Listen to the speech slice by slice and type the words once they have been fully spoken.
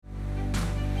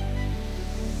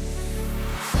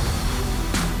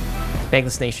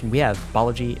Bankless Nation, we have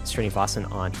Balaji Srinivasan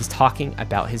on. He's talking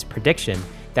about his prediction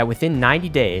that within 90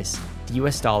 days, the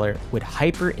US dollar would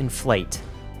hyperinflate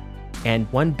and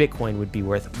one Bitcoin would be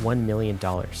worth $1 million.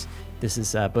 This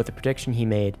is both a prediction he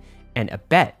made and a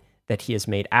bet that he has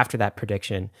made after that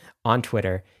prediction on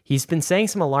Twitter. He's been saying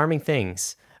some alarming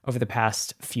things over the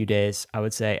past few days, I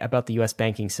would say, about the US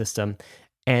banking system.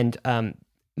 And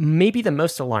maybe the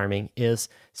most alarming is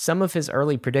some of his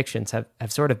early predictions have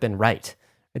sort of been right.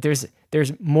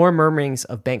 There's more murmurings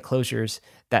of bank closures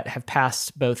that have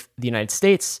passed both the United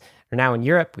States or now in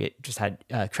Europe. We just had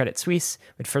Credit Suisse,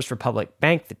 with First Republic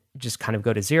Bank that just kind of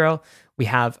go to zero. We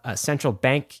have central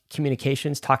bank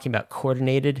communications talking about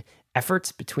coordinated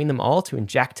efforts between them all to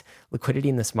inject liquidity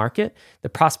in this market. The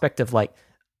prospect of like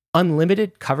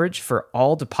unlimited coverage for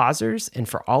all depositors and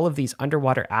for all of these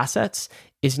underwater assets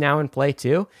is now in play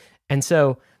too. And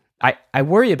so I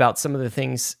worry about some of the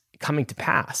things coming to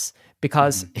pass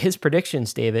because his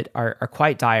predictions, David, are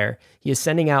quite dire. He is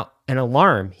sending out an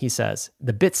alarm, he says,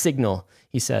 the bit signal,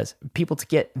 he says, people to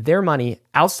get their money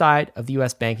outside of the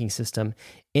US banking system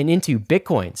and into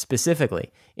Bitcoin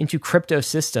specifically, into crypto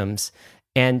systems,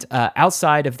 and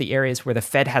outside of the areas where the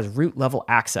Fed has root level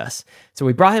access. So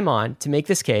we brought him on to make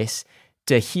this case,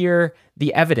 to hear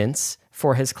the evidence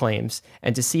for his claims,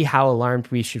 and to see how alarmed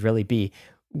we should really be.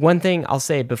 One thing I'll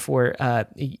say before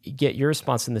you get your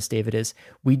response on this, David, is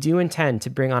we do intend to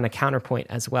bring on a counterpoint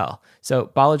as well.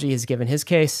 So Balaji has given his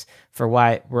case for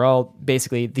why we're all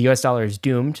basically, the US dollar is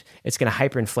doomed. It's going to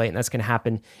hyperinflate, and that's going to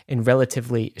happen in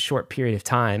relatively short period of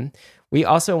time. We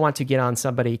also want to get on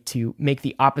somebody to make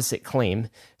the opposite claim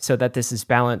so that this is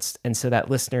balanced and so that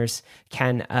listeners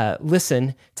can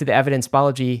listen to the evidence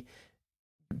Balaji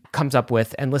comes up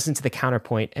with and listen to the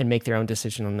counterpoint and make their own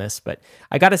decision on this. But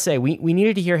I got to say, we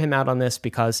needed to hear him out on this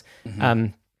because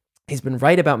he's been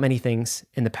right about many things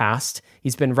in the past.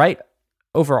 He's been right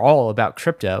overall about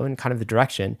crypto and kind of the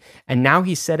direction. And now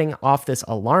he's setting off this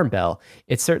alarm bell.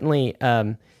 It certainly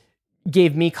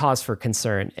gave me cause for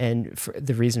concern and for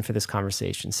the reason for this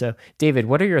conversation. So David,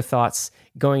 what are your thoughts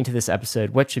going to this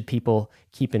episode? What should people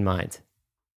keep in mind?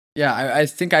 Yeah, I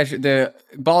think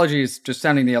Balaji is just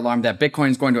sounding the alarm that Bitcoin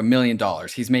is going to $1 million.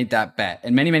 He's made that bet.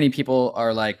 And many people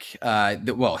are like,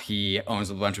 well, he owns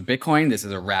a bunch of Bitcoin. This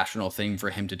is a rational thing for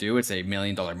him to do. It's a $1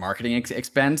 million marketing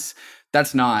expense.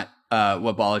 That's not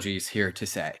what Balaji is here to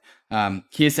say.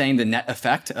 He is saying the net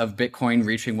effect of Bitcoin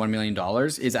reaching $1 million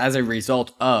is as a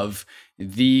result of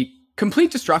the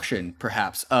complete destruction,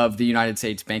 perhaps, of the United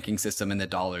States banking system and the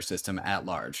dollar system at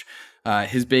large.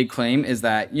 His big claim is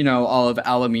that, all of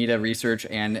Alameda Research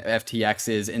and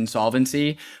FTX's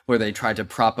insolvency, where they tried to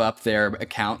prop up their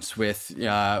accounts with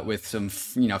some,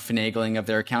 finagling of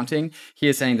their accounting. He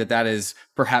is saying that is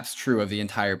perhaps true of the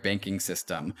entire banking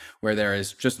system, where there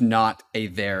is just not a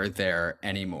there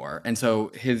anymore. And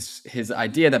so his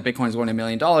idea that Bitcoin is going to $1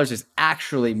 million is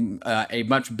actually a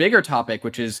much bigger topic,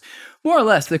 which is more or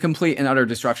less the complete and utter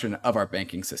destruction of our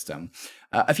banking system.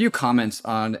 A few comments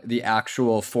on the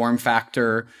actual form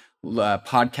factor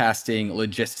podcasting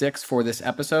logistics for this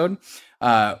episode.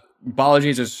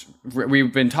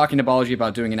 We've been talking to Balaji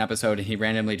about doing an episode, and he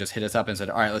randomly just hit us up and said,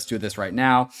 all right, let's do this right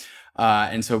now.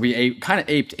 And so we kind of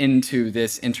aped into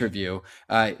this interview.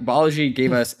 Balaji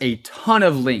gave us a ton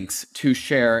of links to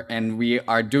share, and we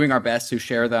are doing our best to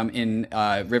share them in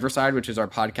Riverside, which is our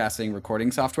podcasting recording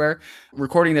software.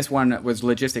 Recording this one was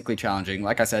logistically challenging.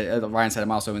 Like I said, Ryan said,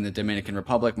 I'm also in the Dominican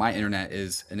Republic. My internet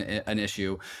is an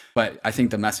issue, but I think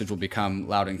the message will become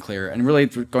loud and clear. And really,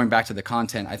 going back to the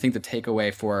content, I think the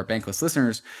takeaway for our Bankless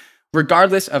listeners,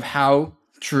 regardless of how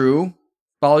true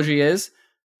Balaji is,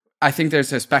 I think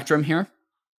there's a spectrum here.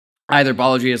 Either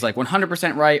Balaji is like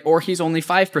 100% right, or he's only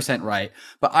 5% right.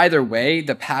 But either way,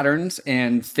 the patterns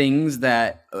and things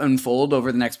that unfold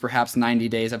over the next perhaps 90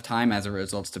 days of time as a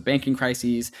result to banking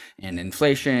crises and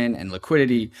inflation and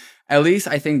liquidity, at least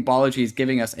I think Balaji is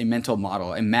giving us a mental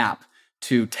model, a map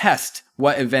to test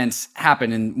what events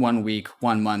happen in 1 week,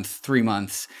 1 month, 3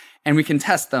 months. And we can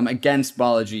test them against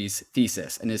Balaji's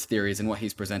thesis and his theories and what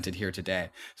he's presented here today.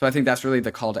 So I think that's really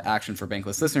the call to action for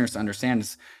Bankless listeners to understand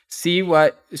is see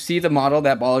the model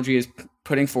that Balaji is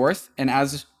putting forth. And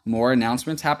as more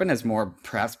announcements happen, as more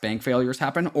perhaps bank failures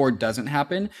happen or doesn't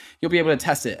happen, you'll be able to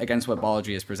test it against what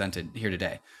Balaji has presented here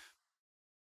today.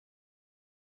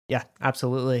 Yeah,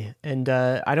 absolutely. And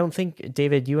I don't think,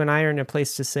 David, you and I are in a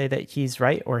place to say that he's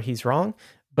right or he's wrong.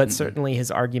 But certainly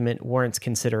his argument warrants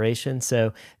consideration.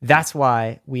 So that's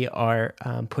why we are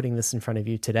putting this in front of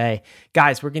you today.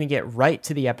 Guys, we're going to get right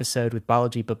to the episode with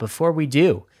Balaji. But before we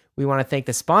do, we want to thank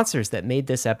the sponsors that made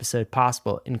this episode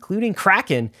possible, including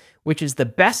Kraken, which is the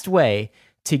best way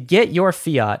to get your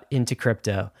fiat into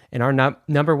crypto and our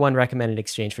number one recommended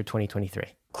exchange for 2023.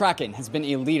 Kraken has been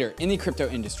a leader in the crypto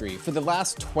industry for the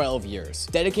last 12 years.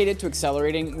 Dedicated to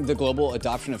accelerating the global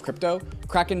adoption of crypto,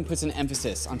 Kraken puts an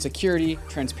emphasis on security,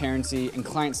 transparency, and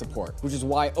client support, which is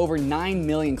why over 9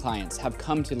 million clients have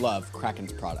come to love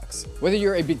Kraken's products. Whether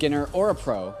you're a beginner or a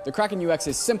pro, the Kraken UX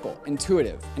is simple,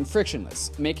 intuitive, and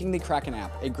frictionless, making the Kraken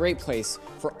app a great place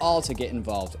for all to get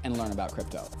involved and learn about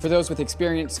crypto. For those with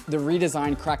experience, the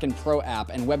redesigned Kraken Pro app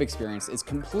and web experience is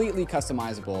completely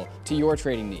customizable to your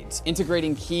trading needs,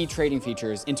 integrating key trading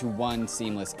features into one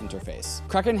seamless interface.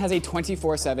 Kraken has a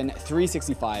 24/7,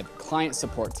 365 client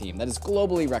support team that is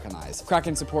globally recognized.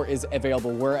 Kraken support is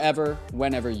available wherever,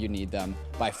 whenever you need them,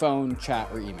 by phone, chat,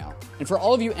 or email. And for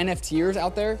all of you NFTers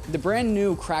out there, the brand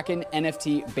new Kraken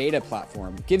NFT beta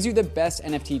platform gives you the best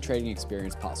NFT trading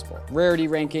experience possible. Rarity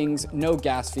rankings, no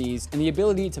gas fees, and the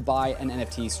ability to buy an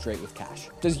NFT straight with cash.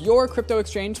 Does your crypto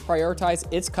exchange prioritize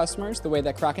its customers the way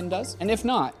that Kraken does? And if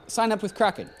not, sign up with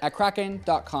Kraken at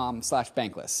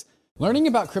kraken.com/bankless. Learning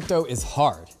about crypto is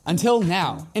hard. Until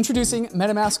now. Introducing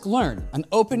MetaMask Learn, an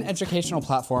open educational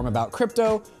platform about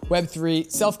crypto, Web3,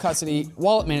 self-custody,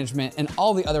 wallet management, and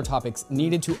all the other topics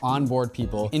needed to onboard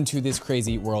people into this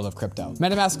crazy world of crypto.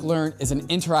 MetaMask Learn is an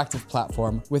interactive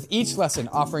platform with each lesson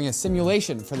offering a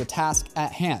simulation for the task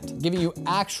at hand, giving you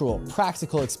actual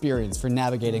practical experience for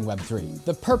navigating Web3.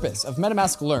 The purpose of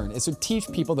MetaMask Learn is to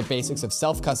teach people the basics of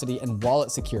self-custody and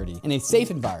wallet security in a safe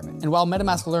environment. And while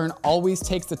MetaMask Learn always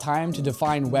takes the time to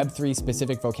define Web3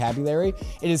 specific vocabulary,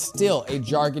 it is still a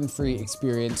jargon-free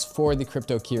experience for the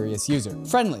crypto-curious user.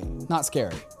 Friendly, not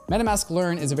scary. MetaMask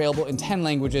Learn is available in 10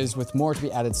 languages with more to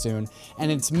be added soon, and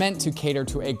it's meant to cater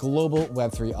to a global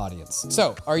Web3 audience.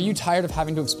 So, are you tired of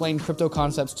having to explain crypto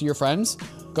concepts to your friends?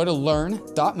 Go to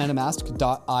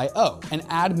learn.metamask.io and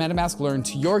add MetaMask Learn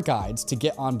to your guides to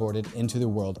get onboarded into the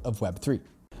world of Web3.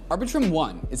 Arbitrum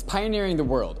One is pioneering the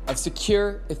world of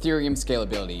secure Ethereum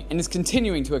scalability and is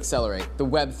continuing to accelerate the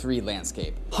Web3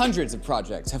 landscape. Hundreds of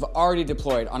projects have already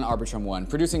deployed on Arbitrum One,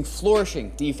 producing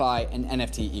flourishing DeFi and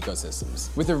NFT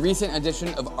ecosystems. With the recent addition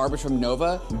of Arbitrum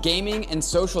Nova, gaming and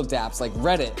social dApps like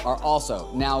Reddit are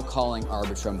also now calling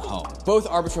Arbitrum home. Both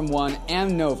Arbitrum One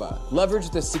and Nova leverage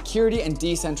the security and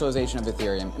decentralization of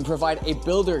Ethereum and provide a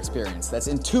builder experience that's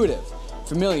intuitive,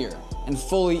 familiar, and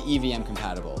fully EVM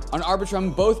compatible. On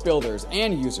Arbitrum, both builders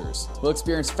and users will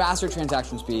experience faster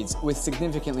transaction speeds with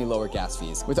significantly lower gas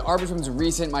fees. With Arbitrum's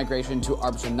recent migration to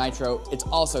Arbitrum Nitro, it's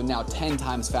also now 10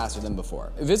 times faster than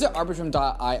before. Visit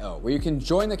arbitrum.io, where you can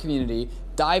join the community,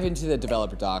 dive into the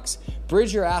developer docs,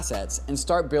 bridge your assets, and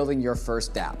start building your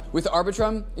first dApp. With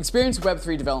Arbitrum, experience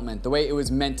Web3 development the way it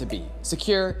was meant to be: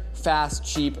 secure, fast,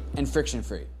 cheap, and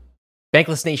friction-free.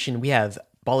 Bankless Nation, we have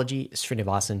Balaji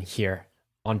Srinivasan here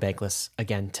on Bankless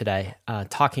again today,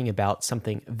 talking about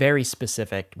something very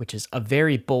specific, which is a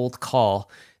very bold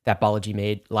call that Balaji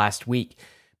made last week.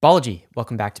 Balaji,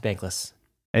 welcome back to Bankless.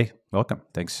 Hey, welcome.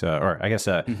 Thanks. Or I guess,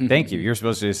 thank you. You're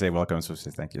supposed to say welcome. I'm supposed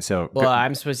to say thank you. So, well,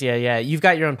 I'm supposed to, yeah. You've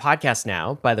got your own podcast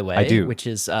now, by the way. I do. Which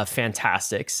is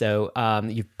fantastic. So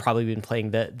you've probably been playing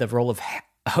the role of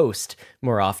host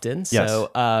more often. Yes.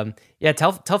 So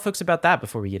tell folks about that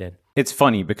before we get in. It's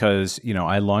funny because,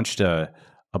 I launched a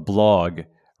blog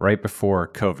right before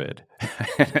COVID.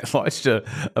 I launched a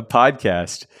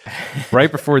podcast right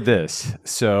before this.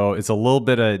 So it's a little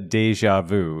bit of deja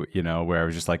vu, where I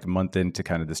was just like a month into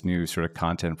kind of this new sort of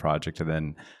content project. And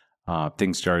then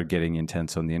things started getting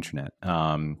intense on the internet,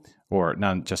 or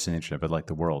not just on the internet, but like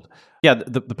the world. Yeah,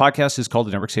 the podcast is called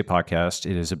the Network State Podcast.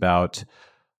 It is about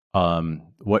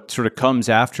what sort of comes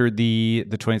after the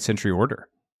 20th century order.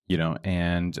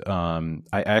 And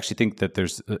I actually think that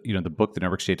there's, the book,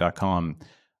 thenetworkstate.com,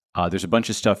 there's a bunch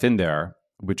of stuff in there,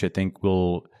 which I think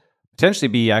will potentially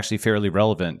be actually fairly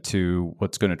relevant to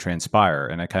what's going to transpire.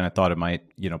 And I kind of thought it might,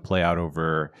 play out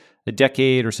over a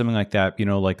decade or something like that,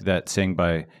 like that saying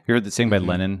you heard that saying by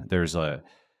Lenin, there's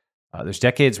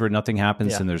decades where nothing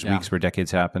happens and there's weeks where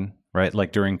decades happen, right?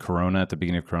 Like during Corona, at the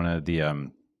beginning of Corona, the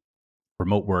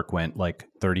remote work went like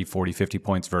 30, 40, 50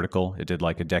 points vertical. It did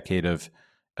like a decade of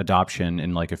adoption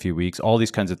in like a few weeks. All these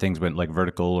kinds of things went like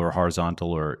vertical or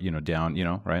horizontal or down,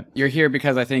 right? You're here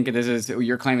because I think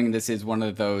you're claiming this is one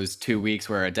of those 2 weeks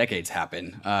where a decade's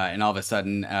happen, and all of a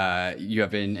sudden you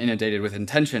have been inundated with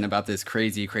intention about this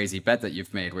crazy bet that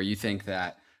you've made, where you think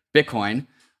that Bitcoin,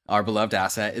 our beloved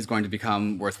asset, is going to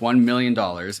become worth $1 million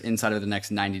inside of the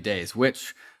next 90 days,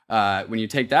 which when you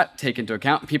take into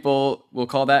account, people will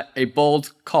call that a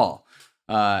bold call.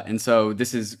 And so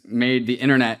this has made the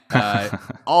internet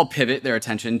all pivot their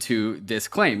attention to this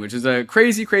claim, which is a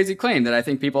crazy claim that I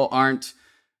think people aren't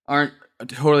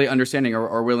totally understanding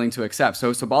or willing to accept.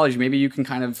 So Balaji, maybe you can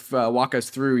kind of walk us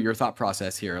through your thought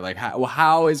process here. Like,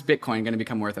 how is Bitcoin going to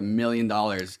become worth $1 million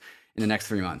in the next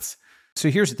 3 months? So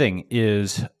here's the thing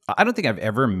is, I don't think I've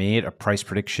ever made a price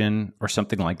prediction or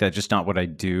something like that. Just not what I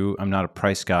do. I'm not a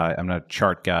price guy. I'm not a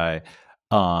chart guy.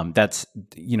 That's,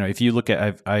 if you look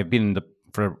at, I've been in the,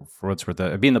 for what's worth,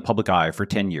 I've been in the public eye for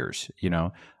 10 years.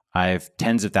 I have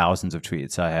tens of thousands of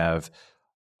tweets. I have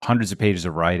hundreds of pages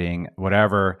of writing,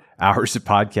 whatever, hours of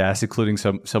podcasts, including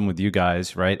some with you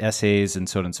guys, right? Essays and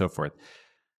so on and so forth.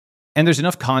 And there's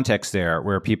enough context there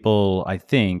where people, I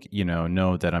think,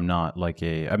 know that I'm not like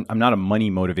I'm not a money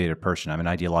motivated person. I'm an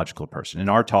ideological person. In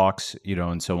our talks,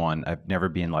 and so on, I've never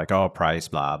been like, oh, price,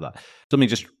 blah, blah. So let me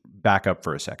just back up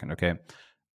for a second, okay?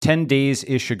 12 days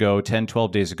ago,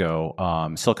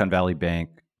 Silicon Valley Bank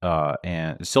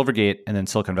and Silvergate and then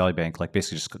Silicon Valley Bank, like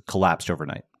basically just collapsed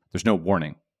overnight. There's no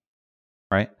warning,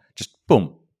 right? Just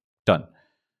boom, done.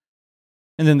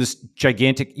 And then this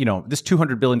gigantic, this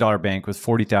 $200 billion bank with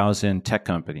 40,000 tech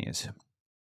companies,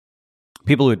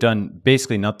 people who had done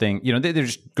basically nothing, they're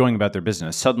just going about their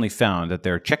business, suddenly found that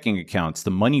their checking accounts, the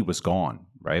money was gone,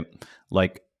 right?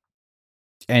 Like,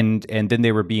 and then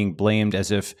they were being blamed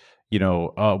as if,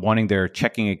 wanting their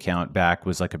checking account back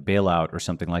was like a bailout or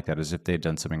something like that, as if they had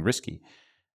done something risky.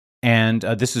 And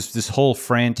this is this whole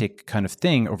frantic kind of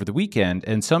thing over the weekend.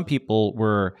 And some people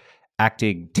were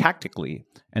acting tactically,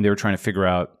 and they were trying to figure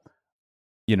out,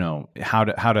 how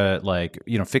to like,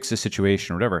 fix the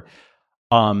situation or whatever.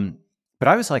 But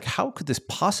I was like, how could this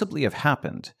possibly have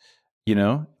happened?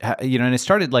 And I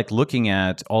started like looking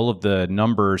at all of the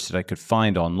numbers that I could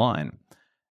find online.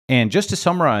 And just to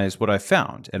summarize what I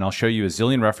found, and I'll show you a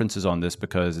zillion references on this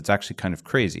because it's actually kind of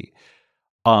crazy.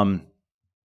 The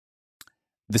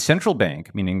central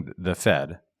bank, meaning the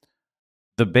Fed,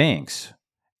 the banks,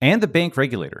 and the bank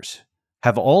regulators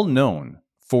have all known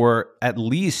for at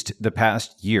least the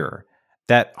past year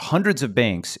that hundreds of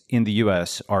banks in the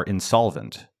US are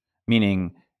insolvent,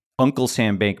 meaning Uncle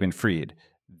Sam Bankman-Fried.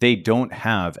 They don't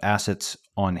have assets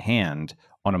on hand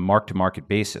on a mark-to-market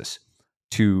basis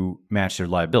to match their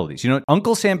liabilities.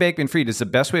 Uncle Sam Bankman-Fried is the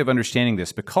best way of understanding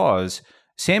this because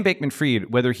Sam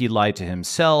Bankman-Fried, whether he lied to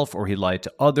himself or he lied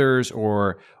to others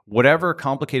or whatever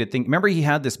complicated thing, remember he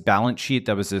had this balance sheet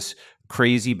that was this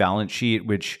crazy balance sheet,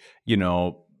 which,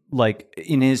 like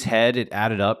in his head, it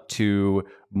added up to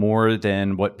more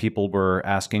than what people were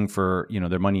asking for,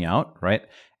 their money out, right?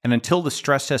 And until the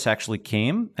stress test actually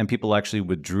came and people actually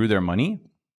withdrew their money,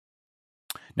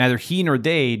 neither he nor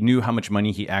they knew how much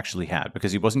money he actually had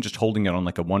because he wasn't just holding it on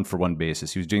like a one-for-one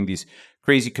basis. He was doing these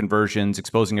crazy conversions,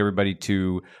 exposing everybody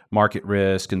to market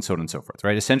risk and so on and so forth,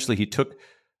 right? Essentially, he took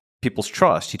people's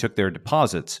trust. He took their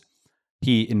deposits.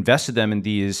 He invested them in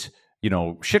these,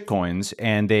 shit coins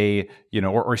and they,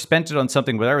 or spent it on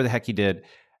something, whatever the heck he did,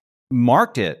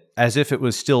 marked it as if it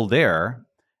was still there.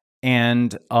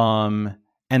 And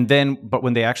then, but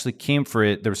when they actually came for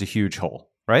it, there was a huge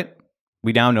hole, right?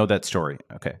 We now know that story.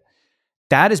 Okay.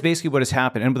 That is basically what has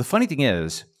happened. And the funny thing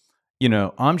is,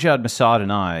 Amjad Masad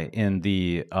and I in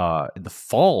the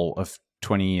fall of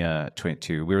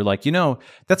 2022, we were like,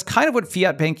 that's kind of what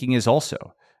fiat banking is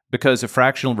also, because of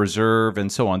fractional reserve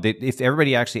and so on. If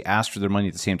everybody actually asked for their money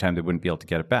at the same time, they wouldn't be able to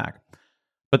get it back.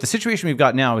 But the situation we've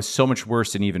got now is so much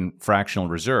worse than even fractional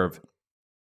reserve.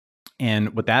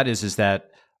 And what that is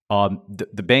that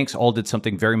the banks all did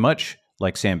something very much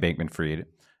like Sam Bankman-Fried.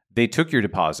 They took your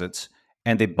deposits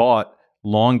and they bought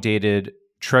long-dated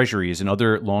treasuries and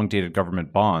other long-dated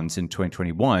government bonds in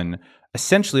 2021,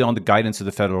 essentially on the guidance of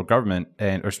the federal government,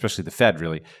 or especially the Fed,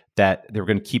 really, that they were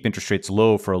going to keep interest rates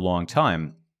low for a long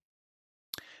time.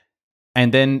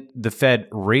 And then the Fed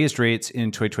raised rates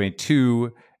in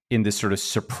 2022 in this sort of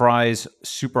surprise,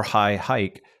 super high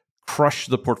hike, crushed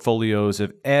the portfolios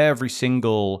of every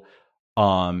single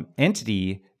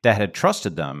entity that had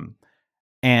trusted them,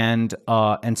 and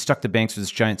stuck the banks with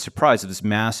this giant surprise of this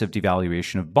massive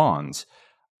devaluation of bonds.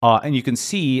 And you can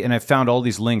see, and I found all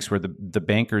these links where the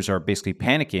bankers are basically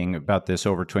panicking about this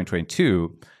over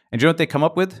 2022. And do you know what they come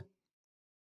up with?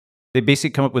 They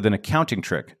basically come up with an accounting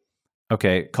trick,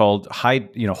 okay, called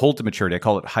hold to maturity. I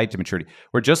call it hide to maturity,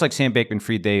 where just like Sam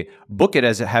Bankman-Fried, they book it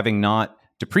as having not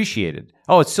depreciated.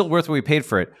 Oh, it's still worth what we paid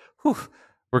for it. Whew,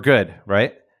 we're good,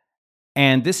 right?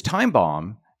 And this time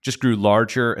bomb just grew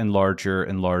larger and larger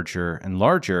and larger and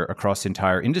larger across the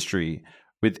entire industry,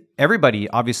 with everybody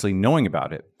obviously knowing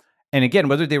about it. And again,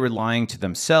 whether they were lying to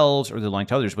themselves or they're lying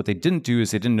to others, what they didn't do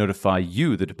is they didn't notify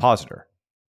you, the depositor,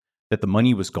 that the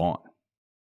money was gone.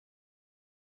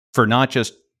 For not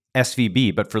just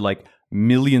SVB, but for like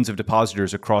millions of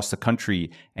depositors across the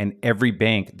country and every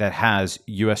bank that has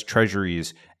US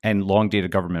treasuries and long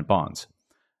dated government bonds.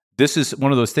 This is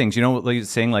one of those things, like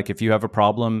saying, like, if you have a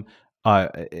problem,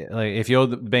 like if you owe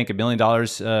the bank $1 million,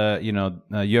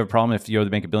 you have a problem. If you owe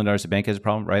the bank $1 billion, the bank has a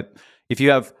problem, right? If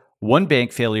you have one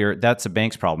bank failure, that's a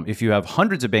bank's problem. If you have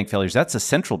hundreds of bank failures, that's a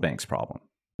central bank's problem.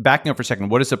 Backing up for a second,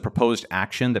 what is a proposed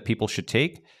action that people should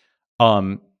take?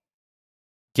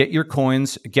 Get your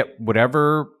coins, get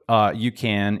whatever you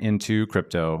can into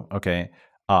crypto, okay?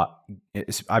 I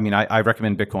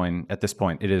recommend Bitcoin at this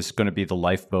point. It is going to be the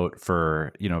lifeboat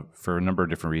for a number of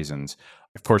different reasons.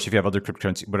 Of course, if you have other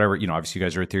cryptocurrency, whatever, obviously you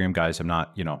guys are Ethereum guys. I'm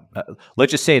not,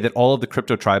 let's just say that all of the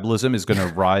crypto tribalism is going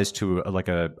to rise to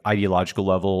a ideological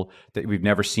level that we've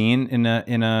never seen in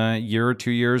a year or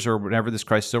 2 years or whenever this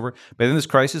crisis is over. But in this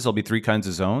crisis, there'll be three kinds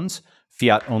of zones: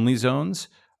 fiat only zones,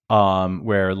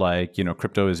 where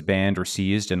crypto is banned or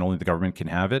seized and only the government can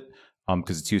have it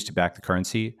because it's used to back the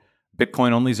currency.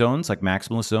 Bitcoin only zones, like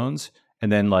maximalist zones, and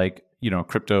then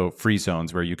crypto free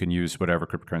zones where you can use whatever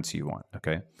cryptocurrency you want.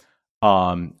 Okay.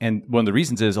 And one of the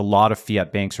reasons is a lot of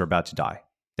fiat banks are about to die.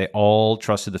 They all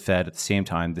trusted the Fed at the same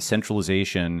time. The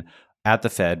centralization at the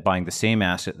Fed, buying the same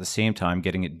asset at the same time,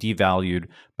 getting it devalued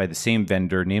by the same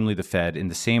vendor, namely the Fed, in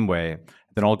the same way,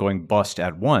 then all going bust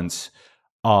at once.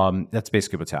 That's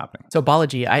basically what's happening. So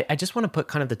Balaji, I just want to put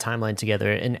kind of the timeline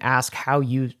together and ask how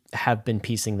you have been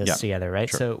piecing this together, right?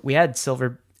 Sure. So we had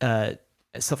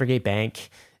Silvergate Bank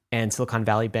and Silicon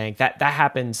Valley Bank. That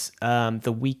happens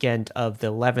the weekend of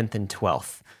the 11th and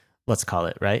 12th, let's call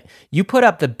it, right? You put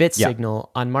up the bit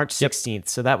signal on March 16th.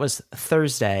 So that was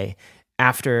Thursday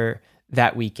after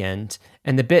that weekend.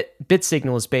 And the bit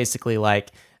signal is basically like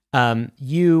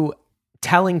you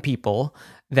telling people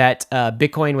that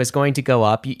Bitcoin was going to go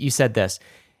up. You said this: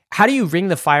 how do you ring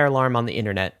the fire alarm on the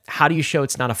internet? How do you show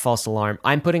it's not a false alarm?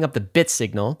 I'm putting up the bit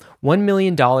signal, $1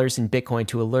 million in Bitcoin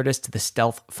to alert us to the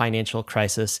stealth financial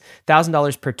crisis,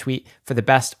 $1,000 per tweet for the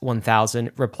best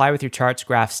 1,000, reply with your charts,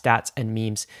 graphs, stats, and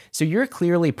memes. So you're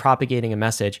clearly propagating a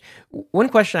message. One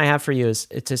question I have for you is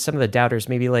to some of the doubters,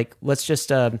 maybe let's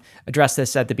just address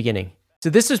this at the beginning. So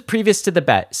this was previous to the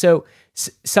bet. So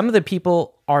some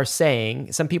people are saying,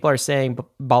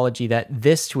 Balaji, that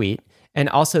this tweet and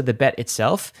also the bet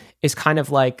itself is kind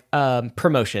of like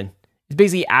promotion. It's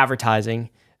basically advertising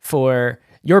for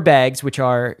your bags, which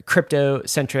are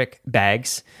crypto-centric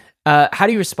bags. How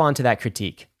do you respond to that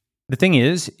critique? The thing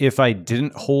is, if I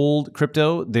didn't hold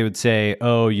crypto, they would say,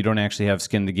 oh, you don't actually have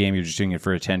skin in the game. You're just doing it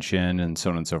for attention and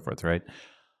so on and so forth, right?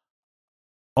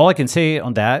 All I can say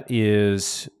on that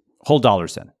is hold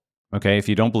dollars then. Okay, if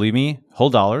you don't believe me,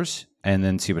 hold dollars and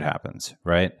then see what happens,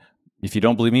 right? If you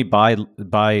don't believe me,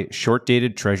 buy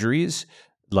short-dated treasuries,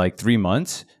 like 3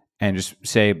 months, and just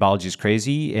say Balaji's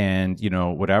crazy and,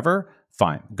 whatever,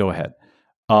 fine, go ahead.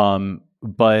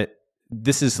 But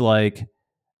this is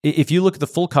if you look at the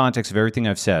full context of everything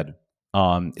I've said,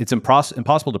 it's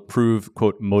impossible to prove,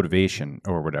 quote, motivation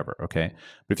or whatever, okay?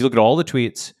 But if you look at all the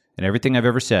tweets and everything I've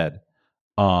ever said,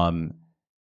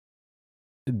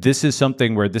 this is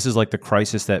something where this is like the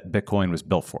crisis that Bitcoin was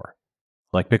built for.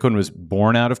 Like Bitcoin was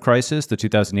born out of crisis, the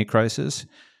 2008 crisis,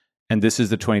 and this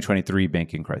is the 2023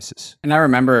 banking crisis. And I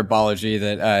remember, Balaji,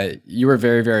 that you were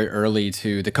very, very early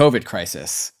to the COVID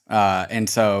crisis. And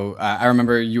so I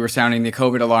remember you were sounding the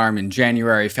COVID alarm in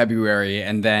January, February,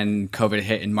 and then COVID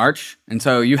hit in March. And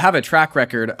so you have a track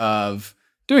record of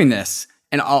doing this,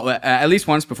 and at least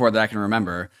once before that I can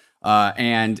remember.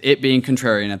 And it being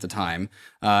contrarian at the time.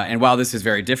 And while this is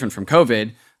very different from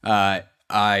COVID,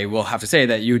 I will have to say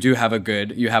that you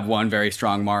have one very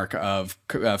strong mark of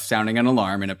sounding an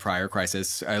alarm in a prior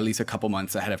crisis, at least a couple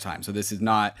months ahead of time. So this is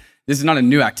not a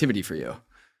new activity for you.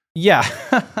 Yeah,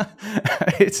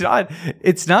 it's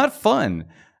not fun.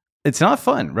 It's not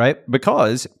fun, right?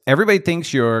 Because everybody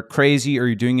thinks you're crazy or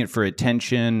you're doing it for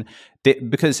attention.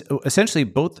 Because essentially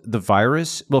both the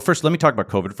virus... Well, first, let me talk about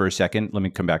COVID for a second. Let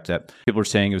me come back to that. People are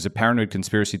saying it was a paranoid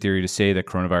conspiracy theory to say that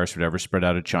coronavirus would ever spread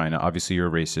out of China. Obviously, you're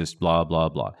a racist, blah, blah,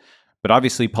 blah. But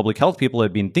obviously, public health people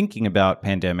had been thinking about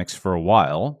pandemics for a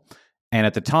while. And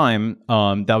at the time,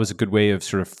 that was a good way of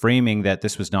sort of framing that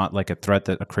this was not like a threat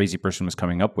that a crazy person was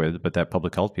coming up with, but that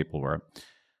public health people were.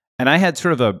 And I had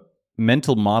sort of a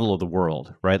mental model of the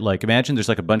world, right? Like imagine there's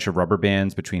like a bunch of rubber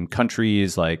bands between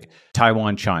countries like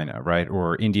Taiwan, China, right?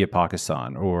 Or India,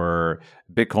 Pakistan, or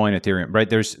Bitcoin, Ethereum, right?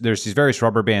 There's these various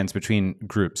rubber bands between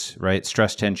groups, right?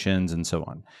 Stress tensions and so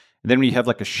on. And then when you have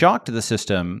like a shock to the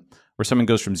system where someone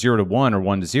goes from 0 to 1 or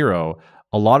 1 to 0,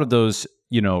 a lot of those,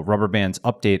 rubber bands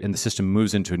update and the system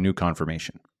moves into a new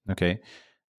conformation, okay?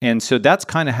 And so that's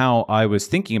kind of how I was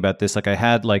thinking about this. Like I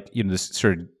had this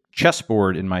sort of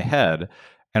chessboard in my head. And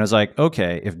I was like,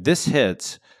 okay, if this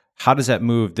hits, how does that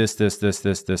move this,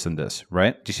 and this,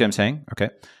 right? Do you see what I'm saying? Okay.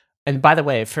 And by the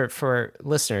way, for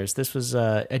listeners, this was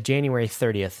a January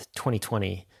 30th,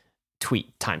 2020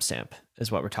 tweet timestamp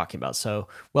is what we're talking about. So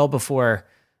well before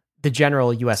the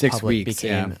general U.S. 6 public weeks,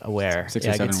 became aware. 6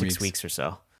 or 7 6 weeks or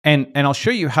so. And I'll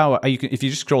show you how you can, if you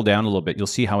just scroll down a little bit, you'll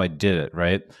see how I did it,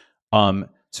 right?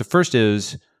 So first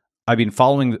is I was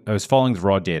following the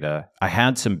raw data. I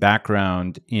had some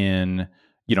background in,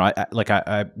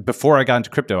 I before I got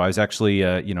into crypto, I was actually,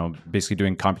 basically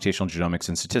doing computational genomics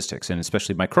and statistics, and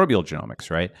especially microbial genomics,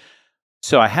 right?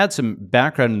 So I had some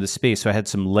background in the space, so I had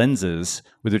some lenses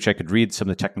with which I could read some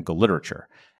of the technical literature.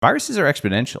 Viruses are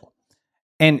exponential.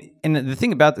 And the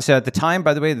thing about this, at the time,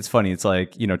 by the way, that's funny. It's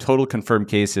like, total confirmed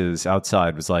cases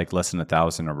outside was like less than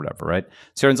 1,000 or whatever, right?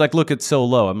 So everyone's like, look, it's so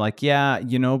low. I'm like, yeah,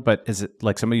 but is it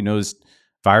like somebody who knows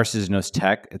viruses, knows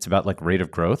tech? It's about like rate of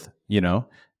growth,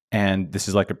 and this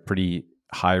is like a pretty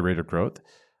high rate of growth.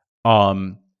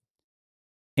 And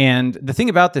the thing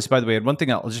about this, by the way, one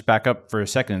thing I'll just back up for a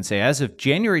second and say, as of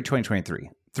January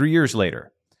 2023, 3 years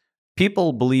later,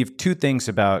 people believe two things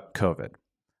about COVID.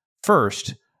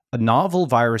 First, a novel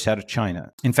virus out of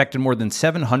China infected more than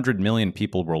 700 million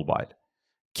people worldwide,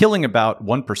 killing about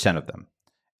 1% of them,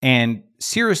 and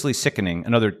seriously sickening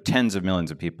another tens of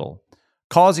millions of people,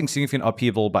 causing significant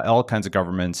upheaval by all kinds of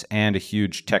governments and a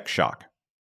huge tech shock,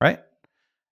 right?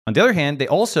 On the other hand, they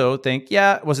also think,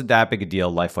 it wasn't that big a deal,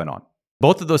 life went on.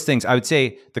 Both of those things, I would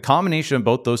say the combination of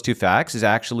both those two facts is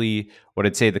actually what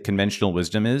I'd say the conventional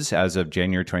wisdom is as of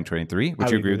January 2023.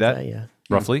 Would you agree with that? Yeah.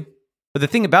 Roughly? But the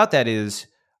thing about that is,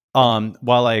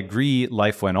 while I agree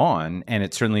life went on, and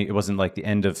it wasn't like the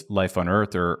end of life on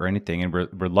Earth or anything, and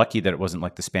we're lucky that it wasn't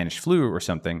like the Spanish flu or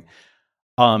something,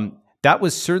 that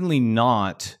was certainly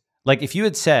not, like if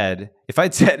I'd said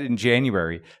in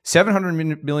January,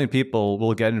 700 million people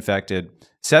will get infected,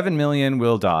 7 million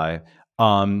will die,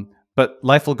 but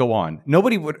life will go on. That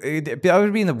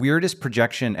would be the weirdest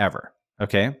projection ever,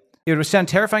 okay? It would sound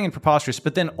terrifying and preposterous,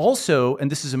 but then also, and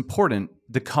this is important,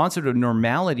 the concept of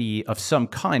normality of some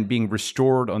kind being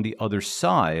restored on the other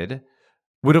side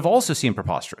would have also seemed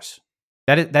preposterous.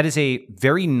 That is a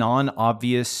very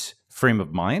non-obvious frame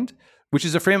of mind, which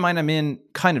is a frame of mind I'm in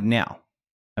kind of now,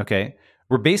 okay?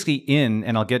 We're basically in,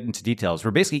 and I'll get into details,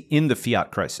 we're basically in the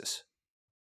fiat crisis.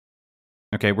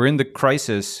 Okay, we're in the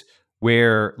crisis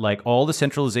where like all the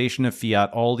centralization of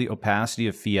fiat, all the opacity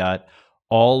of fiat,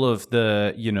 all of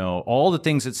the, all the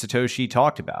things that Satoshi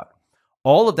talked about,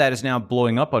 all of that is now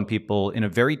blowing up on people in a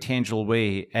very tangible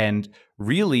way. And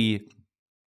really,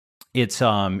 it's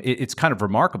kind of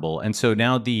remarkable. And so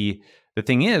now the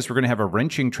thing is, we're going to have a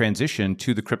wrenching transition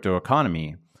to the crypto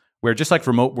economy, where just like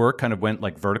remote work kind of went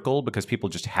like vertical because people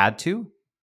just had to,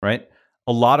 right?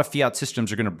 A lot of fiat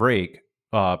systems are going to break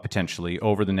potentially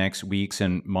over the next weeks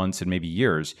and months and maybe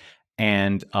years.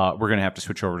 And we're going to have to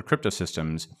switch over to crypto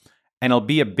systems. And it'll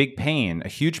be a big pain, a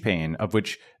huge pain, of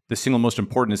which the single most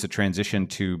important is the transition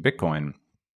to Bitcoin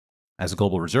as a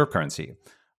global reserve currency.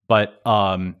 But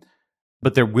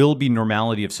there will be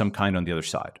normality of some kind on the other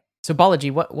side. So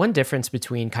Balaji, one difference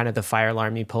between kind of the fire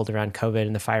alarm you pulled around COVID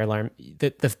and the fire alarm,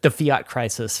 the fiat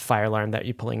crisis fire alarm that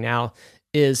you're pulling now,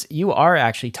 is you are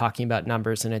actually talking about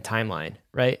numbers in a timeline,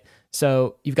 right?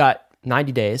 So you've got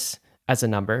 90 days as a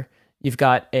number. You've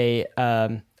got a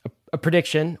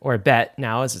prediction or a bet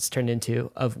now, as it's turned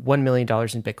into, of $1 million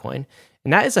in Bitcoin.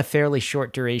 And that is a fairly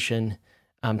short duration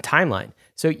timeline.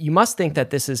 So you must think that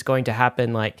this is going to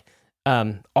happen like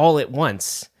all at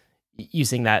once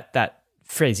using that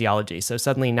phraseology. So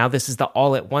suddenly now this is the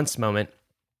all at once moment.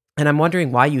 And I'm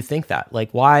wondering why you think that.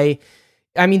 Like why,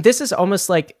 I mean, this is almost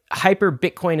like hyper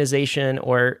Bitcoinization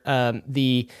or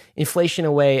the inflation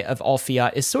away of all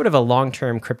fiat is sort of a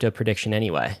long-term crypto prediction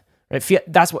anyway. Right? Fiat,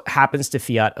 that's what happens to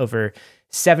fiat over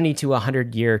 70 to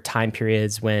 100 year time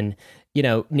periods when,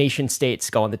 nation states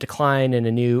go on the decline and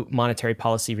a new monetary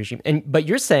policy regime. But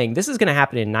you're saying this is going to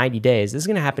happen in 90 days. This is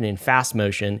going to happen in fast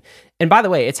motion. And by the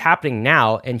way, it's happening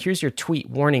now. And here's your tweet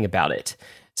warning about it.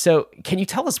 So can you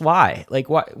tell us why? Like,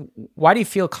 why do you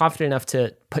feel confident enough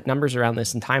to put numbers around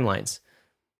this and timelines?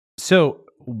 So,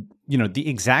 the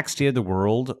exact state of the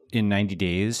world in 90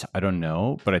 days, I don't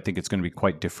know, but I think it's going to be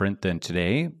quite different than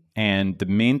today. And the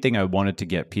main thing I wanted to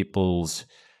get people's...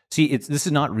 this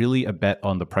is not really a bet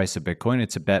on the price of Bitcoin.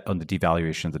 It's a bet on the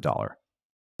devaluation of the dollar.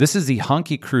 This is the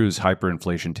Honky Cruz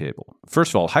hyperinflation table.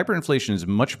 First of all, hyperinflation is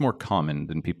much more common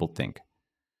than people think.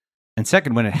 And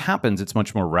second, when it happens, it's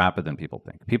much more rapid than people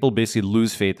think. People basically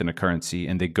lose faith in a currency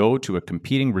and they go to a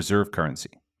competing reserve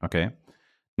currency, okay?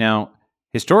 Now,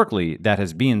 historically, that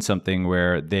has been something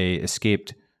where they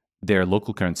escaped their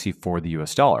local currency for the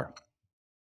US dollar.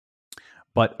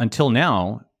 But until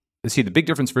now, see, the big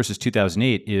difference versus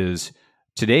 2008 is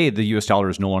today the US dollar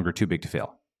is no longer too big to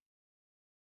fail.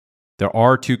 There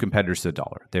are two competitors to the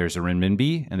dollar. There's a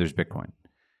renminbi and there's Bitcoin.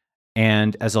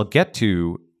 And as I'll get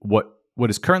to, what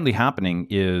is currently happening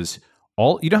is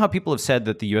you know how people have said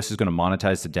that the US is going to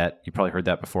monetize the debt? You probably heard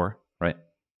that before, right?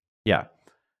 Yeah.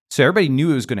 So everybody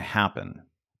knew it was going to happen,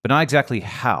 but not exactly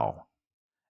how.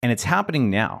 And it's happening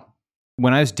now.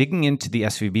 When I was digging into the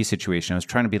SVB situation, I was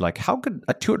trying to be like, how could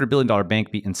a $200 billion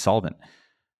bank be insolvent?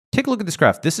 Take a look at this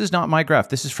graph. This is not my graph.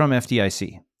 This is from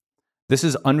FDIC. This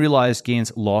is unrealized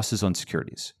gains, losses on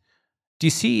securities. Do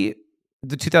you see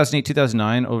the 2008,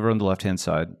 2009 over on the left-hand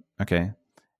side? Okay.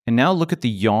 And now look at the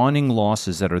yawning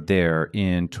losses that are there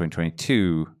in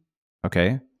 2022.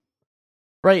 Okay.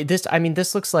 Right.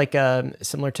 This looks like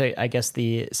similar to, I guess,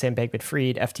 the Sam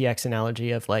Bankman-Fried FTX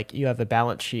analogy of like you have a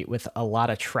balance sheet with a lot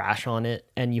of trash on it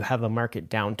and you have a market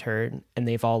downturn and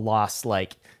they've all lost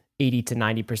like 80 to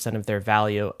 90% of their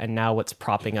value. And now what's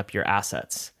propping up your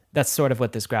assets? That's sort of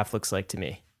what this graph looks like to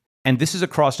me. And this is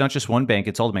across not just one bank,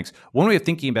 it's all the banks. One way of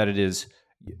thinking about it is,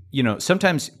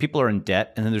 sometimes people are in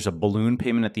debt and then there's a balloon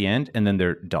payment at the end and then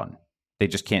they're done. They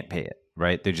just can't pay it,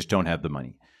 right? They just don't have the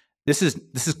money. This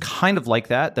is kind of like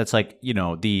that. That's like, one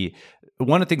of the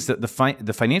things that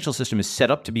the financial system is set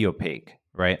up to be opaque,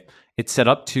 right? It's set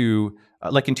up to,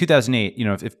 like in 2008,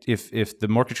 if the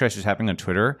market crash was happening on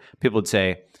Twitter, people would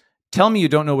say, tell me you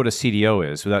don't know what a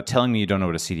CDO is without telling me you don't know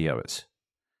what a CDO is.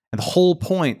 And the whole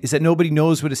point is that nobody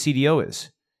knows what a CDO is,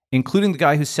 including the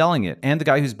guy who's selling it and the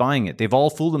guy who's buying it. They've all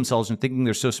fooled themselves into thinking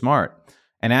they're so smart.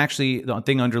 And actually, the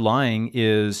thing underlying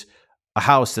is a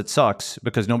house that sucks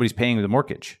because nobody's paying the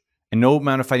mortgage. And no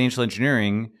amount of financial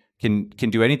engineering can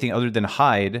do anything other than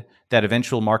hide that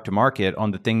eventual mark to market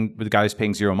on the thing with the guy who's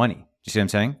paying zero money. Do you see what I'm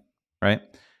saying? Right?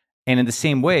 And in the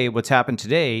same way, what's happened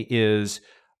today is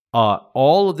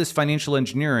all of this financial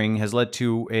engineering has led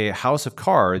to a house of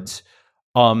cards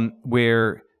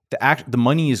where the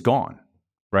money is gone,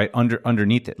 right?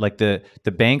 Underneath it. Like the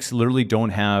banks literally don't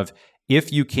have,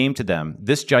 if you came to them,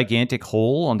 this gigantic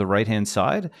hole on the right-hand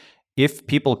side, if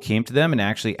people came to them and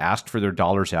actually asked for their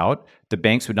dollars out, the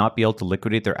banks would not be able to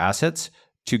liquidate their assets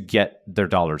to get their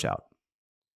dollars out.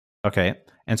 Okay.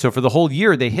 And so for the whole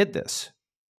year, they hid this.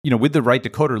 With the right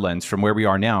decoder lens from where we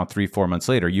are now, 3-4 months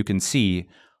later, you can see,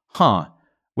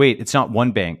 wait, it's not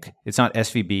one bank. It's not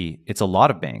SVB. It's a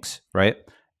lot of banks, right?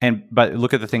 But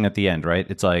look at the thing at the end, right?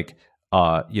 It's like,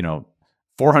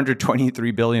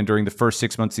 $423 billion during the first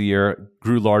 6 months of the year,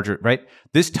 grew larger, right?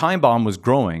 This time bomb was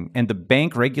growing and the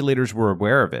bank regulators were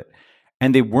aware of it.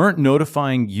 And they weren't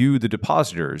notifying you, the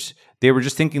depositors. They were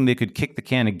just thinking they could kick the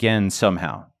can again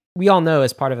somehow. We all know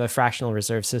as part of a fractional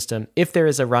reserve system, if there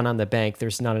is a run on the bank,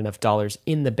 there's not enough dollars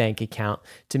in the bank account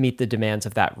to meet the demands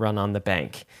of that run on the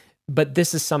bank. But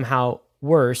this is somehow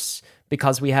worse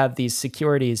because we have these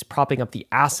securities propping up the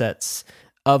assets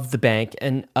of the bank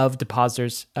and of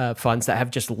depositors' funds that have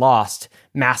just lost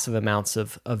massive amounts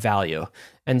of value.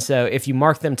 And so if you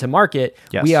mark them to market,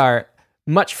 yes, we are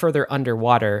much further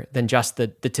underwater than just the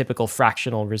typical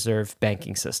fractional reserve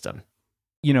banking system.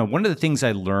 One of the things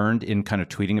I learned in kind of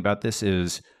tweeting about this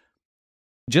is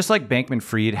just like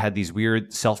Bankman-Fried had these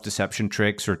weird self-deception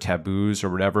tricks or taboos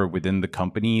or whatever within the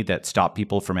company that stop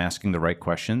people from asking the right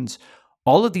questions,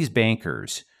 all of these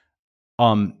bankers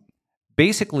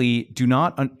basically do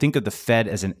not think of the Fed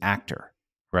as an actor,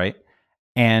 right?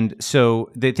 And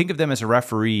so they think of them as a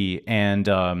referee. And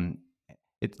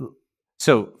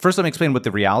so first, let me explain what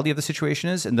the reality of the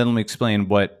situation is, and then let me explain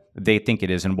what they think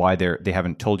it is and why they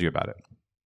haven't told you about it.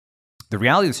 The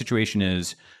reality of the situation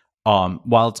is,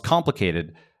 while it's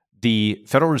complicated, the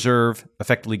Federal Reserve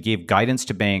effectively gave guidance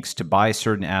to banks to buy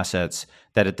certain assets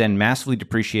that it then massively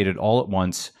depreciated all at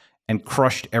once and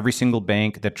crushed every single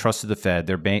bank that trusted the Fed,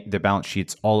 their balance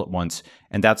sheets all at once.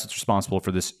 And that's what's responsible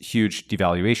for this huge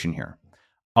devaluation here.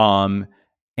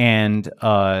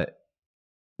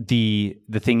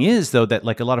 The thing is, though, that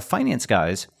like a lot of finance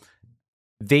guys,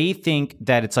 they think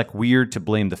that it's like weird to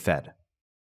blame the Fed.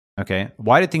 Okay.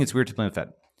 Why do they think it's weird to blame the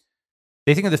Fed?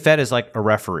 They think of the Fed as like a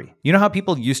referee. You know how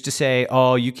people used to say,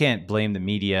 oh, you can't blame the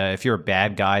media. If you're a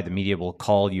bad guy, the media will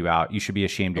call you out. You should be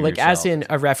ashamed of yourself. Like as in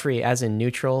a referee, as in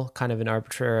neutral, kind of an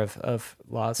arbiter of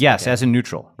laws? Yes, okay. As in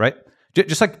neutral, right?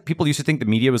 Just like people used to think the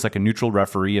media was like a neutral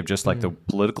referee of just like the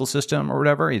political system or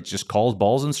whatever. It just calls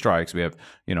balls and strikes. We have,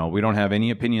 we don't have any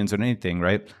opinions on anything,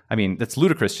 right? I mean, that's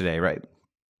ludicrous today, right?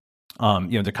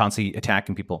 They're constantly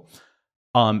attacking people.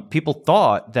 People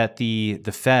thought that the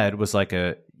Fed was like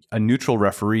a a neutral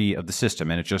referee of the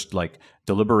system, and it's just like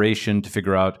deliberation to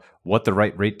figure out what the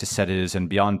right rate to set is and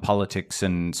beyond politics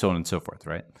and so on and so forth,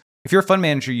 right? If you're a fund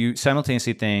manager, you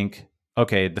simultaneously think,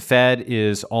 okay, the Fed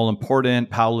is all important.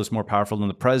 Powell is more powerful than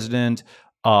the president.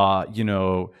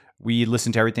 We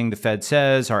listen to everything the Fed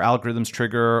says. Our algorithms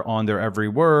trigger on their every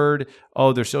word.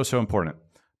 Oh, they're so important.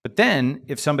 But then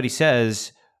if somebody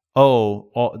says,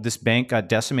 this bank got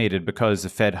decimated because the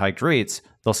Fed hiked rates,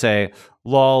 they'll say,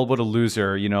 lol, what a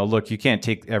loser. Look, you can't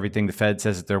take everything the Fed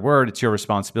says at their word. It's your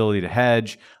responsibility to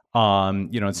hedge.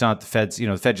 It's not the Fed's,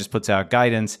 the Fed just puts out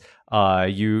guidance.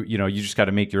 You just got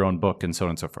to make your own book and so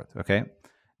on and so forth. Okay.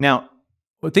 Now,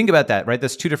 think about that, right?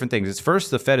 That's two different things. It's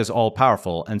first, the Fed is all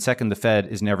powerful. And second, the Fed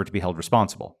is never to be held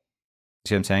responsible.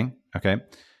 See what I'm saying? Okay.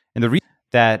 And the reason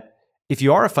that if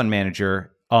you are a fund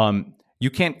manager, you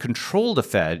can't control the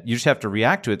Fed. You just have to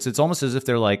react to it. So it's almost as if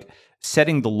they're like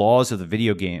setting the laws of the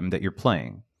video game that you're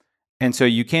playing. And so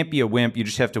you can't be a wimp. You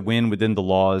just have to win within the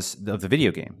laws of the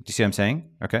video game. Do you see what I'm saying?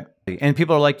 Okay. And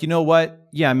people are like, you know what?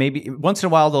 Yeah, maybe once in a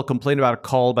while they'll complain about a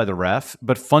call by the ref,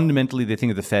 but fundamentally they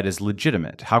think of the Fed as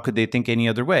legitimate. How could they think any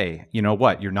other way? You know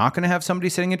what? You're not going to have somebody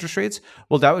setting interest rates?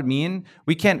 Well, that would mean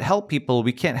we can't help people.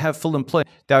 We can't have full employment.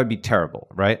 That would be terrible,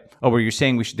 right? Oh, where you're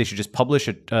saying they should just publish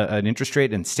an interest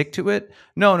rate and stick to it?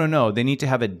 No. They need to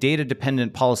have a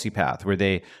data-dependent policy path where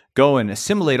they go and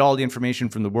assimilate all the information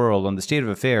from the world on the state of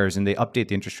affairs and they update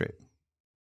the interest rate.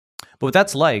 But what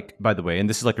that's like, by the way, and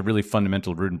this is like a really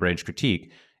fundamental root and branch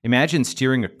critique, imagine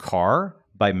steering a car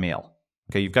by mail.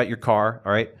 Okay, you've got your car,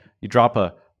 all right? You drop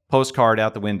a postcard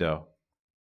out the window.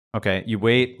 Okay, you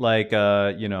wait like,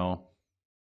 a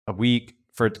week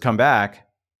for it to come back,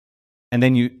 and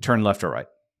then you turn left or right.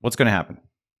 What's going to happen?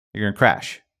 You're going to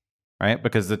crash, right?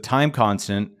 Because the time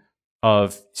constant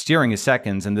of steering is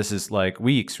seconds, and this is like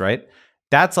weeks, right?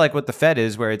 That's like what the Fed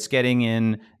is, where it's getting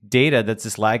in data that's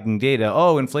this lagging data.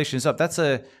 Oh, inflation is up. That's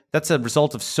a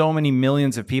result of so many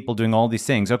millions of people doing all these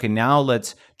things. Okay, now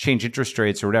let's change interest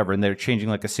rates or whatever, and they're changing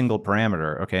like a single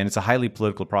parameter. Okay, and it's a highly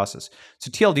political process.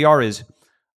 So TLDR is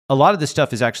a lot of this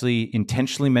stuff is actually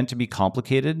intentionally meant to be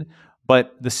complicated,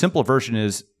 but the simple version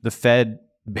is the Fed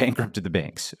bankrupted the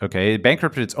banks. Okay, it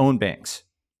bankrupted its own banks.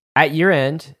 At year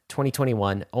end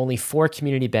 2021, only 4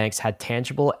 community banks had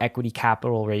tangible equity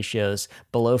capital ratios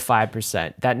below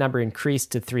 5%. That number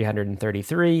increased to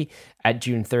 333 at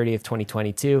June 30th,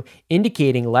 2022,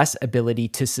 indicating less ability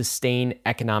to sustain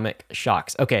economic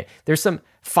shocks. Okay, there's some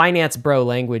finance bro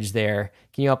language there.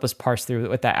 Can you help us parse through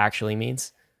what that actually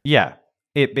means? Yeah,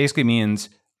 it basically means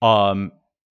there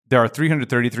are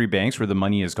 333 banks where the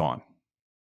money is gone.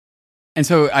 And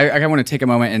so I want to take a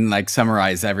moment and like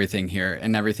summarize everything here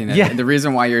and everything. The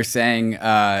reason why you're saying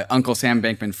Uncle Sam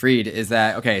Bankman-Fried is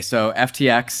that, okay, so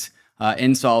FTX,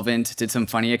 insolvent, did some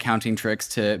funny accounting tricks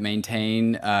to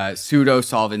maintain pseudo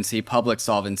solvency, public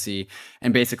solvency.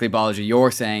 And basically, Balaji, you're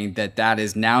saying that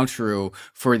is now true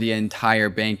for the entire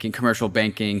commercial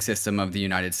banking system of the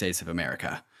United States of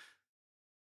America.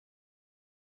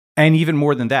 And even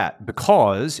more than that,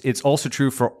 because it's also true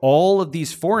for all of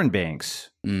these foreign banks.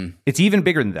 It's even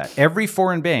bigger than that. Every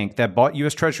foreign bank that bought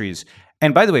U.S. Treasuries.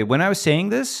 And by the way, when I was saying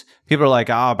this, people are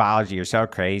like, oh, Balaji, you're so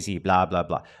crazy, blah, blah,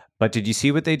 blah. But did you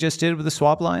see what they just did with the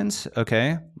swap lines?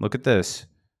 Okay, look at this.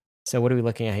 So what are we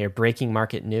looking at here? Breaking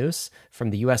market news from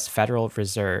the U.S. Federal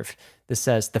Reserve. This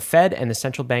says the Fed and the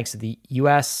central banks of the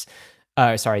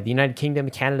the United Kingdom,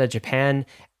 Canada, Japan,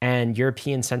 and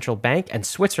European Central Bank and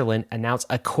Switzerland announced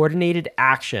a coordinated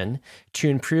action to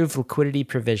improve liquidity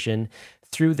provision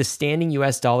through the standing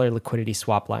US dollar liquidity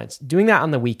swap lines. Doing that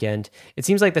on the weekend, it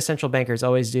seems like the central bankers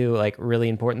always do like really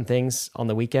important things on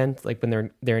the weekend, like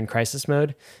when they're in crisis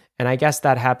mode. And I guess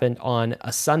that happened on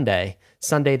a Sunday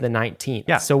the 19th.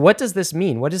 Yeah. So what does this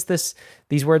mean? What is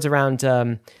these words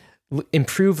around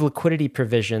improve liquidity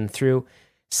provision through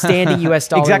standing US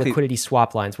dollar liquidity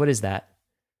swap lines? What is that?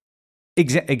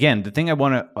 Again, the thing I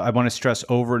want to stress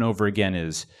over and over again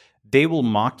is they will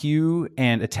mock you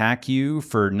and attack you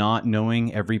for not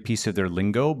knowing every piece of their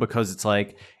lingo, because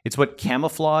it's what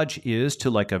camouflage is to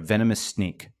like a venomous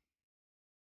snake.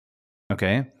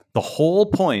 Okay? The whole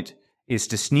point is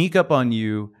to sneak up on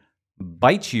you,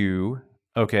 bite you,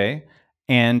 okay?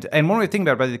 And one way to think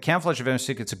about it, by the camouflage of venomous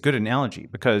snake, it's a good analogy,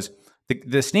 because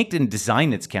the snake didn't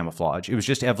design its camouflage. It was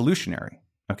just evolutionary,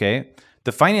 okay?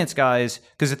 The finance guys,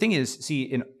 because the thing is,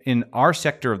 see, in our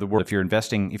sector of the world, if you're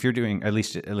doing, at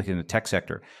least like in the tech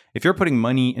sector, if you're putting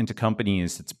money into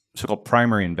companies, it's so-called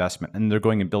primary investment, and they're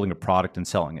going and building a product and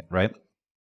selling it, right?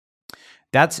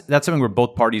 That's something where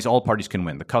all parties can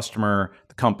win. The customer,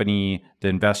 the company, the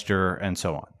investor, and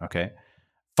so on, okay?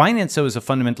 Finance, though, is a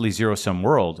fundamentally zero-sum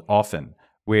world often,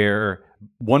 where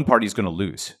one party is going to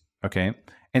lose. Okay.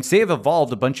 And so they have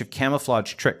evolved a bunch of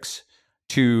camouflage tricks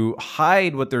to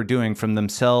hide what they're doing from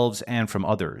themselves and from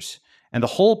others. And the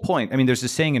whole point, I mean, there's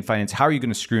this saying in finance, how are you going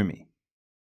to screw me?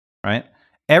 Right?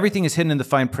 Everything is hidden in the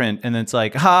fine print. And then it's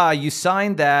like, you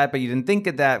signed that, but you didn't think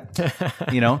of that.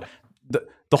 You know,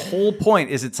 the whole point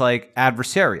is it's like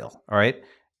adversarial. All right.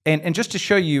 And just to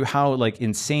show you how like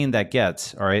insane that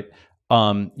gets. All right.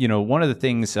 You know, one of the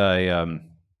things I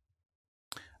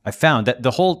found that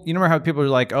the whole, you remember how people are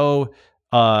like, you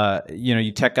know,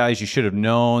 you tech guys, you should have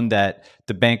known that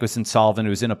the bank was insolvent. It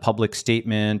was in a public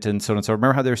statement and so on and so.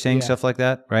 Remember how they were saying stuff like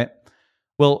that, right?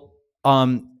 Well,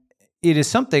 it is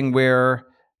something where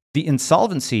the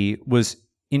insolvency was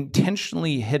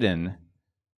intentionally hidden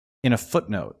in a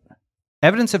footnote.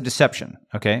 Evidence of deception,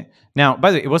 okay? Now,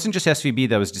 by the way, it wasn't just SVB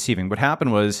that was deceiving. What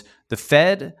happened was the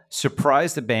Fed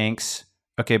surprised the banks,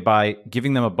 okay, by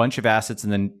giving them a bunch of assets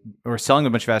and then, or selling a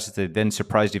bunch of assets that then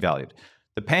surprise devalued.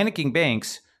 The panicking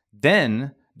banks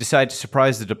then decide to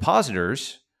surprise the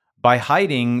depositors by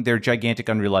hiding their gigantic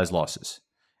unrealized losses.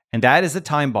 And that is the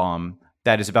time bomb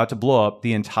that is about to blow up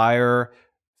the entire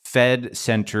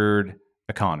Fed-centered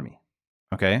economy,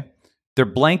 okay? They're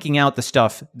blanking out the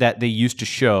stuff that they used to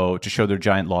show their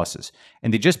giant losses.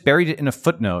 And they just buried it in a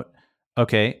footnote,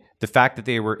 okay? The fact that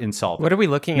they were insolvent. What are we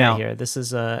looking at here? This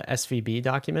is a SVB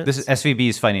document? This is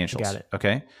SVB's financials. Got it.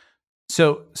 Okay?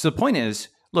 So the point is,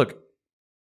 look,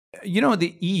 you know,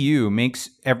 the EU makes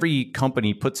every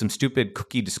company put some stupid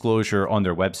cookie disclosure on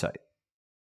their website.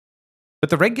 But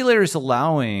the regulator is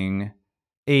allowing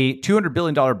a $200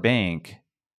 billion bank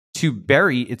to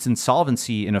bury its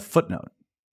insolvency in a footnote.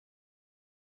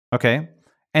 Okay?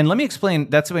 And let me explain,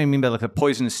 that's what I mean by like the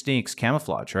poisonous snakes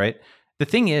camouflage, right? The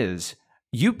thing is,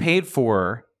 you paid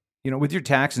for, you know, with your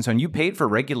tax and so on, you paid for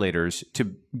regulators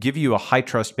to give you a high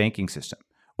trust banking system.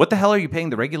 What the hell are you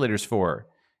paying the regulators for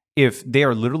if they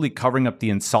are literally covering up the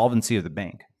insolvency of the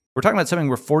bank? We're talking about something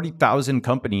where 40,000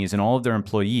 companies and all of their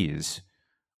employees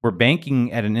were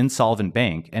banking at an insolvent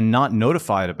bank and not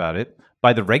notified about it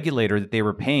by the regulator that they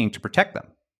were paying to protect them.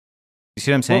 You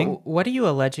see what I'm saying? Well, what are you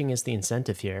alleging is the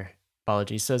incentive here,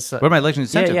 Balaji? So what am I alleging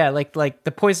incentive? Yeah, like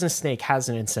the poisonous snake has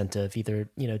an incentive, either,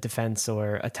 you know, defense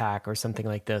or attack or something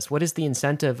like this. What is the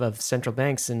incentive of central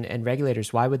banks and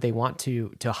regulators? Why would they want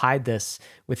to hide this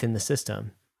within the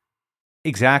system?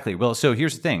 Exactly. Well, so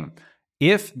here's the thing.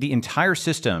 If the entire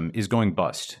system is going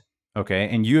bust, okay,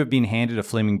 and you have been handed a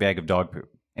flaming bag of dog poop,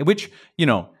 which, you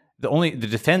know, the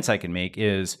defense I can make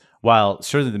is, while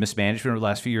certainly the mismanagement over the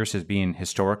last few years has been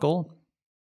historical,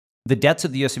 the debts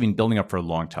of the U.S. have been building up for a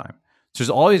long time. So there's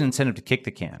always an incentive to kick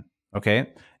the can, okay?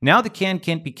 Now the can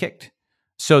can't be kicked.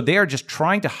 So they are just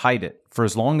trying to hide it for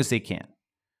as long as they can.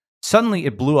 Suddenly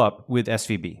it blew up with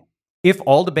SVB. If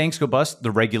all the banks go bust,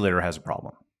 the regulator has a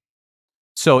problem.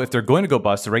 So if they're going to go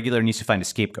bust, the regulator needs to find a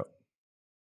scapegoat.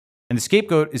 And the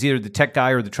scapegoat is either the tech guy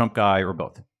or the Trump guy or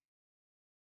both.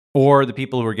 Or the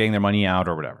people who are getting their money out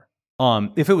or whatever.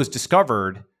 If it was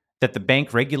discovered that the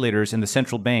bank regulators and the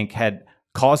central bank had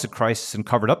caused a crisis and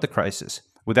covered up the crisis,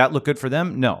 would that look good for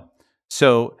them? No.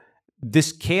 So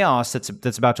this chaos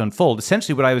that's about to unfold,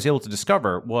 essentially what I was able to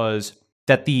discover was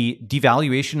that the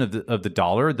devaluation of the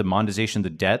dollar, the monetization of the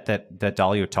debt that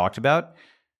Dalio talked about,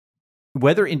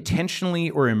 whether intentionally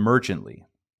or emergently,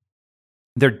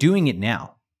 they're doing it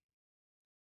now.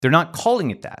 They're not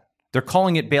calling it that. They're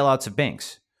calling it bailouts of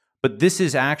banks. But this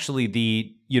is actually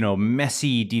the, you know,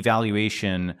 messy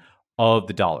devaluation of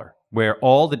the dollar, where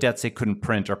all the debts they couldn't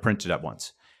print are printed at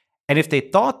once. And if they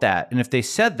thought that, and if they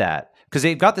said that, because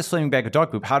they've got this flaming bag of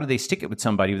dog poop, how do they stick it with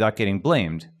somebody without getting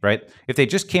blamed, right? If they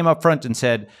just came up front and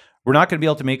said, we're not going to be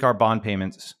able to make our bond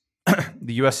payments,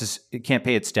 the U.S. it can't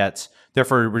pay its debts,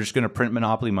 therefore we're just going to print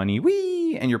monopoly money,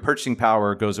 whee, and your purchasing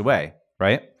power goes away,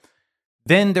 right?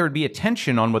 Then there would be a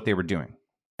tension on what they were doing.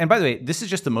 And by the way, this is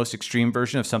just the most extreme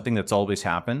version of something that's always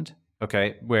happened,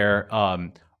 okay? Where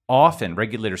often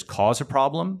regulators cause a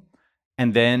problem,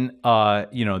 and then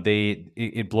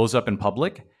it blows up in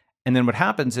public, and then what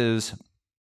happens is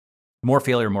more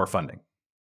failure, more funding.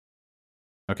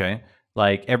 Okay,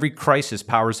 like every crisis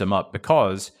powers them up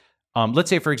because let's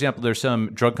say, for example, there's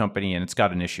some drug company and it's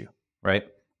got an issue, right?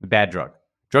 A bad drug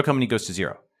company goes to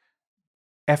zero.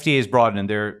 FDA is brought in and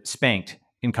they're spanked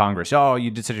in Congress. Oh,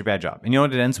 you did such a bad job. And you know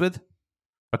what it ends with?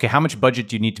 Okay, how much budget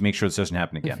do you need to make sure this doesn't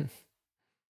happen again?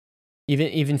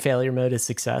 Even failure mode is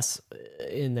success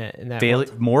in that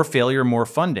world. More failure, more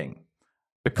funding,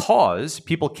 because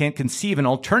people can't conceive an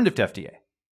alternative to FDA.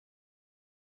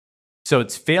 So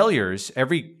it's failures.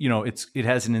 It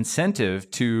has an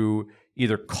incentive to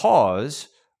either cause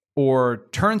or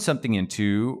turn something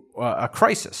into a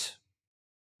crisis.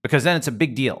 because then it's a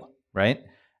big deal, right?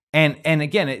 And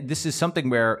again, this is something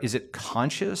where, is it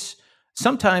conscious?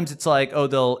 Sometimes it's like, oh,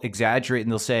 they'll exaggerate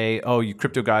and they'll say, oh, you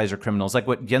crypto guys are criminals. Like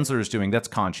what Gensler is doing, that's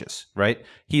conscious, right?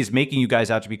 He's making you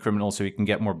guys out to be criminals so he can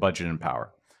get more budget and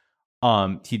power.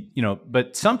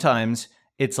 But sometimes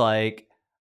it's like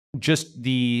just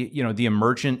the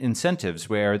emergent incentives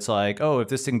where it's like, oh, if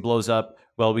this thing blows up,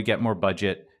 well, we get more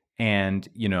budget. And,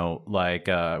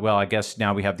 well, I guess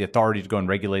now we have the authority to go and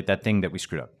regulate that thing that we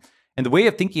screwed up. And the way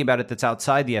of thinking about it that's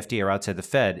outside the FDA or outside the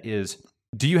Fed is,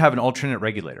 do you have an alternate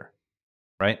regulator,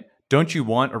 right? Don't you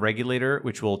want a regulator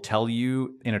which will tell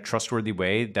you in a trustworthy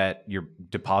way that your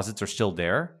deposits are still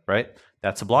there, right?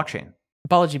 That's a blockchain.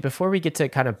 Balaji, before we get to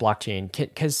kind of blockchain,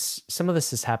 because some of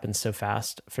this has happened so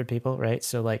fast for people, right?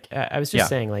 So like I was just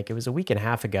saying, like it was a week and a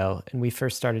half ago, and we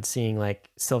first started seeing like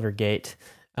Silvergate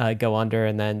go under,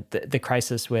 and then the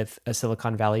crisis with a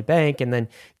Silicon Valley bank, and then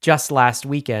just last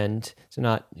weekend, so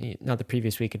not the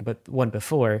previous weekend, but one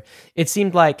before, it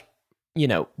seemed like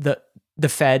the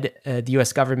Fed, the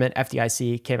U.S. government,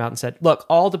 FDIC came out and said, look,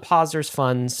 all depositors'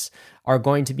 funds are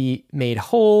going to be made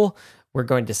whole. We're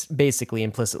going to basically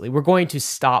implicitly, we're going to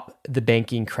stop the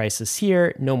banking crisis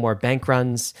here. No more bank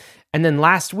runs. And then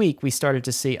last week, we started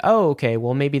to see, oh, okay,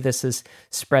 well, maybe this is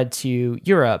spread to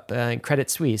Europe and Credit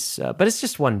Suisse, but it's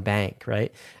just one bank,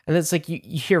 right? And it's like you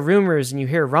hear rumors and you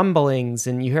hear rumblings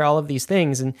and you hear all of these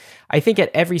things. And I think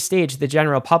at every stage, the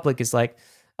general public is like,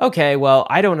 okay, well,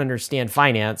 I don't understand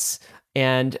finance.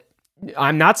 And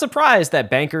I'm not surprised that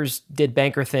bankers did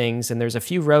banker things, and there's a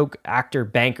few rogue actor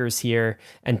bankers here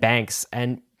and banks,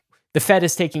 and the Fed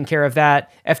is taking care of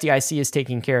that. FDIC is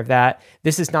taking care of that.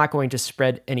 This is not going to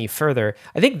spread any further.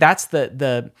 I think that's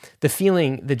the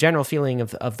feeling, the general feeling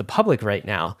of the public right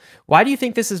now. Why do you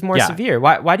think this is more severe?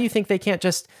 Why do you think they can't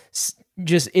just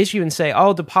issue and say,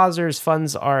 oh, depositors'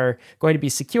 funds are going to be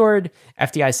secured.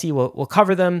 FDIC will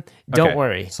cover them. Don't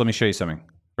worry. So let me show you something.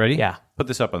 Ready? Yeah. Put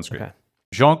this up on screen. Okay.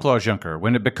 Jean-Claude Juncker,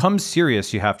 when it becomes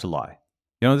serious, you have to lie.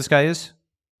 You know who this guy is?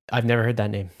 I've never heard that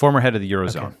name. Former head of the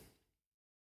Eurozone.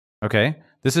 Okay.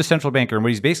 This is a central banker. And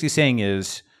what he's basically saying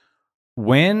is,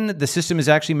 when the system is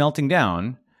actually melting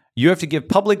down, you have to give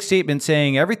public statements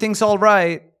saying everything's all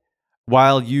right,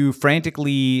 while you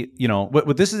frantically,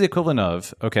 what this is the equivalent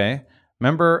of, okay?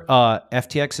 Remember,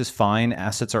 FTX is fine,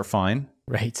 assets are fine?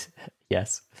 Right.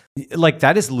 Yes. Like,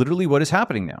 that is literally what is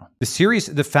happening now.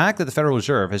 The fact that the Federal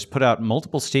Reserve has put out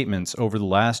multiple statements over the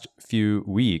last few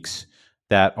weeks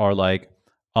that are like,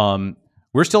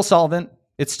 we're still solvent,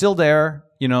 it's still there,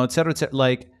 et cetera,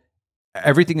 like,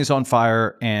 everything is on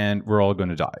fire and we're all going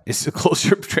to die. It's a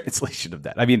closer translation of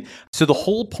that. I mean, so the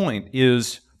whole point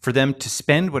is for them to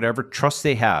spend whatever trust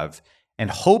they have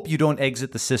and hope you don't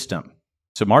exit the system.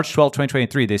 So March 12,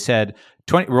 2023, they said,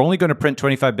 we're only going to print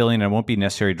 $25 billion and it won't be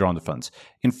necessary to draw on the funds.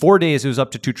 In 4 days, it was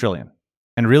up to $2 trillion.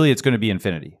 And really, it's going to be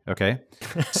infinity, okay?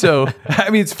 So, I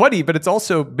mean, it's funny, but it's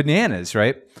also bananas,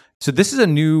 right? So this is a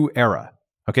new era,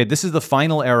 okay? This is the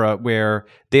final era where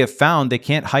they have found they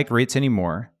can't hike rates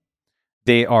anymore.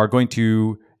 All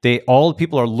the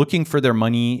people are looking for their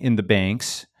money in the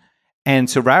banks. And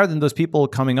so rather than those people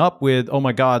coming up with, oh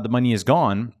my God, the money is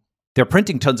gone, they're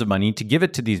printing tons of money to give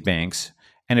it to these banks.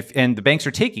 And the banks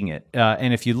are taking it.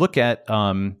 And if you look at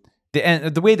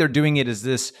the way they're doing it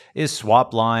is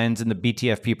swap lines and the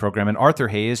BTFP program. And Arthur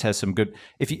Hayes has some good.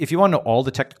 If you want to know all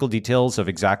the technical details of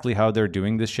exactly how they're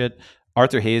doing this shit,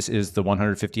 Arthur Hayes is the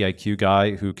 150 IQ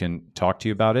guy who can talk to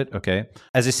you about it. Okay,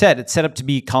 as I said, it's set up to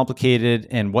be complicated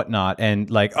and whatnot. And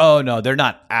like, oh no, they're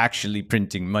not actually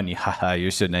printing money. Haha,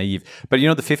 you're so naive. But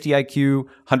the 50 IQ,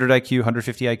 100 IQ,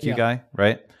 150 IQ guy,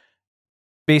 right?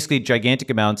 Basically, gigantic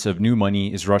amounts of new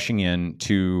money is rushing in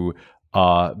to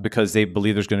because they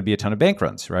believe there's going to be a ton of bank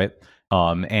runs, right?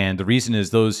 And the reason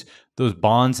is those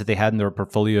bonds that they had in their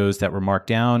portfolios that were marked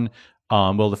down.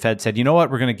 Well, the Fed said, you know what?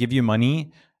 We're going to give you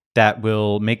money that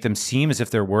will make them seem as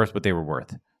if they're worth what they were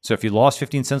worth. So if you lost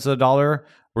 15 cents on the dollar,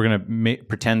 we're going to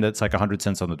pretend that's like 100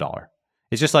 cents on the dollar.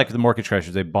 It's just like the mortgage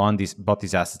crashers. They bought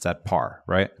these assets at par,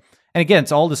 right? And again,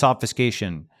 it's all this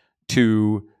obfuscation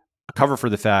to cover for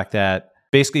the fact that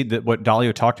basically, what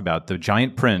Dalio talked about, the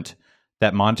giant print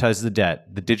that monetizes the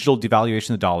debt, the digital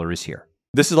devaluation of the dollar is here.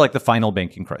 This is like the final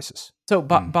banking crisis. So,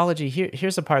 Balaji,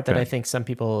 here's a part that I think some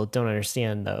people don't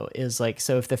understand, though, is like,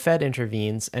 so if the Fed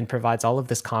intervenes and provides all of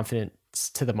this confidence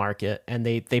to the market, and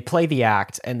they play the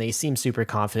act, and they seem super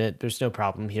confident, there's no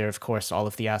problem here. Of course, all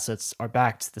of the assets are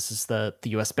backed. This is the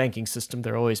U.S. banking system.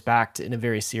 They're always backed in a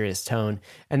very serious tone.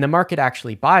 And the market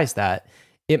actually buys that.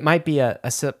 It might be a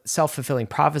self-fulfilling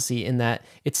prophecy in that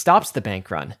it stops the bank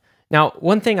run. Now,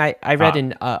 one thing I read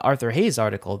in Arthur Hayes'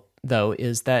 article, though,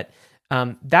 is that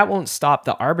that won't stop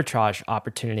the arbitrage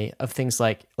opportunity of things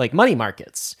like money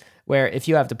markets, where if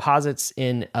you have deposits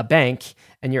in a bank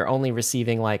and you're only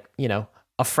receiving a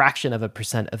fraction of a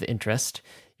percent of interest,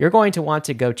 you're going to want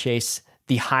to go chase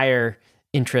the higher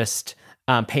interest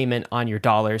payment on your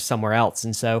dollars somewhere else.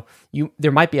 And so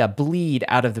there might be a bleed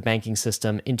out of the banking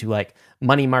system into like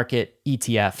money market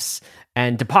ETFs.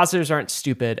 And depositors aren't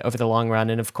stupid over the long run.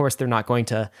 And of course, they're not going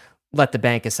to let the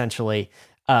bank essentially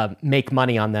make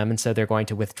money on them. And so they're going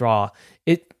to withdraw.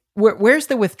 Where's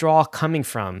the withdrawal coming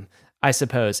from, I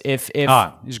suppose, if it's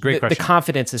a great question. The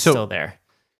confidence is still there?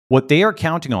 What they are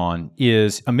counting on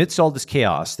is, amidst all this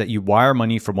chaos, that you wire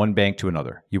money from one bank to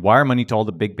another. You wire money to all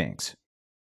the big banks.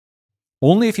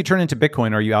 Only if you turn into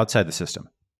Bitcoin are you outside the system.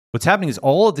 What's happening is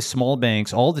all of the small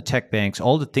banks, all the tech banks,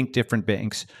 all the think different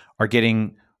banks are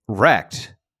getting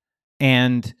wrecked.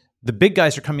 And the big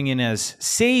guys are coming in as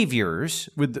saviors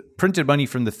with printed money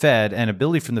from the Fed and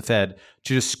ability from the Fed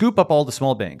to just scoop up all the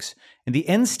small banks. And the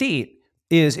end state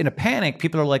is, in a panic,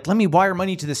 people are like, let me wire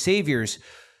money to the saviors.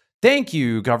 Thank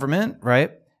you, government,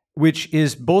 right? Which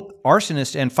is both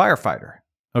arsonist and firefighter.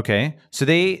 Okay, so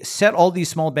they set all these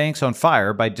small banks on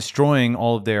fire by destroying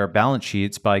all of their balance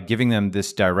sheets, by giving them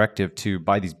this directive to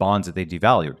buy these bonds that they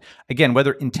devalued. Again,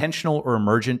 whether intentional or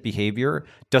emergent behavior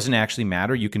doesn't actually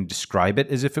matter. You can describe it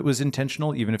as if it was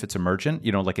intentional, even if it's emergent.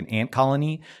 Like an ant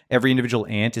colony, every individual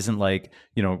ant isn't like,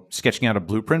 sketching out a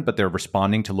blueprint, but they're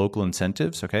responding to local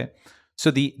incentives, okay? So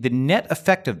the net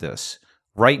effect of this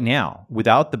right now,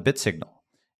 without the bit signal,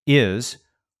 is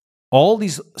all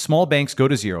these small banks go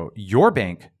to zero, your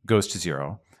bank goes to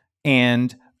zero,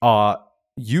 and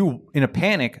you, in a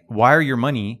panic, wire your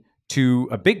money to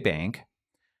a big bank,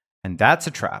 and that's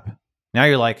a trap. Now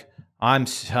you're like, I'm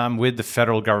with the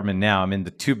federal government now. I'm in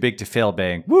the too big to fail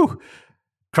bank. Woo!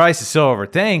 Crisis over.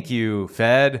 Thank you,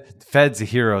 Fed. The Fed's a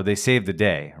hero. They saved the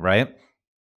day, right?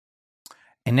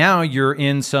 And now you're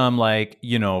in some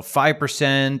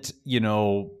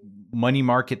 5%, money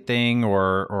market thing,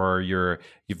 or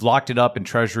you've locked it up in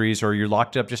treasuries, or you're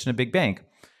locked it up just in a big bank.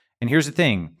 And here's the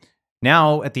thing.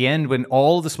 Now, at the end, when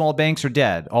all the small banks are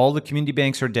dead, all the community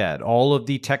banks are dead, all of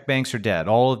the tech banks are dead,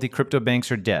 all of the crypto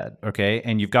banks are dead, okay?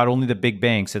 And you've got only the big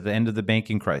banks at the end of the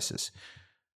banking crisis.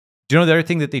 Do you know the other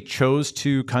thing that they chose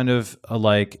to kind of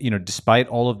despite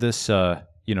all of this,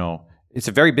 it's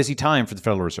a very busy time for the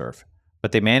Federal Reserve,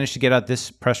 but they managed to get out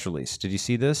this press release. Did you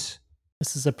see this?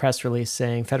 This is a press release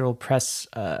saying Federal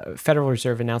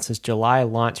Reserve announces July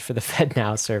launch for the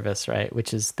FedNow service, right?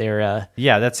 Which is their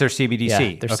that's their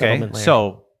CBDC. Their settlement layer.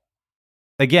 So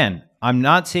again, I'm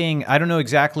not saying, I don't know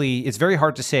exactly. It's very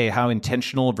hard to say how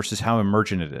intentional versus how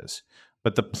emergent it is.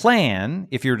 But the plan,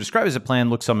 if you're described as a plan,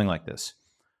 looks something like this.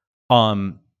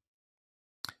 The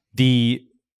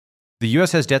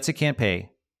U.S. has debts it can't pay.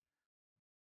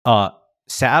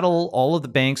 Saddle all of the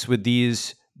banks with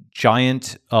these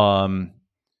giant,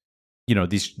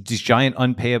 these giant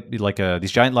unpayable,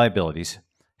 these giant liabilities.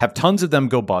 Have tons of them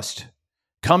go bust.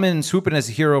 Come in, swoop in as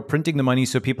a hero, printing the money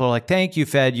so people are like, "Thank you,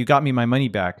 Fed, you got me my money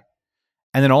back."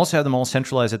 And then also have them all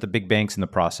centralized at the big banks in the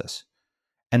process.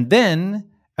 And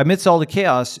then, amidst all the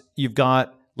chaos, you've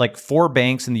got 4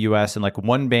 banks in the U.S. and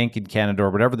 1 bank in Canada, or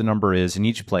whatever the number is in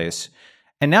each place.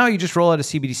 And now you just roll out a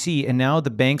CBDC, and now the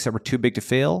banks that were too big to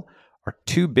fail are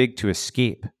too big to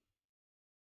escape.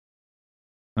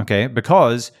 Okay,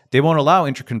 because they won't allow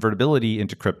interconvertibility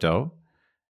into crypto,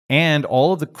 and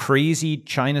all of the crazy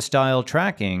China-style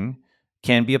tracking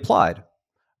can be applied.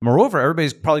 Moreover,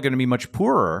 everybody's probably going to be much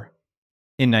poorer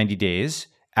in 90 days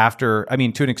after,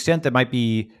 to an extent that might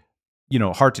be,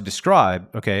 hard to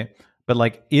describe, okay?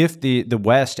 But if the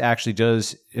West actually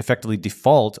does effectively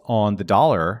default on the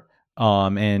dollar,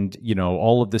 and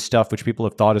all of this stuff which people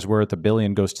have thought is worth $1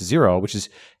 billion goes to zero, which is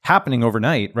happening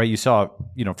overnight, right? You saw,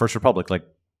 First Republic,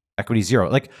 equity zero.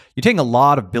 You're taking a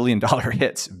lot of $1 billion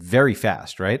hits very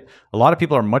fast, right? A lot of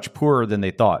people are much poorer than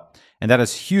they thought, and that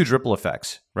has huge ripple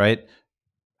effects, right?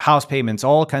 House payments,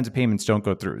 all kinds of payments don't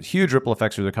go through. Huge ripple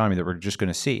effects for the economy that we're just going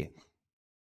to see.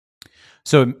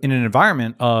 So in an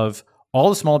environment of all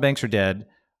the small banks are dead,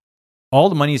 all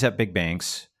the money is at big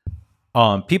banks,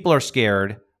 people are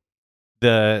scared,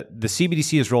 the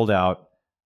CBDC is rolled out,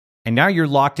 and now you're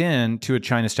locked in to a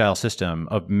China-style system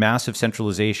of massive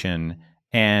centralization,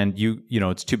 and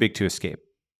it's too big to escape.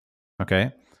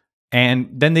 Okay? And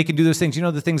then they can do those things.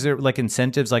 The things that are like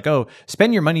incentives,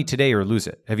 spend your money today or lose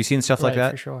it. Have you seen stuff like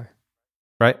that? For sure.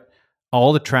 Right?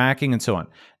 All the tracking and so on.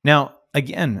 Now,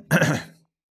 again,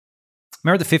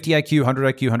 remember the 50 IQ,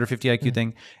 100 IQ, 150 IQ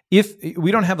thing? If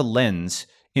we don't have a lens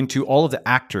into all of the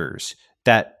actors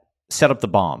that set up the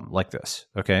bomb like this,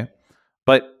 okay?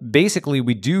 But basically,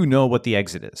 we do know what the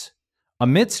exit is.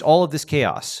 amidst all of this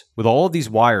chaos, with all of these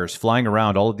wires flying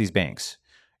around all of these banks,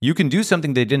 you can do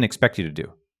something they didn't expect you to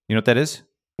do. You know what that is?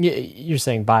 You're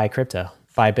saying buy crypto,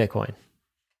 buy Bitcoin.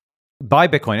 Buy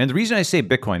Bitcoin. And the reason I say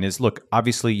Bitcoin is, look,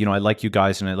 obviously, I like you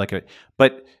guys and I like it.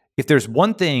 But if there's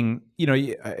one thing,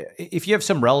 if you have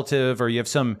some relative or you have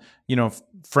some,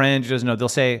 friend who doesn't know, they'll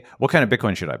say, what kind of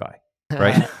Bitcoin should I buy?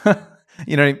 Right?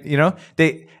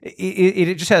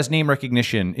 It just has name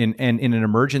recognition and in an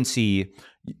emergency,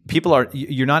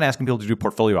 you're not asking people to do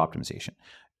portfolio optimization.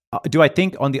 Do I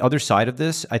think on the other side of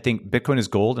this, I think Bitcoin is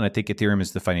gold and I think Ethereum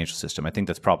is the financial system. I think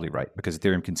that's probably right because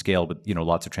Ethereum can scale with,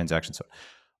 lots of transactions.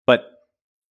 But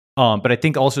I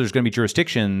think also there's going to be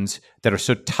jurisdictions that are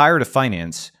so tired of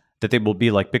finance that they will be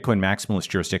like Bitcoin maximalist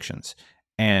jurisdictions.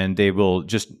 And they will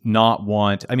just not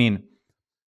want,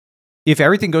 if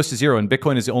everything goes to zero and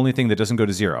Bitcoin is the only thing that doesn't go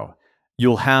to zero,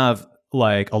 you'll have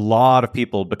like a lot of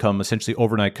people become essentially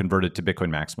overnight converted to Bitcoin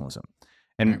maximalism.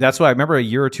 And that's why I remember a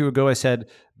year or two ago, I said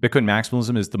Bitcoin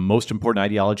maximalism is the most important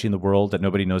ideology in the world that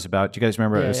nobody knows about. Do you guys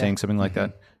remember I was saying something like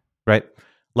that? Right?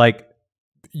 Like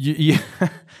you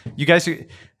guys,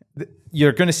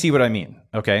 you're going to see what I mean.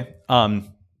 Okay.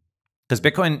 Because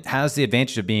Bitcoin has the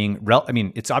advantage of being,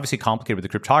 it's obviously complicated with the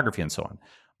cryptography and so on,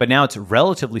 but now it's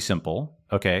relatively simple.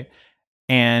 Okay.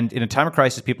 And in a time of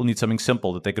crisis, people need something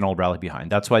simple that they can all rally behind.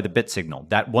 That's why the bit signal,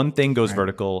 that one thing goes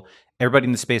vertical. Everybody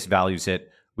in the space values it.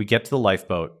 We get to the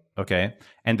lifeboat. Okay.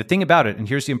 And the thing about it, and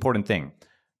here's the important thing,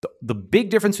 the big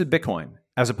difference with Bitcoin,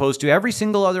 as opposed to every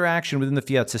single other action within the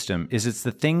fiat system, is it's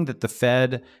the thing that the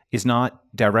Fed is not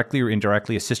directly or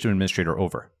indirectly a system administrator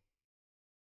over.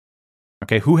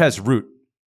 Okay, who has root? Do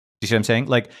you see what I'm saying?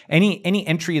 Like any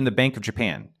entry in the Bank of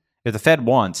Japan, if the Fed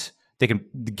wants, they can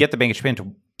get the Bank of Japan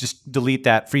to just delete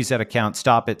that, freeze that account,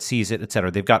 stop it, seize it, et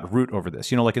cetera. They've got root over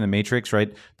this. Like in the Matrix,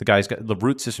 right? The guy's got the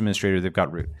root system administrator, they've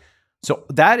got root. So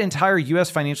that entire US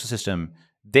financial system,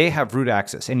 they have root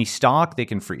access. Any stock they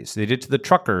can freeze. They did to the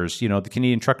truckers, the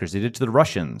Canadian truckers. They did to the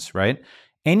Russians, right?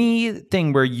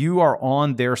 Anything where you are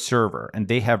on their server and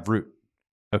they have root,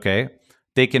 okay,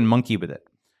 they can monkey with it.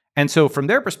 And so from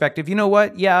their perspective, you know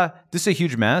what? Yeah, this is a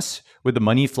huge mess with the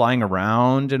money flying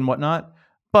around and whatnot.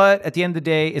 But at the end of the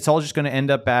day, it's all just going to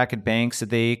end up back at banks that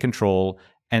they control.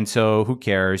 And so who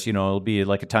cares? It'll be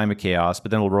like a time of chaos,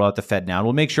 but then we'll roll out the Fed now. And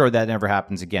we'll make sure that never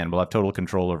happens again. We'll have total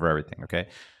control over everything, okay?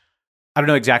 I don't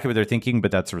know exactly what they're thinking,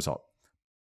 but that's the result.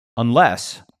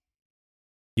 Unless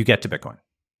you get to Bitcoin.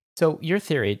 So your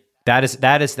theory... That is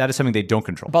something they don't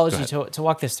control. Balaji, to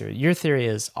walk this through, your theory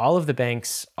is all of the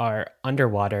banks are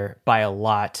underwater by a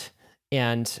lot,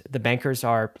 and the bankers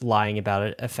are lying about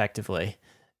it effectively.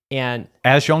 And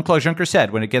as Jean-Claude Juncker said,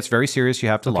 when it gets very serious, you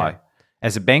have to lie.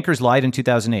 As the bankers lied in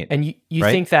 2008. And you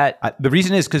right? think that... the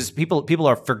reason is because people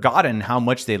are forgotten how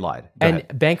much they lied. Go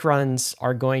ahead. Bank runs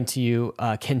are going to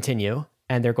continue.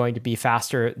 And they're going to be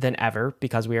faster than ever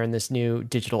because we are in this new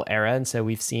digital era. And so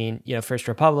we've seen, First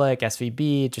Republic,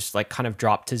 SVB, just like kind of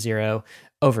drop to zero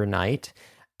overnight.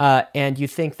 And you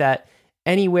think that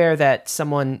anywhere that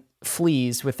someone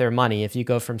flees with their money, if you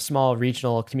go from small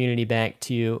regional community bank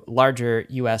to larger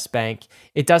US bank,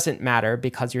 it doesn't matter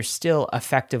because you're still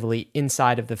effectively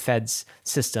inside of the Fed's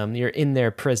system. You're in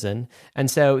their prison.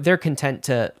 And so they're content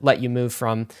to let you move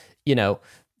from,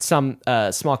 some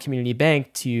small community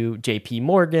bank to JP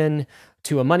Morgan,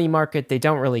 to a money market. They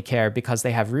don't really care because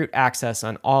they have root access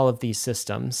on all of these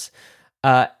systems.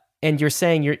 And you're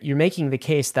saying you're making the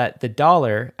case that the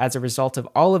dollar, as a result of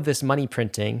all of this money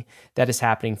printing that is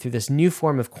happening through this new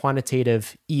form of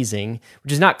quantitative easing,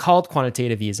 which is not called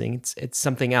quantitative easing, it's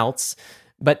something else.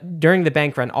 But during the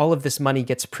bank run, all of this money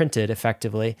gets printed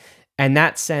effectively, and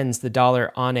that sends the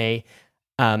dollar on a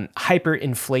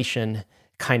hyperinflation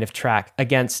kind of track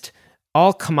against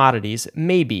all commodities,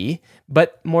 maybe,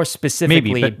 but more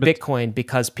specifically but Bitcoin,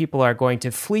 because people are going to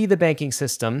flee the banking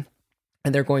system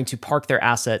and they're going to park their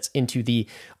assets into the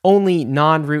only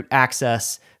non-root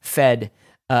access Fed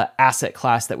asset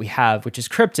class that we have, which is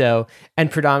crypto, and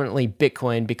predominantly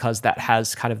Bitcoin, because that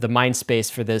has kind of the mind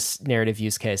space for this narrative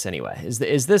use case anyway. Is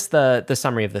this the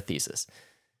summary of the thesis?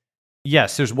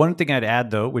 Yes, there's one thing I'd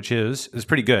add though, which is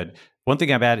pretty good. One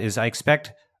thing I'd add is I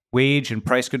expect wage and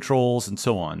price controls and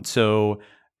so on. So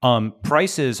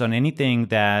prices on anything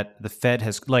that the Fed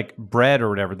has, like bread or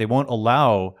whatever, they won't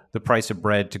allow the price of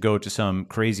bread to go to some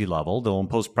crazy level. They'll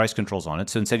impose price controls on it.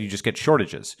 So instead you just get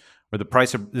shortages. Or the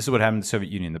price of, this is what happened in the Soviet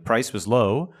Union. The price was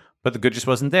low, but the good just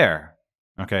wasn't there.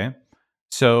 Okay?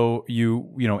 So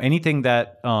anything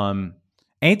that,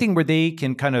 anything where they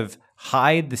can kind of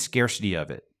hide the scarcity of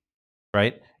it,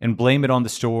 right? And blame it on the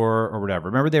store or whatever.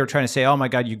 Remember they were trying to say, oh my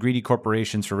God, you greedy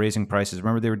corporations for raising prices.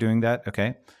 Remember they were doing that?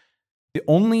 Okay. The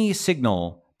only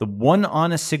signal, the one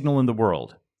honest signal in the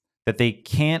world that they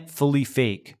can't fully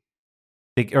fake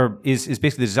is basically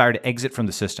the desire to exit from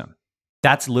the system.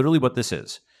 That's literally what this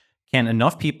is. Can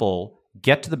enough people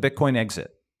get to the Bitcoin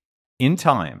exit in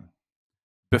time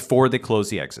before they close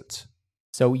the exits?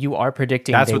 So you are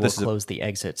predicting they will close the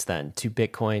exits then to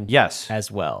Bitcoin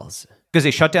as well? Because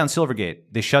they shut down Silvergate.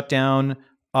 They shut down,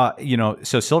 so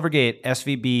Silvergate,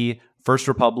 SVB, First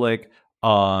Republic,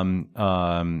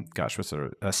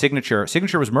 Signature.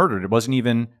 Signature was murdered. It wasn't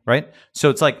even, right? So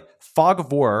it's like fog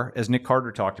of war, as Nick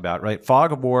Carter talked about, right?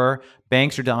 Fog of war,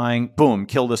 banks are dying, boom,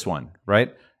 kill this one,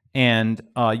 right? And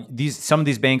some of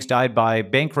these banks died by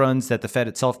bank runs that the Fed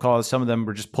itself caused. Some of them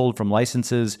were just pulled from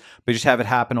licenses, but just have it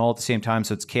happen all at the same time,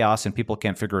 so it's chaos and people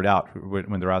can't figure it out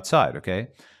when they're outside. Okay,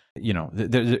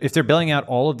 if they're bailing out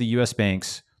all of the U.S.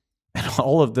 banks and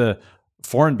all of the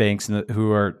foreign banks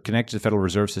who are connected to the Federal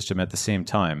Reserve System at the same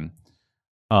time,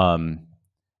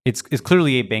 it's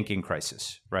clearly a banking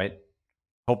crisis, right?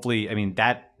 Hopefully,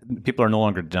 that people are no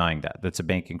longer denying that that's a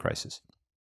banking crisis.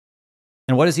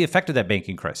 And what is the effect of that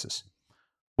banking crisis?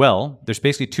 Well, there's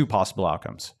basically two possible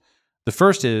outcomes. The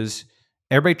first is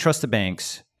everybody trusts the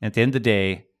banks, and at the end of the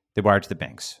day, they wire to the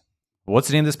banks. What's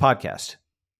the name of this podcast?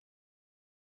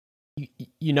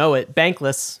 You know it,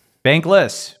 bankless.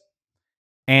 Bankless.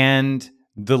 And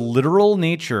the literal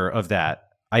nature of that,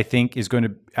 I think, is going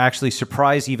to actually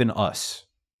surprise even us.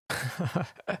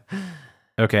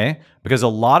 Okay? Because a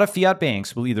lot of fiat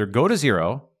banks will either go to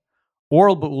zero or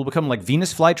will become like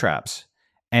Venus flytraps.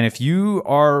 And if you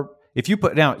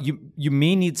put down, you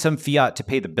may need some fiat to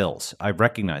pay the bills. I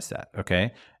recognize that,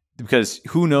 okay? Because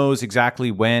who knows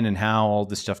exactly when and how all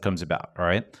this stuff comes about, all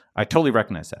right? I totally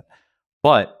recognize that.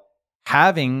 But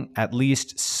having at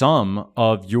least some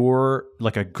of your,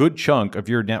 like a good chunk of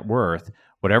your net worth,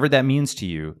 whatever that means to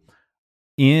you,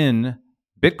 in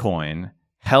Bitcoin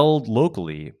held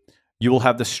locally, you will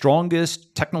have the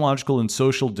strongest technological and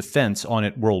social defense on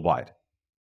it worldwide.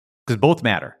 Because both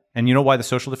matter. And you know why the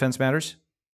social defense matters?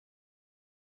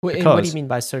 What do you mean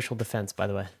by social defense, by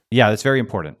the way? Yeah, that's very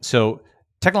important. So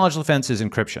technological defense is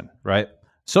encryption, right?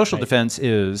 Social defense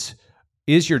is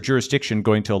your jurisdiction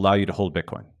going to allow you to hold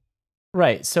Bitcoin?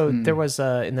 Right. So there was,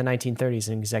 in the 1930s,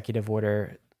 an executive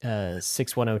order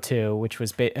 6102, which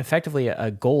was effectively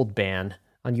a gold ban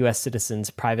on U.S. citizens'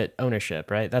 private ownership,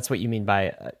 right? That's what you mean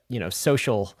by,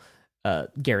 social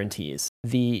guarantees.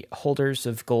 The holders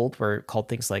of gold were called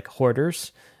things like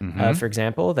hoarders, for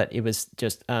example, that it was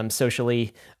just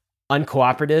socially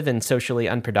uncooperative and socially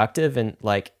unproductive and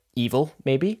like evil,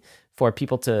 maybe, for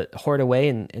people to hoard away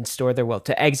and store their wealth,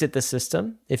 to exit the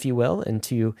system, if you will, and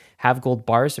to have gold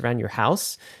bars around your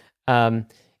house. We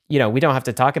don't have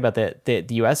to talk about the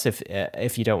U.S.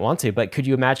 if you don't want to, but could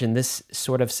you imagine this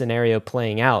sort of scenario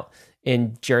playing out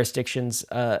in jurisdictions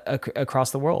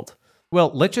across the world? Well,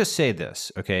 let's just say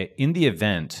this, okay? In the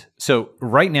event, so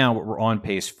right now what we're on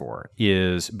pace for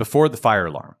is before the fire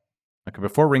alarm. Okay,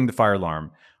 before ring the fire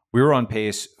alarm, we were on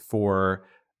pace for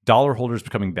dollar holders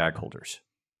becoming bag holders.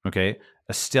 Okay?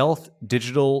 A stealth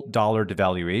digital dollar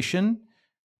devaluation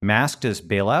masked as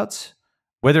bailouts.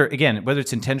 Whether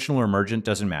it's intentional or emergent,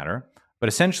 doesn't matter. But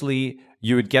essentially,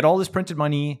 you would get all this printed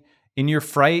money. In your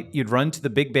fright, you'd run to the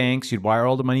big banks, you'd wire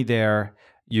all the money there.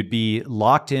 You'd be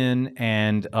locked in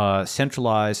and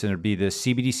centralized, and there'd be this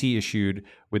CBDC issued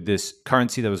with this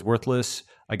currency that was worthless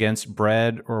against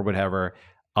bread or whatever,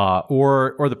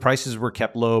 or the prices were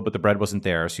kept low, but the bread wasn't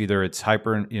there. So either it's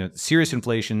serious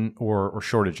inflation or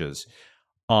shortages.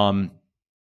 And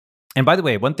by the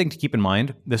way, one thing to keep in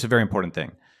mind, this is a very important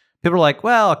thing. People are like,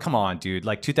 well, come on, dude,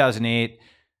 like 2008,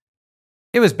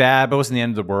 it was bad, but it wasn't the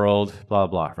end of the world, blah,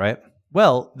 blah, right?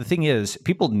 Well, the thing is,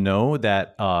 people know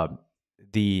that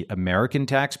the American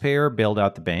taxpayer bailed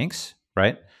out the banks,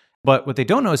 right? But what they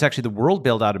don't know is actually the world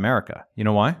bailed out America. You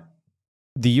know why?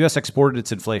 The US exported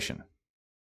its inflation.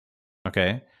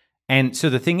 Okay? And so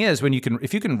the thing is,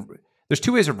 there's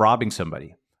two ways of robbing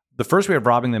somebody. The first way of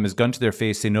robbing them is gun to their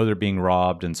face. They know they're being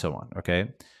robbed and so on. Okay?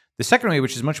 The second way,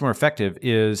 which is much more effective,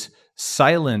 is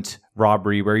silent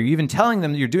robbery, where you're even telling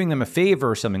them that you're doing them a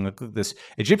favor or something. Look at this.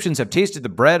 Egyptians have tasted the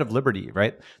bread of liberty,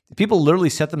 right? People literally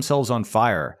set themselves on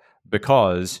fire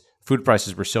because food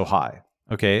prices were so high,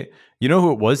 okay? You know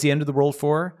who it was the end of the world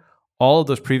for? All of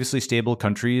those previously stable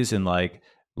countries in like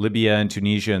Libya and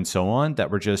Tunisia and so on that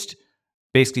were just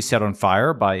basically set on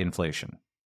fire by inflation,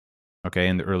 okay,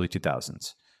 in the early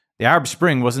 2000s. The Arab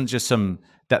Spring wasn't just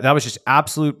that was just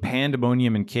absolute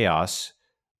pandemonium and chaos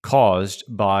caused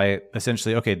by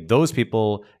essentially, okay, those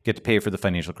people get to pay for the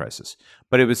financial crisis.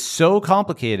 But it was so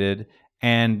complicated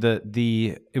And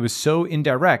it was so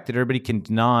indirect that everybody can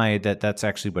deny that that's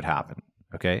actually what happened.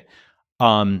 Okay.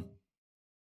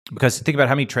 Because think about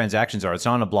how many transactions are. It's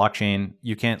not on a blockchain.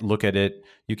 You can't look at it.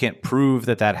 You can't prove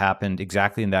that happened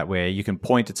exactly in that way. You can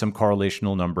point at some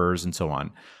correlational numbers and so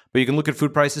on. But you can look at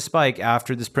food prices spike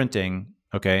after this printing,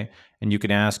 okay? And you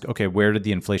can ask, okay, where did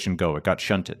the inflation go? It got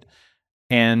shunted.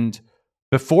 And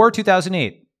before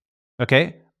 2008,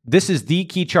 okay, this is the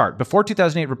key chart. Before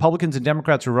 2008, Republicans and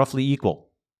Democrats were roughly equal,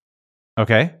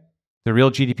 okay? The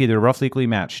real GDP, they were roughly equally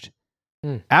matched.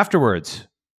 Afterwards,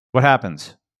 what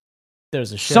happens?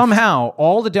 There's a shift. Somehow,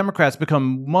 all the Democrats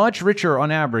become much richer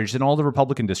on average than all the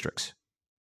Republican districts.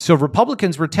 So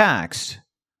Republicans were taxed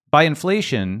by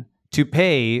inflation to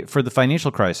pay for the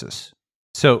financial crisis.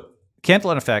 So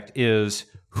Cantillon effect is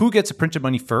who gets the printed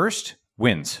money first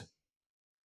wins.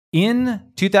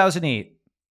 In 2008,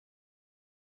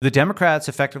 the Democrats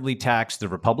effectively taxed the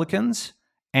Republicans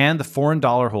and the foreign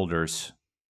dollar holders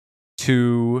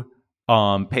to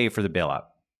pay for the bailout.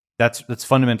 That's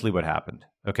fundamentally what happened,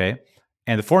 okay?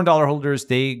 And the foreign dollar holders,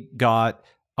 they got,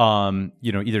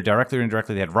 either directly or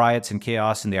indirectly, they had riots and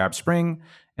chaos in the Arab Spring,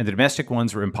 and the domestic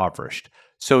ones were impoverished.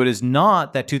 So it is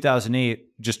not that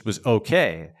 2008 just was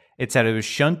okay. It's that it was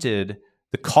shunted,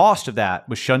 the cost of that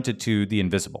was shunted to the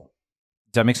invisible.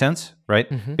 Does that make sense? Right?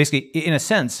 Mm-hmm. Basically, in a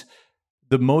sense,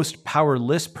 the most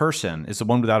powerless person is the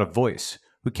one without a voice,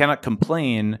 who cannot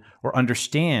complain or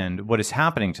understand what is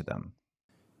happening to them.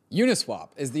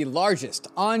 Uniswap is the largest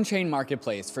on-chain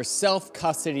marketplace for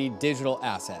self-custody digital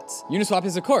assets. Uniswap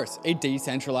is, of course, a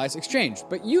decentralized exchange,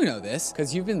 but you know this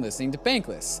because you've been listening to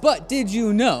Bankless. But did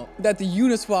you know that the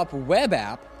Uniswap web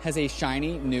app has a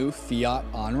shiny new fiat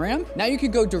on-ramp? Now you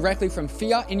can go directly from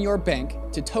fiat in your bank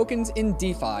to tokens in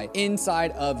DeFi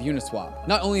inside of Uniswap.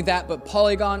 Not only that, but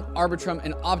Polygon, Arbitrum,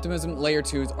 and Optimism Layer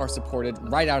 2s are supported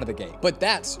right out of the gate. But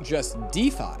that's just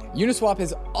DeFi. Uniswap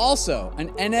is also an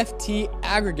NFT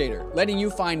aggregator, letting you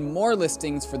find more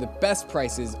listings for the best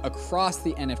prices across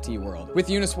the NFT world. With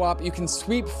Uniswap, you can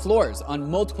sweep floors on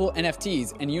multiple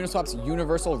NFTs, and Uniswap's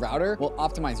universal router will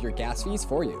optimize your gas fees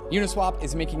for you. Uniswap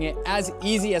is making it as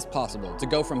easy as possible to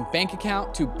go from bank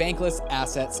account to bankless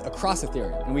assets across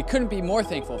Ethereum, and we couldn't be more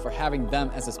thankful for having them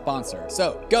as a sponsor.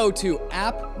 So go to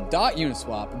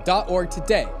app.uniswap.org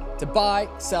today to buy,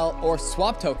 sell, or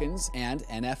swap tokens and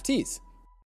NFTs.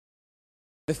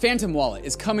 The Phantom wallet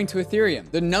is coming to Ethereum.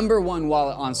 The #1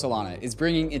 wallet on Solana is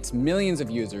bringing its millions of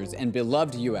users and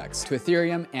beloved UX to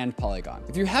Ethereum and Polygon.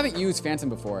 If you haven't used Phantom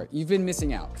before, you've been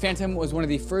missing out. Phantom was one of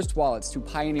the first wallets to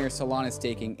pioneer Solana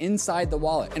staking inside the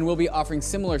wallet and will be offering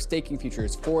similar staking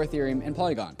features for Ethereum and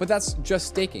Polygon. But that's just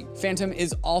staking. Phantom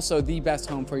is also the best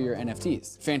home for your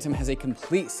NFTs. Phantom has a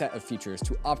complete set of features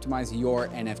to optimize your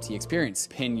NFT experience.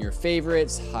 Pin your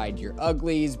favorites, hide your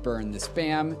uglies, burn the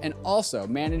spam, and also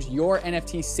manage your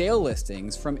NFT sale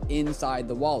listings from inside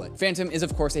the wallet. Phantom is,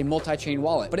 of course, a multi-chain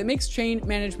wallet, but it makes chain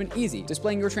management easy,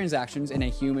 displaying your transactions in a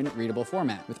human-readable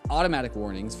format with automatic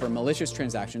warnings for malicious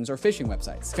transactions or phishing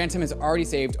websites. Phantom has already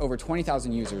saved over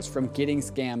 20,000 users from getting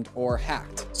scammed or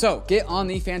hacked. So get on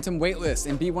the Phantom waitlist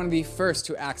and be one of the first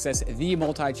to access the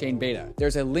multi-chain beta.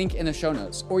 There's a link in the show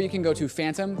notes, or you can go to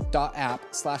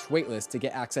phantom.app/waitlist to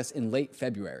get access in late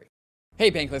February. Hey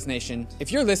Bankless Nation,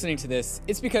 if you're listening to this,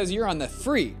 it's because you're on the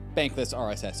free Bankless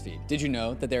RSS feed. Did you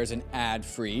know that there's an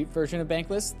ad-free version of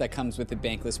Bankless that comes with the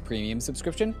Bankless Premium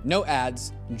subscription? No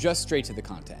ads, just straight to the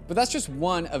content. But that's just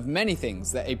one of many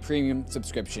things that a premium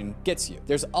subscription gets you.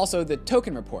 There's also the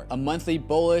Token Report, a monthly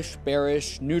bullish,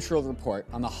 bearish, neutral report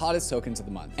on the hottest tokens of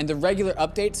the month. And the regular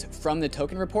updates from the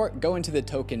Token Report go into the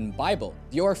Token Bible,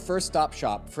 your first stop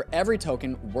shop for every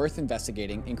token worth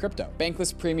investigating in crypto.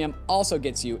 Bankless Premium also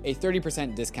gets you a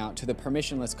 30% discount to the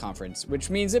permissionless conference, which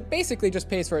means it basically just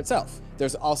pays for itself.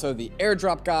 There's also the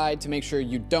airdrop guide to make sure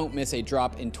you don't miss a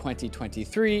drop in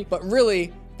 2023, but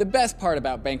really, the best part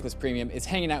about Bankless Premium is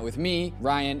hanging out with me,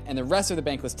 Ryan, and the rest of the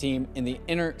Bankless team in the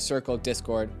Inner Circle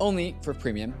Discord, only for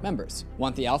premium members.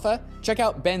 Want the alpha? Check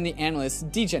out Ben the Analyst's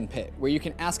DGen Pit, where you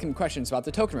can ask him questions about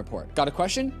the token report. Got a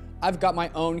question? I've got my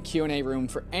own Q&A room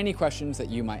for any questions that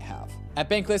you might have.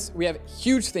 At Bankless, we have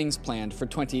huge things planned for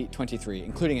 2023,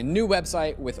 including a new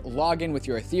website with login with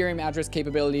your Ethereum address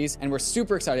capabilities, and we're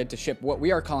super excited to ship what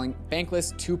we are calling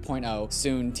Bankless 2.0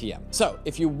 soon TM. So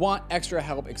if you want extra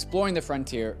help exploring the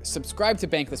frontier, subscribe to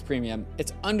Bankless Premium.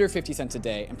 It's under 50 cents a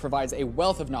day and provides a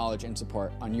wealth of knowledge and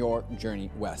support on your journey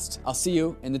west. I'll see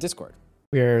you in the Discord.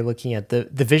 We're looking at the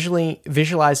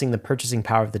visualizing the purchasing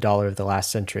power of the dollar of the last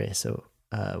century. So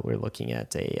we're looking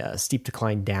at a steep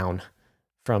decline down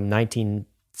from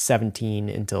 1917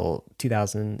 until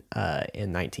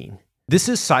 2019. This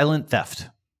is silent theft.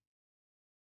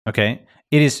 Okay.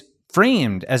 It is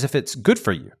framed as if it's good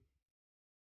for you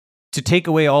to take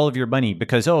away all of your money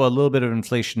because, a little bit of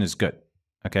inflation is good.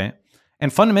 Okay.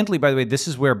 And fundamentally, by the way, this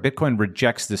is where Bitcoin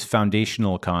rejects this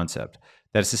foundational concept.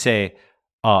 That is to say,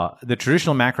 the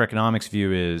traditional macroeconomics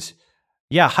view is,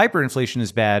 hyperinflation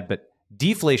is bad, but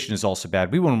deflation is also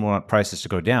bad. We wouldn't want prices to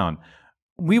go down.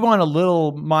 We want a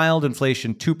little mild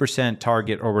inflation, 2%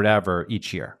 target or whatever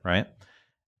each year, right?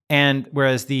 And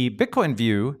whereas the Bitcoin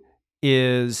view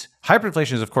is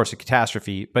hyperinflation is, of course, a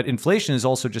catastrophe, but inflation is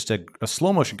also just a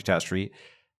slow motion catastrophe.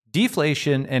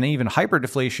 Deflation and even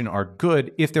hyperdeflation are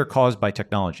good if they're caused by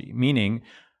technology, meaning,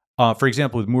 for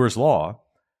example, with Moore's law,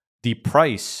 the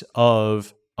price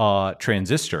of a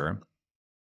transistor,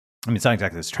 it's not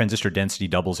exactly this, transistor density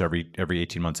doubles every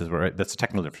 18 months, right? That's a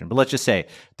technical difference. But let's just say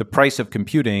the price of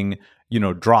computing,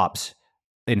 drops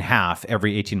in half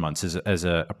every 18 months as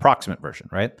a approximate version,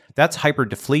 right? That's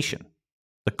hyperdeflation.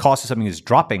 The cost of something is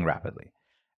dropping rapidly.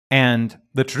 And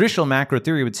the traditional macro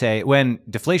theory would say when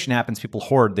deflation happens, people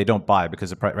hoard, they don't buy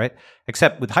because of price, right?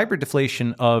 Except with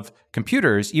hyperdeflation of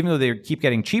computers, even though they keep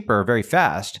getting cheaper very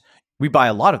fast, we buy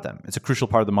a lot of them. It's a crucial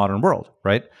part of the modern world,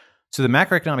 right? So the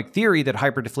macroeconomic theory that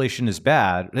hyperdeflation is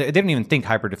bad, they don't even think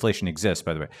hyperdeflation exists,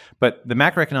 by the way, but the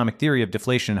macroeconomic theory of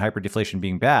deflation and hyperdeflation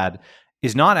being bad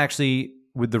is not actually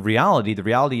with the reality. The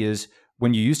reality is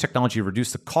when you use technology to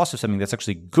reduce the cost of something, that's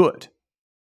actually good.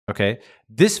 Okay,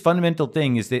 this fundamental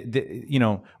thing is that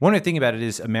one way to think about it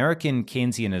is American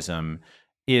Keynesianism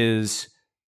is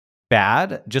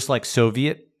bad, just like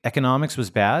Soviet economics was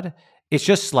bad. It's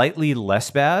just slightly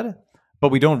less bad, but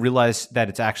we don't realize that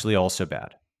it's actually also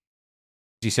bad.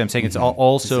 Do you see what I'm saying? It's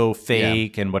also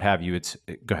fake and what have you.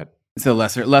 Go ahead. It's the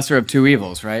lesser of two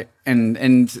evils, right?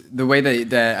 And the way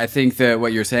that I think that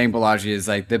what you're saying, Balaji, is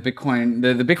like the Bitcoin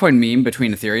meme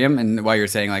between Ethereum, and why you're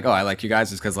saying like, I like you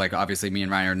guys, is because like obviously me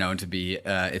and Ryan are known to be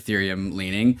Ethereum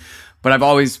leaning, but I've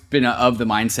always been of the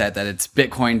mindset that it's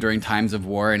Bitcoin during times of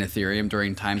war and Ethereum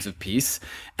during times of peace.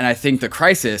 And I think the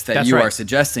crisis that you are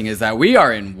suggesting is that we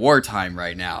are in wartime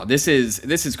right now. This is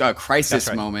a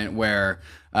crisis moment where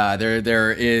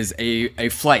there is a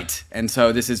flight. And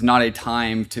so this is not a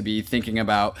time to be thinking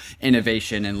about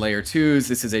innovation and layer twos.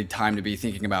 This is a time to be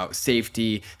thinking about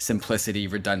safety, simplicity,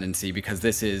 redundancy, because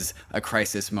this is a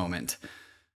crisis moment.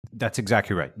 That's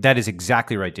exactly right. That is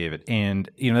exactly right, David. And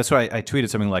that's why I tweeted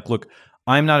something like, look,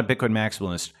 I'm not a Bitcoin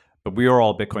maximalist, but we are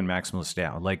all Bitcoin maximalists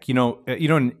now. Like,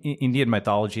 in Indian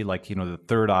mythology, like, the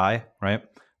third eye, right?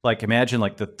 Like imagine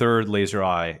like the third laser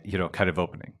eye, kind of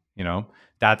opening,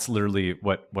 That's literally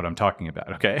what I'm talking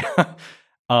about, okay?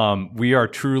 We are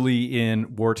truly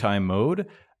in wartime mode,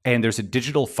 and there's a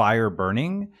digital fire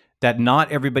burning that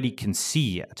not everybody can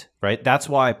see yet, right? That's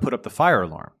why I put up the fire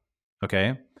alarm,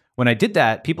 okay? When I did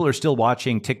that, people are still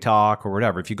watching TikTok or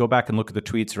whatever, if you go back and look at the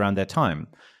tweets around that time.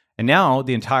 And now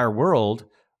the entire world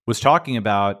was talking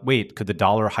about, wait, could the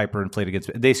dollar hyperinflate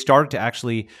against? They started to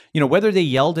actually, whether they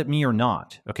yelled at me or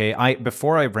not. Okay,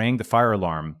 before I rang the fire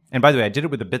alarm, and by the way, I did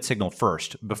it with the bit signal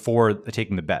first before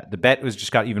taking the bet. The bet was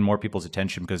just got even more people's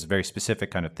attention because it's a very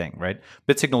specific kind of thing, right?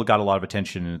 Bit signal got a lot of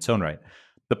attention in its own right.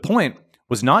 The point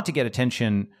was not to get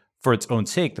attention for its own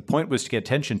sake. The point was to get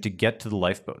attention to get to the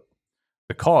lifeboat,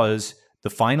 because the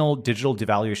final digital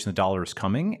devaluation of the dollar is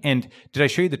coming. And did I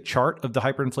show you the chart of the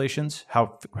hyperinflations?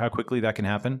 How quickly that can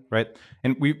happen, right?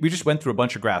 And we just went through a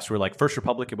bunch of graphs. We're like First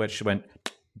Republic, which went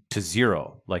to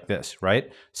zero like this,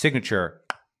 right? Signature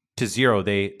to zero.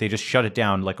 They just shut it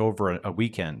down like over a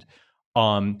weekend.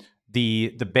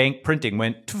 The bank printing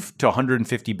went to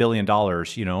 $150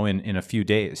 billion, in a few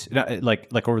days,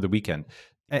 like over the weekend.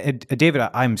 David,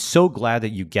 I'm so glad that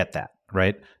you get that.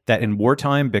 Right? That in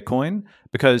wartime Bitcoin,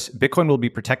 because Bitcoin will be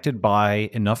protected by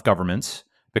enough governments,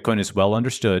 Bitcoin is well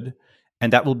understood,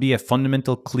 and that will be a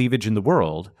fundamental cleavage in the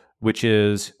world, which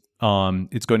is,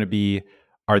 it's going to be,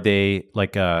 are they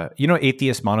like,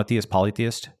 atheist, monotheist,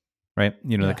 polytheist, right?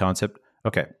 The concept?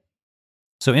 Okay.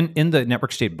 So in the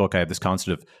network state book, I have this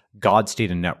concept of God,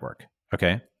 state, and network.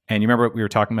 Okay. And you remember we were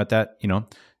talking about that,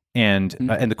 and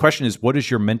the question is, what is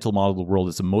your mental model of the world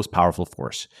as the most powerful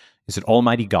force? Is it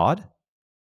Almighty God?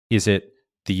 Is it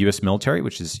the U.S. military,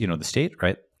 which is, the state,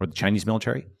 right? Or the Chinese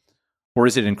military? Or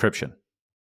is it encryption,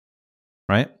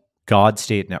 right? God,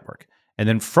 state, network. And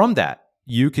then from that,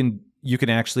 you can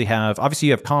actually have, obviously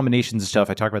you have combinations of stuff.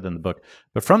 I talk about that in the book.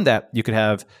 But from that, you could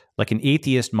have like an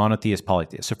atheist, monotheist,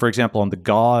 polytheist. So for example, on the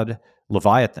God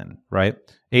Leviathan, right?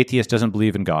 Atheist doesn't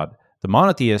believe in God. The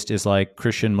monotheist is like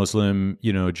Christian, Muslim,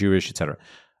 Jewish, etc.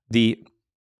 The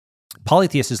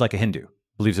polytheist is like a Hindu.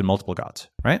 Believes in multiple gods,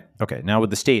 right? Okay. Now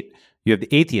with the state, you have the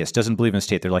atheist, doesn't believe in the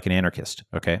state. They're like an anarchist,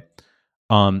 okay?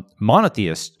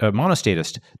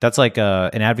 monostatist, that's like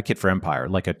an advocate for empire,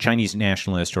 like a Chinese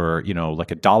nationalist or,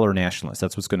 like a dollar nationalist.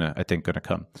 That's what's gonna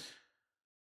come.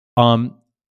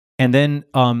 And then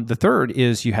the third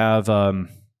is you have a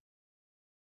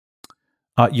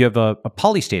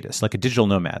polystatist, like a digital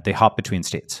nomad. They hop between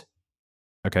states.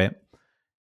 Okay.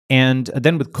 And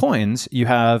then with coins, you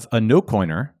have a no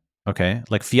coiner, okay,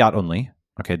 like fiat only.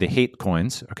 Okay. They hate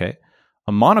coins. Okay.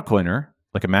 A monocoiner,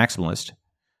 like a maximalist,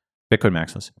 Bitcoin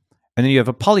maximalist. And then you have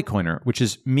a polycoiner, which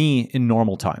is me in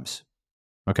normal times.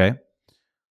 Okay.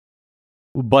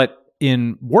 But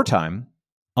in wartime,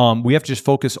 we have to just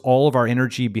focus all of our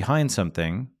energy behind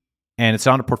something. And it's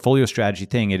not a portfolio strategy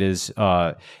thing. It is,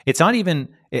 it's not even,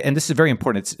 and this is very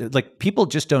important. It's like people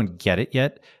just don't get it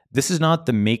yet. This is not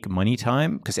the make money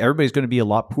time because everybody's going to be a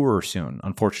lot poorer soon,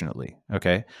 unfortunately.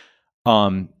 Okay.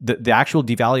 The actual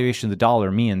devaluation of the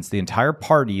dollar means the entire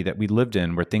party that we lived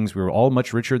in where we were all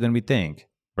much richer than we think,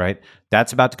 right?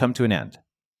 That's about to come to an end.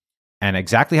 And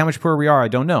exactly how much poorer we are, I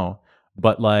don't know.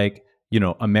 But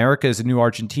America is a new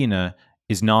Argentina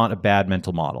is not a bad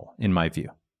mental model in my view,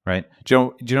 right?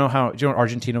 Do you know what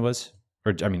Argentina was?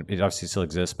 Or, I mean, it obviously still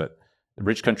exists, but the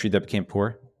rich country that became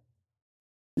poor?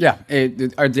 Yeah,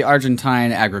 the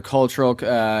Argentine agricultural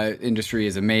industry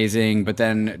is amazing, but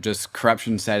then just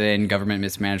corruption set in, government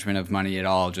mismanagement of money, it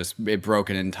broke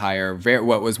an entire,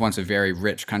 what was once a very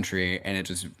rich country, and it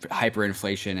just,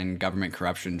 hyperinflation and government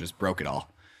corruption just broke it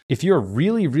all. If you're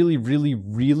really, really, really,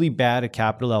 really bad at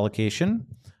capital allocation,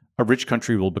 a rich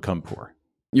country will become poor.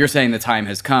 You're saying the time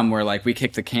has come where we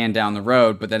kicked the can down the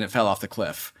road, but then it fell off the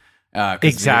cliff.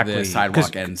 Exactly. The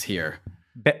sidewalk ends here.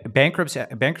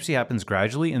 Bankruptcy happens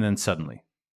gradually and then suddenly.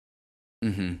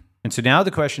 Mm-hmm. And so now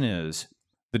the question is,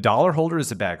 the dollar holder is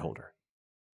the bag holder,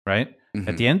 right? Mm-hmm.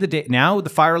 At the end of the day, now the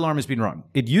fire alarm has been rung.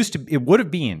 It would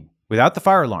have been, without the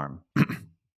fire alarm,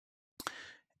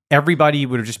 everybody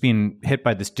would have just been hit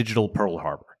by this digital Pearl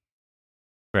Harbor,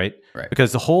 right?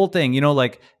 Because the whole thing,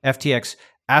 like FTX,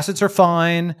 assets are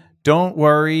fine, don't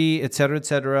worry, et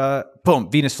cetera,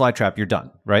 boom, Venus flytrap, you're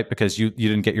done, right? Because you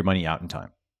didn't get your money out in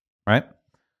time, right?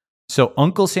 So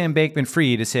Uncle Sam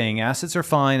Bankman-Fried is saying assets are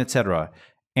fine, et cetera.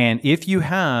 And if you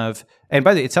have, and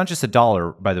by the way, it's not just a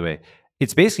dollar, by the way,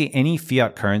 it's basically any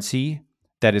fiat currency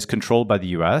that is controlled by the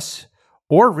US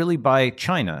or really by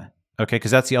China, okay?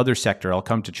 Because that's the other sector. I'll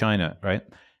come to China, right?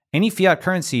 Any fiat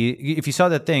currency, if you saw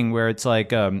that thing where it's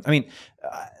like,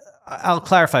 I'll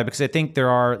clarify because I think there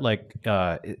are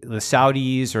the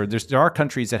Saudis or there are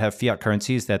countries that have fiat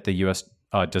currencies that the US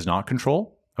does not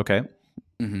control, okay?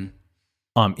 Mm-hmm.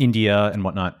 India and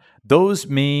whatnot. Those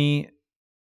will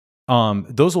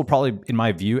probably, in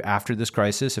my view, after this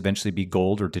crisis, eventually be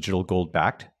gold or digital gold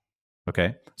backed.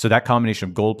 Okay. So that combination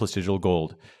of gold plus digital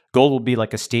gold will be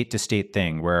like a state to state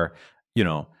thing where,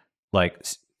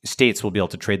 states will be able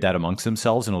to trade that amongst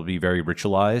themselves and it'll be very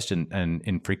ritualized and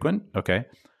infrequent. Okay.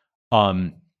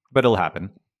 But it'll happen.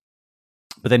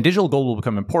 But then digital gold will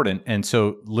become important. And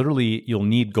so literally you'll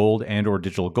need gold and or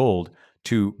digital gold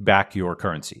to back your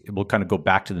currency. It will kind of go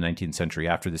back to the 19th century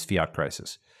after this fiat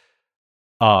crisis.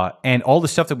 And all the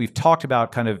stuff that we've talked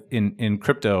about kind of in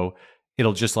crypto,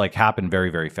 it'll just happen very,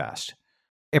 very fast.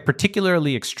 A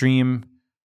particularly extreme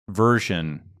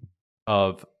version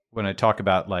of when I talk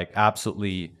about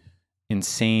absolutely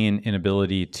insane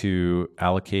inability to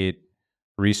allocate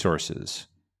resources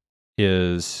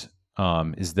is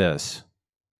this.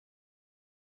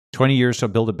 20 years to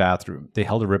build a bathroom. They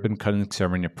held a ribbon cutting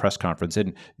ceremony at a press conference,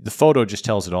 and the photo just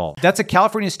tells it all. That's a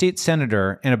California state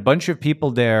senator and a bunch of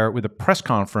people there with a press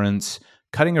conference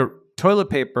cutting a toilet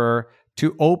paper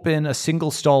to open a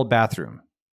single stall bathroom.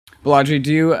 Balaji,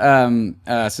 do you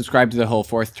subscribe to the whole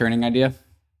fourth turning idea?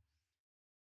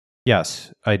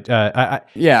 Yes,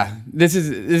 yeah. This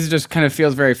is just kind of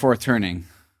feels very fourth turning.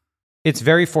 It's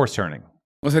very fourth turning.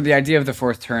 Well, so the idea of the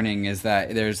fourth turning is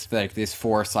that there's these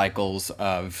 4 cycles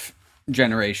of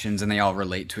generations and they all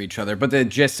relate to each other. But the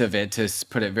gist of it, to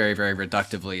put it very, very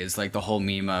reductively, is the whole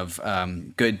meme of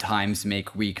good times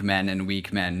make weak men and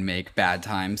weak men make bad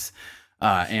times.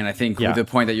 And I think the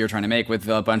point that you're trying to make with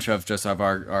a bunch of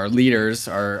our leaders,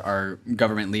 our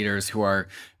government leaders who are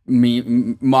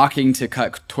mocking to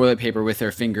cut toilet paper with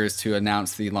their fingers to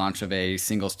announce the launch of a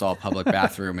single stall public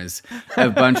bathroom is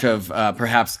a bunch of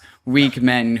perhaps weak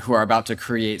men who are about to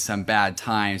create some bad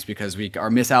times because we are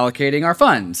misallocating our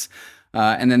funds.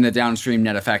 And then the downstream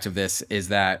net effect of this is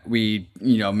that we,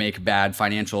 make bad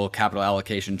financial capital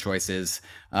allocation choices,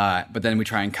 but then we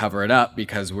try and cover it up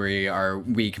because we are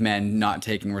weak men not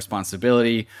taking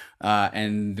responsibility,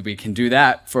 and we can do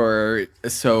that for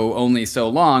only so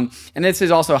long. And this is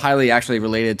also highly actually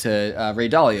related to Ray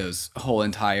Dalio's whole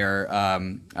entire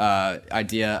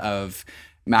idea of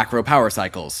macro power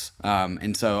cycles,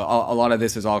 and so a lot of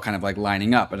this is all kind of like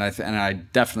lining up, and I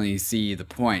definitely see the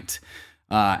point.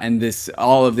 And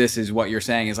all of this is what you're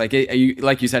saying is like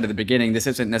you said at the beginning. This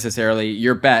isn't necessarily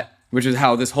your bet, which is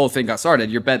how this whole thing got started.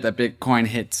 Your bet that Bitcoin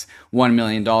hits $1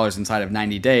 million inside of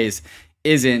 90 days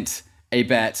isn't a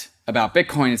bet about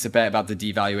Bitcoin. It's a bet about the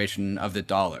devaluation of the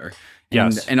dollar.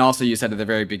 Yes. And also you said at the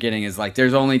very beginning is like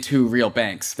there's only two real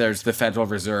banks. There's the Federal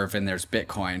Reserve and there's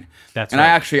Bitcoin. That's and right. I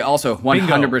actually also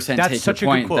 100% take your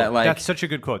point that like that's such a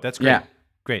good quote. That's great. Yeah.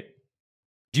 Great.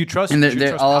 Do you trust? And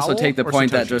trust I'll also Powell take the or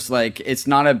point that Satoshi? just like it's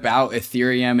not about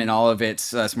Ethereum and all of its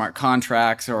smart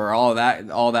contracts or all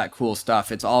that cool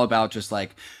stuff. It's all about just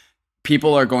like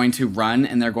people are going to run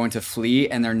and they're going to flee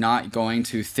and they're not going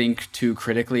to think too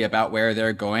critically about where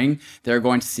they're going. They're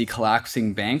going to see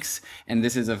collapsing banks, and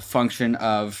this is a function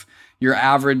of your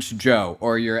average Joe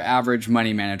or your average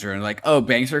money manager, and like, oh,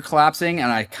 banks are collapsing,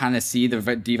 and I kind of see the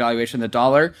devaluation of the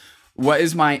dollar. What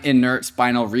is my inert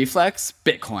spinal reflex?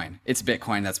 Bitcoin. It's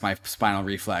Bitcoin. That's my spinal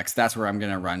reflex. That's where I'm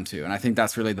going to run to. And I think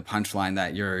that's really the punchline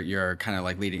that you're kind of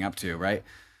like leading up to, right?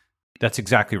 That's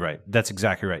exactly right.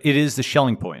 It is the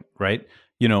Schelling point, right?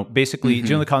 Basically, do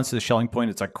you know the concept of the Schelling point?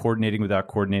 It's like coordinating without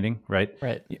coordinating, right?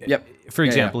 Right. Yep. For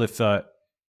example, if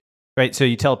right, so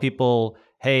you tell people,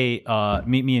 hey,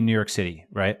 meet me in New York City,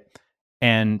 right?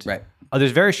 And right.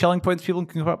 There's various Schelling points people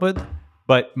can come up with.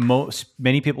 But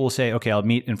many people will say, okay, I'll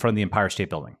meet in front of the Empire State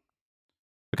Building.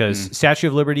 Because Statue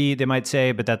of Liberty, they might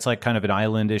say, but that's like kind of an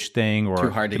islandish thing.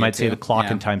 Or they might say the clock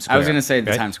in Times Square. I was going to say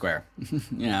the right? Times Square.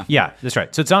 Yeah. Yeah, that's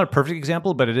right. So it's not a perfect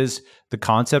example, but it is the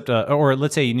concept. Or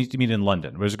let's say you need to meet in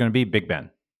London. Where's it going to be? Big Ben.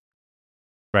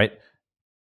 Right?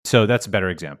 So that's a better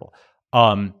example.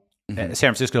 San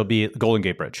Francisco will be Golden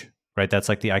Gate Bridge. Right? That's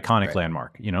like the iconic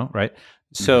landmark, right?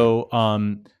 So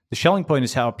the Schelling point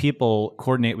is how people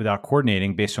coordinate without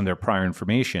coordinating based on their prior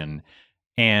information.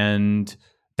 And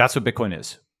that's what Bitcoin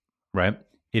is, right?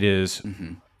 It is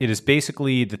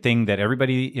basically the thing that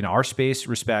everybody in our space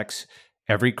respects,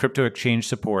 every crypto exchange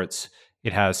supports.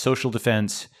 It has social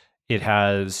defense. It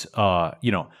has, I'm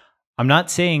not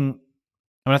saying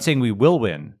we will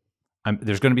win.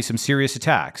 There's going to be some serious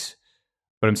attacks,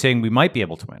 but I'm saying we might be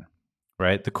able to win,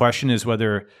 right? The question is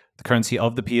whether the currency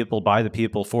of the people, by the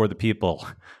people, for the people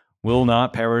will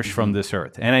not perish from this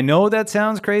earth. And I know that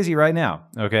sounds crazy right now,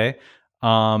 okay?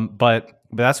 But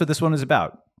that's what this one is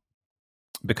about.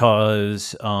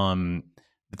 Because the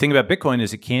thing about Bitcoin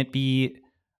is it can't be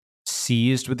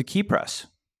seized with the key press.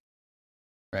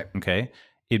 Right. Okay?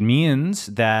 It means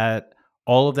that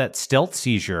all of that stealth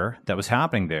seizure that was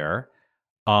happening there,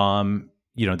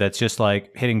 that's just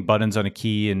like hitting buttons on a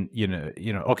key and,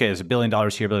 okay, there's $1 billion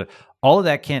here, but all of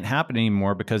that can't happen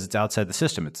anymore because it's outside the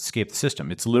system. It's escaped the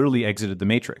system. It's literally exited the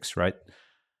matrix, right?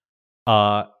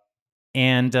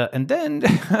 And then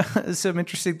some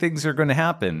interesting things are going to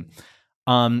happen.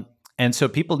 And so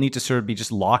people need to sort of be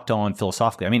just locked on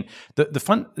philosophically. I mean,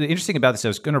 the interesting about this, I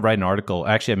was going to write an article.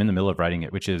 Actually, I'm in the middle of writing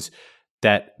it, which is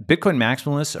that Bitcoin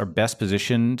maximalists are best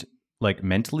positioned like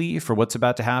mentally for what's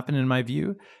about to happen, in my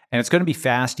view. And it's going to be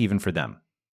fast even for them.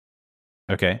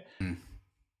 Okay.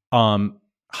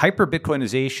 Hyper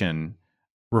Bitcoinization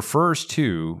refers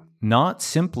to not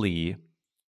simply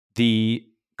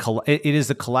it is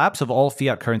the collapse of all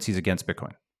fiat currencies against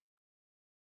Bitcoin.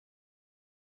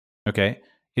 Okay.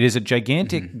 It is a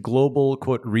gigantic global,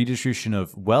 quote, redistribution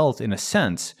of wealth in a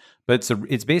sense, but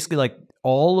it's basically like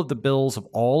all of the bills of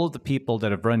all of the people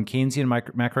that have run Keynesian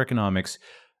macroeconomics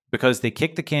because they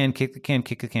kicked the can.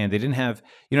 They didn't have,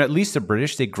 at least the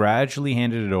British, they gradually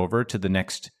handed it over to the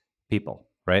next people,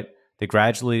 right? They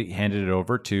gradually handed it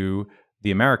over to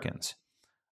the Americans.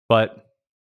 But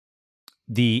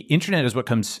the internet is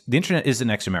the internet is the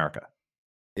next America.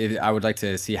 I would like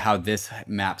to see how this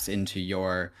maps into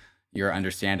your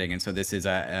understanding. And so this is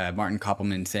Martin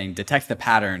Koppelman saying, detect the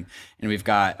pattern. And we've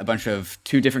got a bunch of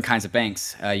two different kinds of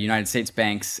banks, United States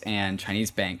banks and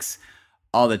Chinese banks.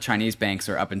 All the Chinese banks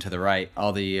are up and to the right.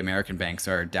 All the American banks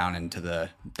are down and to the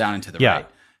right.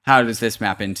 How does this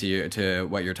map to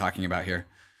what you're talking about here?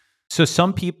 So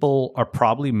some people are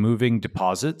probably moving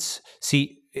deposits.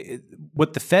 See,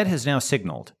 what the Fed has now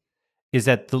signaled is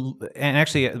that and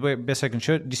actually, best I can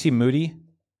show it, do you see Moody?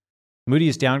 Moody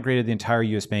has downgraded the entire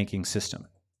U.S. banking system.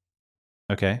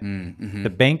 Okay? The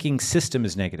banking system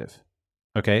is negative.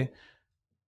 Okay?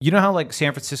 you know how like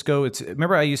San Francisco,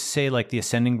 remember I used to say like the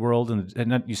ascending world and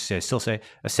not used to say, I still say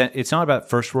it's not about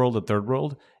first world and third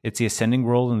world. It's the ascending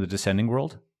world and the descending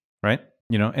world, right?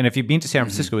 You know, and if you've been to San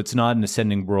Francisco, it's not an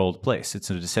ascending world place. It's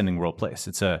a descending world place.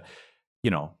 It's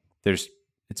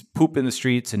it's poop in the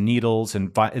streets and needles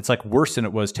and it's like worse than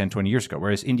it was 10, 20 years ago.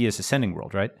 Whereas India is ascending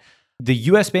world, right? The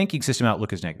US banking system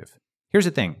outlook is negative. Here's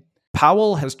the thing.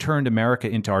 Powell has turned America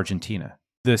into Argentina.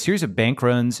 The series of bank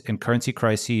runs and currency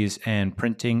crises and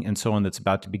printing and so on that's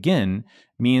about to begin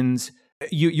means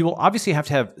you will obviously have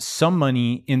to have some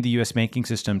money in the US banking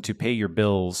system to pay your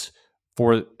bills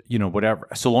for, whatever,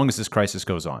 so long as this crisis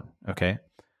goes on, okay?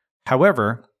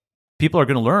 However, people are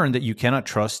going to learn that you cannot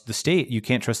trust the state. You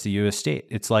can't trust the US state.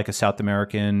 It's like a South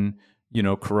American,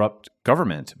 corrupt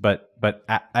government, but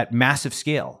at massive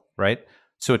scale, right?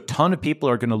 So a ton of people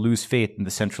are going to lose faith in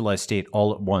the centralized state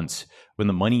all at once when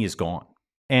the money is gone.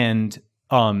 And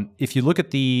if you look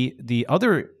at the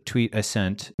other tweet I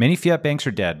sent, many fiat banks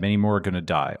are dead. Many more are going to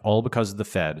die, all because of the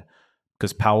Fed,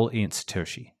 because Powell ain't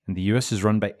Satoshi. And the U.S. is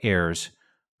run by heirs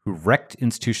who wrecked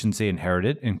institutions they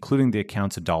inherited, including the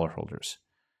accounts of dollar holders.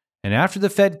 And after the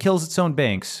Fed kills its own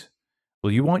banks,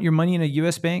 will you want your money in a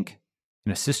U.S. bank?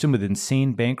 In a system with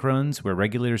insane bank runs where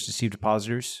regulators deceive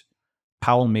depositors?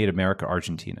 Powell made America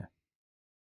Argentina.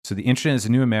 So the internet is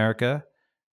a new America.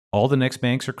 All the next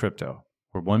banks are crypto,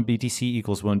 where one BTC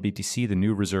equals one BTC, the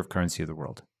new reserve currency of the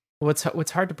world.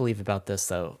 What's hard to believe about this,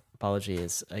 though, Balaji,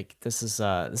 is like this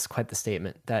is quite the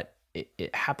statement that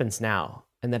it happens now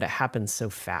and that it happens so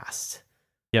fast.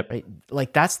 Yep. Right?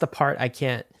 Like that's the part I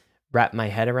can't wrap my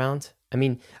head around. I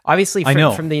mean, obviously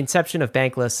from the inception of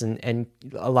Bankless and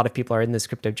a lot of people are in this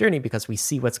crypto journey because we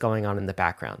see what's going on in the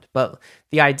background. But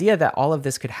the idea that all of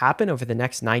this could happen over the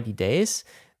next 90 days,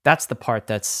 that's the part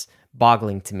that's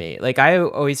boggling to me. Like I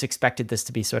always expected this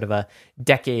to be sort of a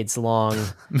decades long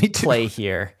play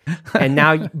here. And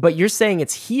now, but you're saying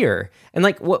it's here. And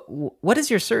like, what is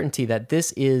your certainty that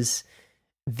this is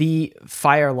the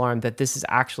fire alarm, that this is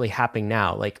actually happening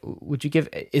now? Like, would you give,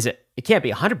 it can't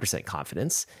be 100%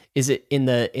 confidence. Is it in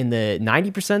the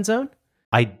 90% zone?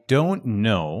 I don't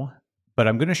know, but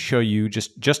I'm going to show you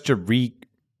just to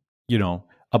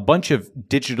a bunch of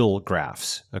digital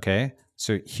graphs. Okay.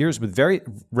 So here's with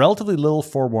relatively little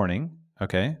forewarning,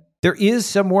 okay? There is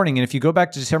some warning, and if you go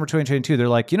back to December 2022, they're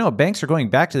like, banks are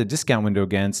going back to the discount window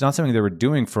again. It's not something they were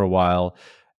doing for a while,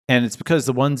 and it's because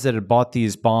the ones that had bought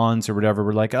these bonds or whatever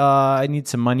were like, I need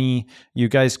some money. You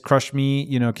guys crushed me.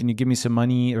 Can you give me some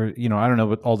money? Or, I don't know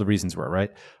what all the reasons were,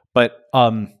 right? But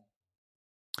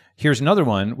here's another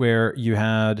one where you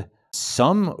had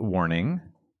some warning,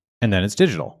 and then it's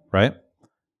digital, right?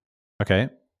 Okay.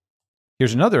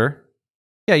 Here's another.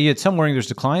 Yeah, you had some warning there's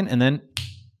decline, and then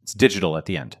it's digital at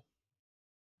the end.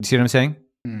 You see what I'm saying?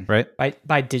 Right?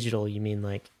 By digital, you mean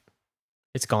like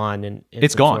it's gone and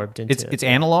it's gone. Absorbed into it's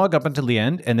analog up until the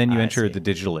end, and then you enter the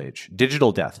digital age.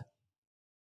 Digital death.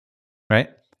 Right?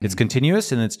 It's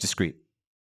continuous and it's discrete.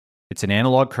 It's an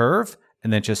analog curve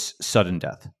and then just sudden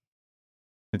death.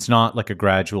 It's not like a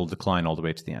gradual decline all the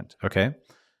way to the end. Okay?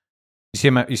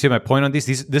 You see my point on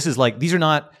these? There's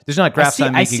not graphs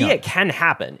I'm making I see up. It can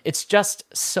happen. It's just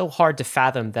so hard to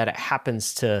fathom that it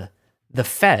happens to the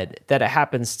Fed, that it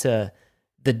happens to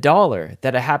the dollar,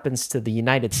 that it happens to the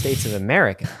United States of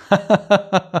America.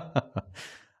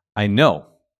 I know.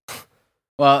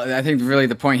 Well, I think really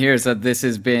the point here is that this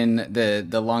has been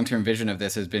the long-term vision of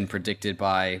this has been predicted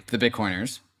by the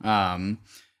Bitcoiners.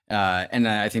 And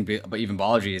I think, but even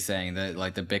Balaji is saying that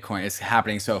like the Bitcoin is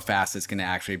happening so fast, it's going to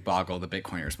actually boggle the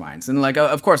Bitcoiners' minds. And like,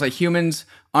 of course, like humans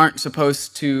aren't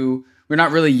supposed to, we're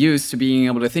not really used to being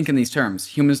able to think in these terms.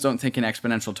 Humans don't think in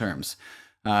exponential terms.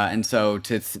 And so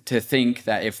to think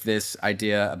that if this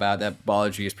idea about that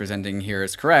Balaji is presenting here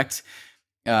is correct,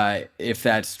 if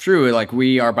that's true, like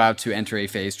we are about to enter a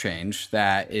phase change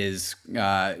that is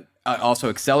also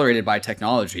accelerated by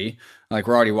technology. Like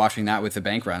we're already watching that with the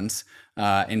bank runs.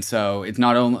 And so it's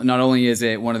not only is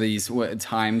it one of these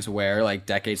times where like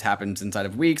decades happens inside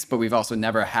of weeks, but we've also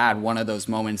never had one of those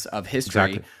moments of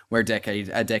history where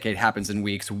a decade happens in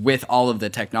weeks with all of the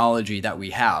technology that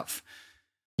we have.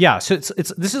 Yeah, so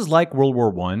this is like World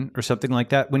War I or something like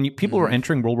that. When people were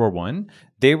entering World War I,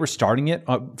 they were starting it.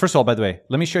 First of all, by the way,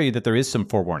 let me show you that there is some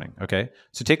forewarning, okay?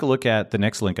 So take a look at the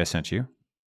next link I sent you.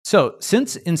 So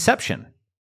since inception,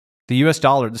 the US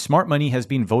dollar, the smart money has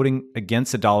been voting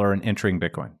against the dollar and entering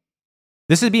Bitcoin.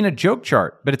 This has been a joke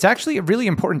chart, but it's actually a really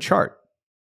important chart.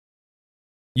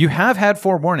 You have had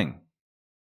forewarning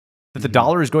that the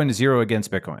dollar is going to zero against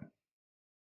Bitcoin.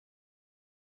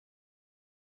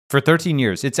 For 13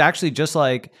 years. It's actually just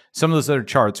like some of those other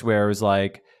charts where it was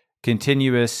like,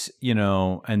 continuous,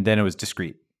 and then it was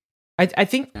discrete. I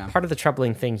think part of the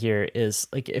troubling thing here is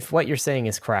like if what you're saying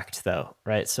is correct though,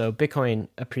 right? So Bitcoin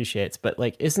appreciates, but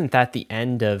like isn't that the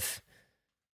end of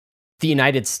the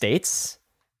United States?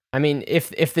 I mean,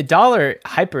 if the dollar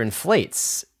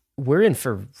hyperinflates, we're in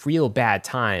for real bad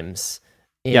times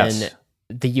in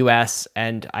the US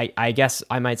and I guess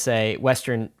I might say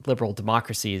Western liberal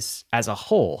democracies as a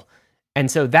whole. And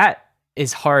so that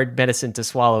is hard medicine to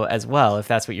swallow as well, if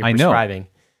that's what you're prescribing.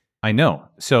 I know.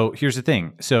 So here's the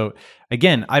thing. So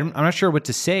again, I'm not sure what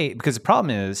to say because the problem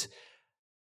is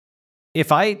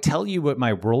if I tell you what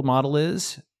my world model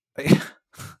is,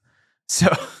 so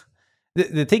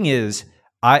the thing is,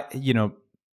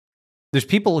 there's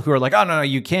people who are like, oh, no,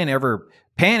 you can't ever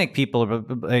panic people,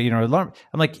 alarm.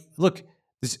 I'm like, look,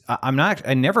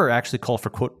 I never actually call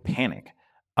for quote panic.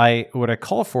 What I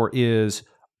call for is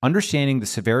understanding the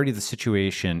severity of the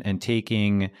situation and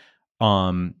taking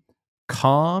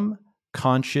calm,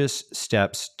 conscious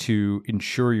steps to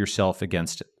ensure yourself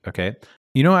against it. Okay.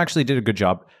 Actually did a good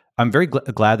job. I'm very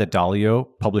glad that Dalio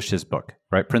published his book,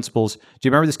 right? Principles. Do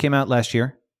you remember this came out last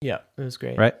year? Yeah, it was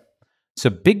great. Right. So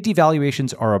big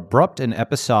devaluations are abrupt and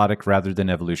episodic rather than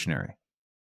evolutionary.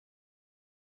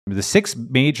 The 6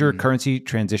 major currency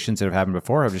transitions that have happened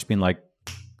before have just been like,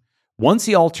 once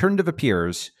the alternative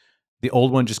appears, the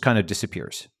old one just kind of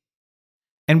disappears.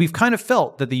 And we've kind of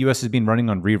felt that the US has been running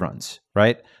on reruns,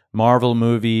 right? Marvel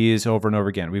movies over and over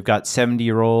again. We've got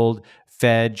 70-year-old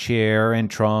Fed chair and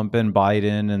Trump and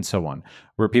Biden and so on,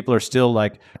 where people are still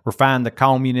like, we're fine, the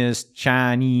communist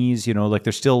Chinese, like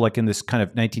they're still like in this kind of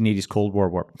 1980s Cold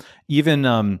War. Even,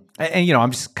 I'm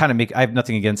just kind of I have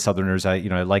nothing against Southerners. I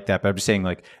like that, but I'm just saying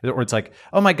like, or it's like,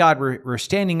 oh my God, we're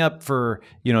standing up for,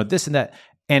 this and that.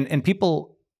 And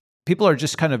people are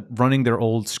just kind of running their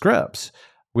old scripts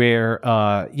where,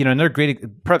 another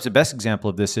great, perhaps the best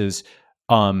example of this is,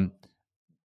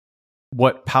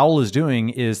 what Powell is doing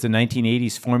is the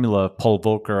 1980s formula of Paul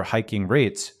Volcker hiking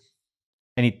rates,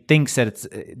 and he thinks that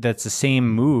that's the same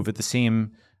move at the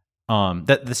same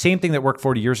that the same thing that worked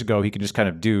 40 years ago he can just kind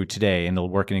of do today, and it'll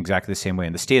work in exactly the same way.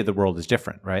 And the state of the world is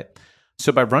different, right?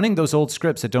 So by running those old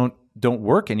scripts that don't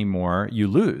work anymore, you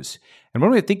lose. And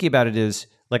one way of thinking about it is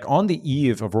like on the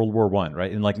eve of World War I,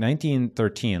 right? In like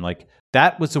 1913, like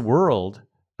that was the world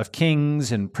of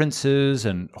kings and princes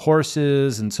and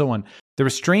horses and so on. There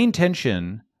was strained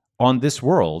tension on this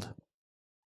world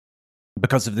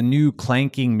because of the new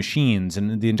clanking machines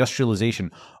and the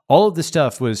industrialization. All of this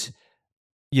stuff was,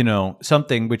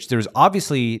 something which there's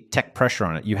obviously tech pressure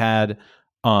on it. You had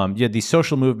these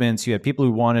social movements, you had people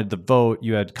who wanted the vote,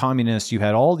 you had communists, you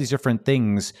had all these different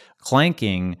things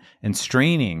clanking and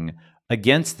straining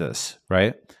against this,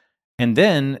 right? And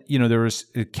then, there was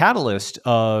a catalyst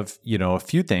of, a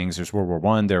few things. There's World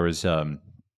War I, there was, and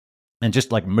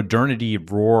just like modernity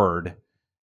roared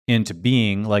into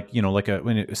being like,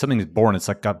 when something is born, it's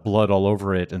like got blood all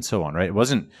over it and so on, right?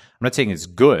 I'm not saying it's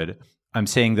good. I'm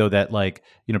saying though that like,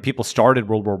 people started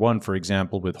World War I, for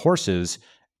example, with horses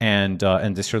and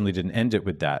they certainly didn't end it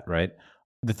with that, right?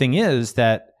 The thing is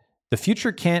that the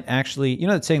future can't actually,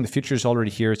 it's saying the future is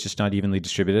already here. It's just not evenly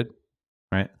distributed,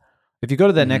 right? If you go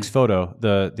to that next photo,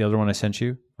 the other one I sent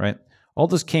you, right? All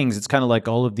those kings, it's kind of like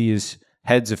all of these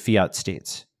heads of fiat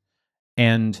states.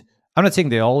 And I'm not saying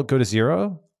they all go to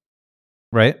zero,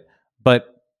 right?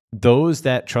 But those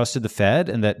that trusted the Fed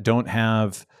and that don't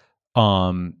have,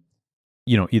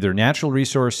 either natural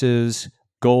resources,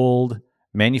 gold,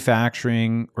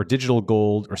 manufacturing, or digital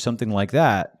gold, or something like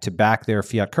that to back their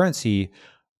fiat currency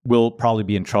will probably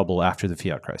be in trouble after the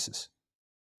fiat crisis.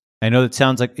 I know that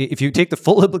sounds like, if you take the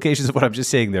full implications of what I'm just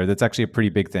saying there, that's actually a pretty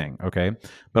big thing, okay?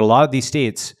 But a lot of these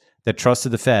states that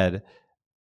trusted the Fed,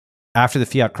 after the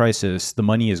fiat crisis, the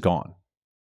money is gone.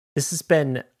 This has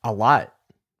been a lot,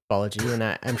 Balaji, and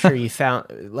I'm sure you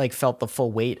felt the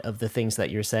full weight of the things that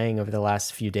you're saying over the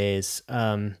last few days.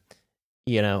 Also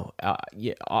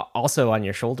on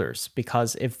your shoulders,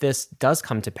 because if this does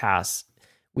come to pass,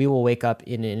 we will wake up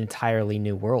in an entirely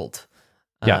new world.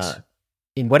 Yes.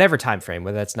 In whatever time frame,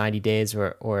 whether that's 90 days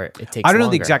or it takes I don't know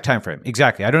longer. the exact time frame.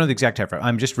 Exactly. I don't know the exact time frame.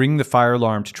 I'm just ringing the fire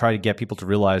alarm to try to get people to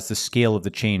realize the scale of the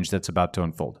change that's about to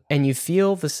unfold. And you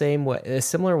feel the same way, a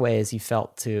similar way as you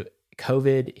felt to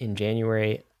COVID in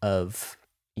January of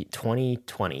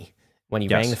 2020, when you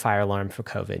rang the fire alarm for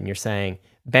COVID, and you're saying,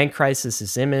 bank crisis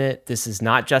is imminent. This is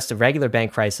not just a regular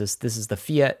bank crisis. This is the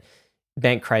fiat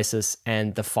bank crisis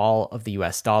and the fall of the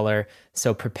US dollar.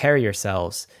 So prepare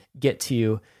yourselves, get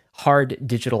to hard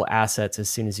digital assets as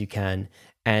soon as you can.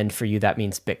 And for you, that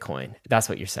means Bitcoin. That's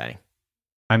what you're saying.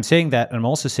 I'm saying that. And I'm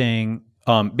also saying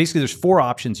basically there's 4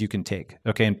 options you can take.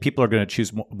 Okay, and people are going to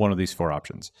choose one of these 4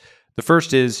 options. The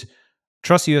first is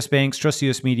trust the U.S. banks, trust the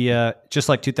U.S. media, just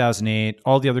like 2008,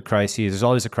 all the other crises. There's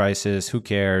always a crisis. Who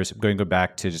cares? I'm going to go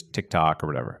back to just TikTok or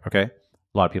whatever. Okay,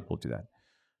 a lot of people will do that.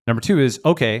 Number 2 is,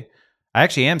 okay, I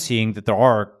actually am seeing that there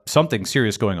are something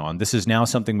serious going on. This is now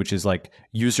something which is like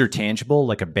user tangible,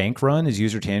 like a bank run is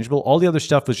user tangible. All the other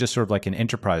stuff was just sort of like an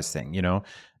enterprise thing, you know?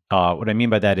 What I mean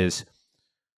by that is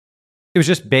it was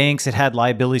just banks that had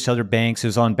liabilities to other banks. It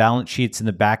was on balance sheets in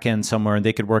the back end somewhere, and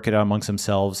they could work it out amongst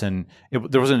themselves. And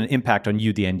there wasn't an impact on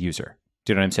you, the end user.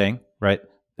 Do you know what I'm saying? Right?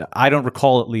 I don't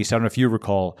recall, at least, I don't know if you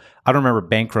recall, I don't remember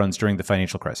bank runs during the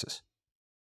financial crisis.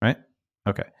 Right?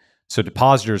 Okay. So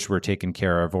depositors were taken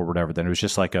care of or whatever. Then it was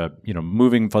just like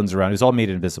moving funds around. It was all made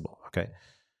invisible. Okay.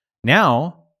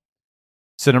 Now,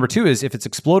 so number 2 is if it's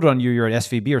exploded on you, you're at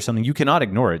SVB or something, you cannot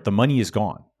ignore it. The money is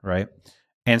gone, right?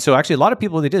 And so actually a lot of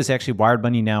people, what they did is actually wired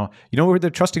money now. You know where they're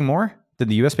trusting more than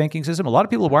the US banking system? A lot of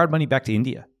people wired money back to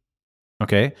India.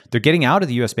 Okay. They're getting out of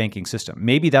the US banking system.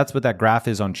 Maybe that's what that graph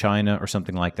is on China or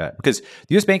something like that. Because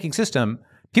the US banking system,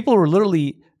 people were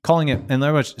literally calling it, and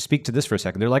I want to speak to this for a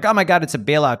second. They're like, oh my God, it's a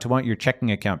bailout to want your checking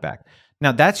account back.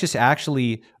 Now, that's just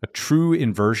actually a true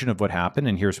inversion of what happened,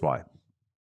 and here's why.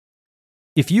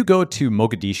 If you go to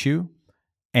Mogadishu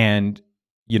and,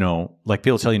 like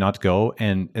people tell you not to go,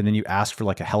 and then you ask for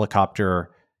like a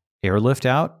helicopter airlift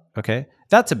out, okay,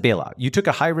 that's a bailout. You took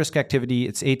a high-risk activity.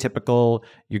 It's atypical.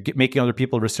 You're making other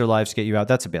people risk their lives to get you out.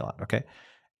 That's a bailout, okay?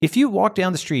 If you walk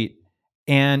down the street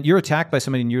and you're attacked by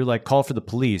somebody and you're like, call for the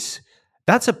police,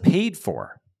 that's a paid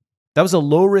for. That was a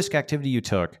low risk activity you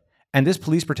took. And this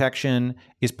police protection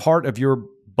is part of your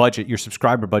budget, your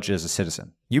subscriber budget as a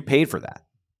citizen. You paid for that.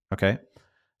 Okay.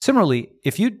 Similarly,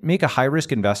 if you make a high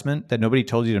risk investment that nobody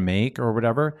told you to make or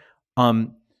whatever,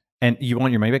 and you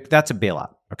want your money back, that's a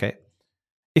bailout. Okay.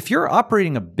 If you're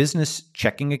operating a business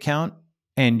checking account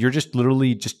and you're just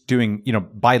literally just doing,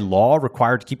 by law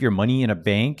required to keep your money in a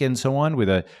bank and so on with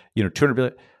a, 200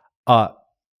 billion,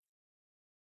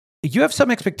 you have some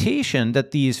expectation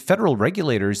that these federal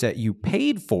regulators that you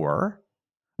paid for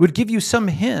would give you some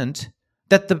hint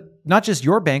that not just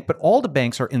your bank, but all the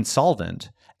banks are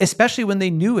insolvent, especially when they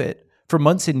knew it for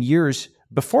months and years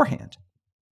beforehand.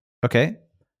 Okay?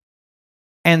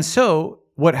 And so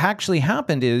what actually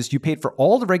happened is you paid for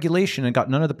all the regulation and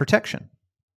got none of the protection.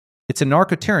 It's a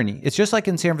narco-tyranny. It's just like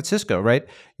in San Francisco, right?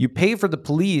 You pay for the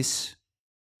police,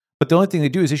 but the only thing they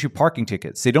do is issue parking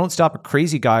tickets. They don't stop a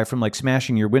crazy guy from like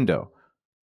smashing your window.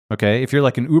 Okay? If you're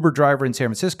like an Uber driver in San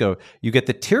Francisco, you get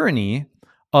the tyranny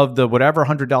of the whatever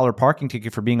 $100 parking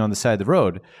ticket for being on the side of the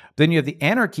road. Then you have the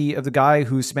anarchy of the guy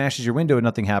who smashes your window and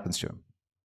nothing happens to him.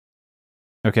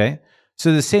 Okay?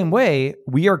 So the same way,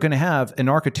 we are going to have an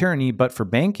narco-tyranny, but for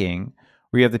banking,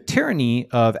 we have the tyranny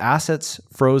of assets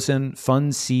frozen,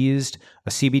 funds seized, a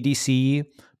CBDC,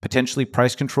 potentially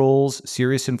price controls,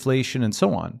 serious inflation, and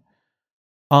so on.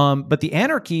 But the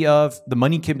anarchy of the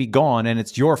money can be gone and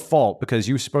it's your fault because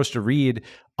you're supposed to read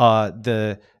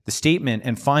the statement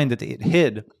and find that it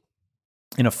hid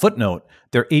in a footnote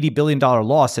their $80 billion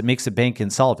loss that makes the bank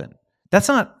insolvent. That's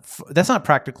not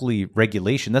practically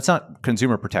regulation. That's not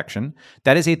consumer protection.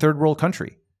 That is a third world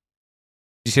country.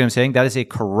 You see what I'm saying? That is a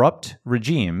corrupt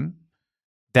regime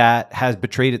that has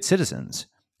betrayed its citizens.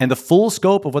 And the full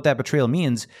scope of what that betrayal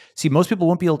means, see, most people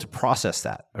won't be able to process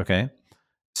that, okay?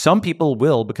 Some people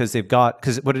will because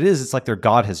what it is, it's like their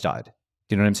God has died.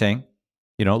 Do you know what I'm saying?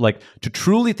 Like to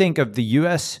truly think of the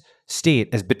US state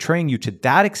as betraying you to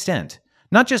that extent,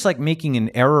 not just like making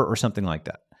an error or something like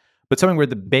that, but something where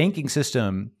the banking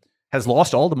system has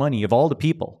lost all the money of all the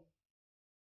people,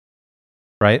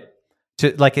 right?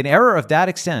 To like an error of that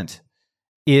extent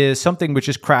is something which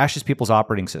just crashes people's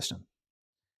operating system.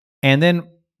 And then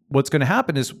what's going to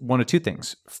happen is one of two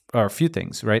things, or a few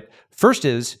things, right? First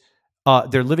is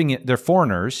they're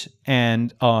foreigners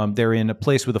and they're in a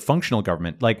place with a functional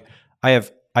government. Like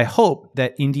I hope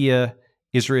that India,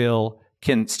 Israel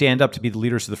can stand up to be the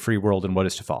leaders of the free world and what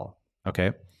is to follow.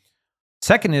 Okay.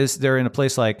 Second is they're in a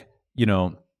place like,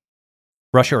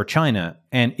 Russia or China.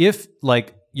 And if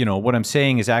what I'm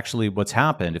saying is actually what's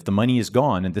happened, if the money is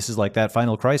gone and this is like that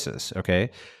final crisis, okay,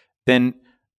 then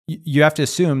you have to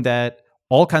assume that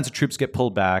all kinds of troops get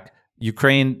pulled back.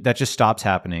 Ukraine, that just stops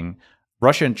happening.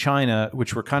 Russia and China,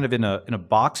 which were kind of in a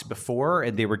box before,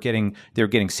 and they were getting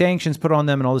sanctions put on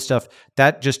them and all this stuff,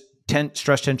 that just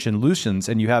stress tension loosens,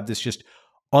 and you have this just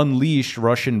unleashed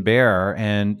Russian bear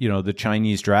and the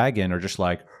Chinese dragon are just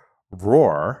like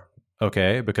roar,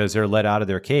 okay, because they're let out of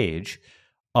their cage.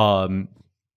 Could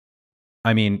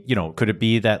it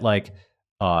be that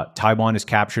Taiwan is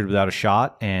captured without a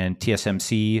shot and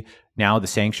TSMC now the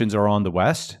sanctions are on the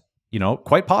West,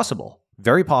 quite possible,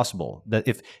 very possible that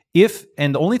if,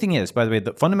 and the only thing is, by the way,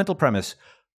 the fundamental premise,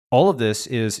 all of this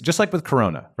is just like with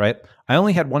Corona, right? I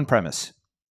only had one premise.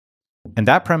 And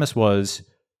that premise was,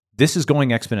 this is going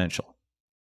exponential.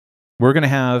 We're going to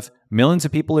have millions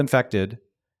of people infected,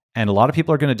 and a lot of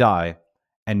people are going to die,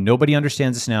 and nobody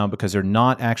understands this now because they're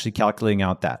not actually calculating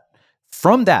out that.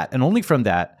 From that, and only from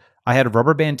that, I had a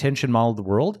rubber band tension model of the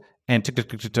world, and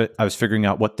I was figuring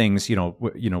out what things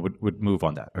would move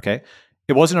on that. Okay,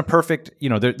 it wasn't a perfect.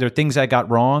 There are things I got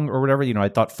wrong or whatever. I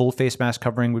thought full face mask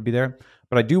covering would be there,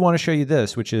 but I do want to show you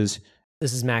this, which is.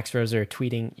 This is Max Roser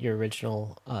tweeting your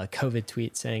original COVID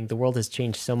tweet saying, the world has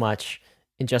changed so much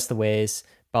in just the ways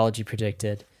Balaji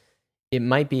predicted. It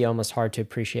might be almost hard to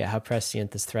appreciate how prescient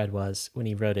this thread was when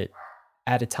he wrote it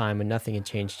at a time when nothing had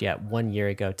changed yet 1 year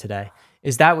ago today.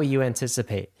 Is that what you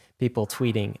anticipate people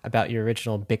tweeting about your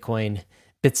original Bitcoin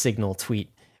BitSignal tweet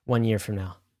 1 year from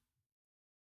now?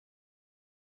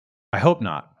 I hope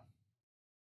not.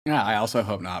 Yeah, I also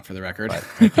hope not, for the record. But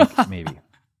I think maybe.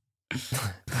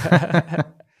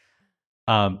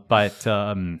 I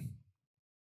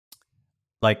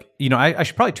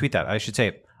should probably tweet that. I should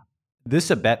say, this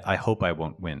is a bet I hope I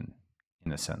won't win,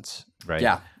 in a sense, right?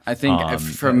 Yeah, I think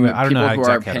from people who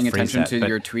are paying attention to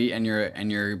your tweet and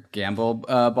your gamble,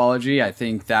 Balaji, I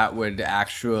think that would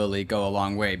actually go a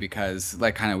long way, because,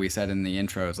 like kind of we said in the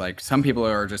intros, like some people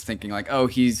are just thinking like, oh,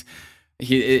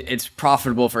 it's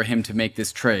profitable for him to make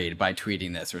this trade by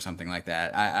tweeting this or something like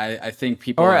that. I think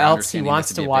people or are else he understanding wants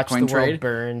this to be a watch Bitcoin the world trade.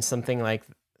 burn, something like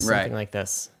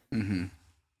this. Mm-hmm.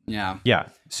 Yeah. Yeah.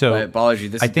 So, but Balaji,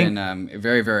 this has been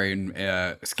very,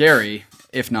 very scary,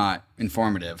 if not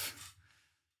informative.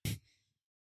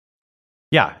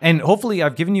 Yeah, and hopefully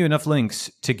I've given you enough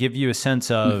links to give you a sense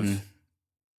of,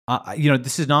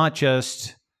 this is not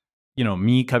just.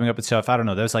 Me coming up with stuff. I don't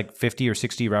know. There's like 50 or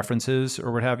 60 references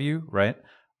or what have you, right?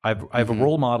 I have a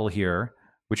role model here,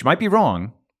 which might be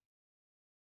wrong,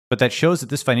 but that shows that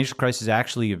this financial crisis is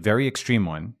actually a very extreme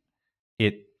one.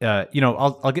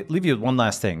 I'll leave you with one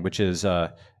last thing, which is,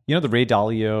 the Ray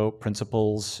Dalio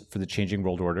principles for the changing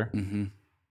world order. Mm-hmm.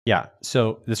 Yeah.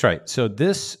 So that's right. So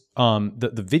this,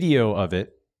 the video of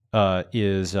it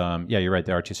is, you're right.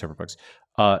 There are two separate books.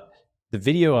 The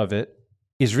video of it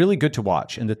is really good to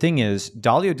watch. And the thing is,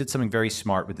 Dalio did something very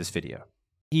smart with this video.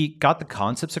 He got the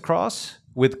concepts across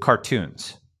with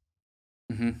cartoons.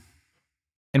 Mm-hmm.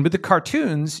 And with the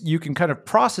cartoons, you can kind of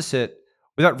process it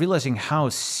without realizing how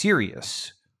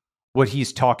serious what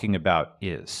he's talking about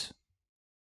is.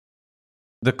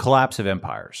 The collapse of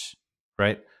empires,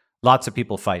 right? Lots of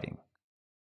people fighting.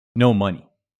 No money,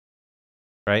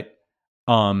 right?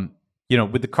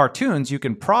 With the cartoons, you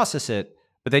can process it,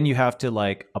 but then you have to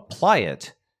apply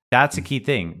it. That's a key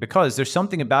thing, because there's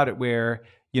something about it where,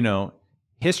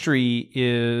 history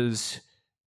is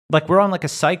we're on a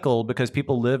cycle because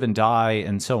people live and die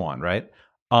and so on, right?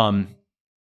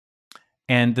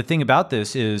 And the thing about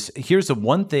this is, here's the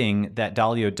one thing that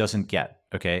Dalio doesn't get,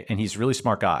 okay? And he's a really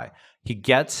smart guy. He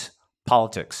gets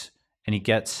politics and he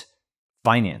gets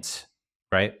finance,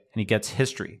 right? And he gets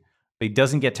history, but he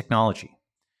doesn't get technology.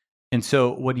 And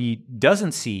so what he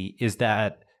doesn't see is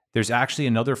that there's actually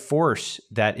another force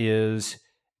that is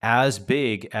as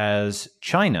big as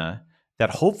China that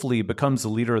hopefully becomes the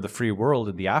leader of the free world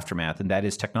in the aftermath, and that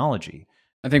is technology.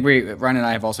 I think Ryan and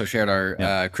I have also shared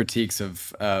our critiques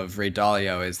of Ray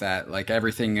Dalio, is that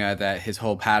everything that his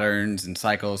whole patterns and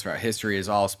cycles throughout history is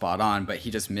all spot on, but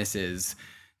he just misses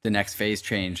the next phase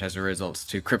change as a result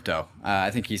to crypto.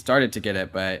 I think he started to get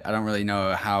it, but I don't really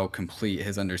know how complete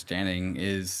his understanding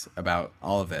is about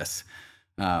all of this.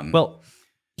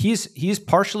 He's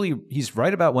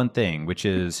right about one thing, which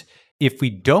is, if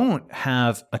we don't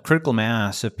have a critical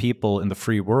mass of people in the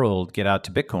free world get out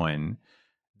to Bitcoin,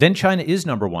 then China is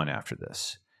number one after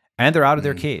this. And they're out of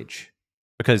their cage,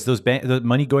 because the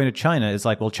money going to China is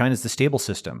China's the stable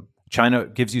system. China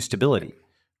gives you stability,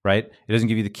 right? It doesn't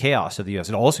give you the chaos of the US.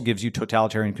 It also gives you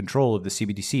totalitarian control of the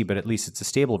CBDC, but at least it's a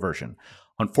stable version.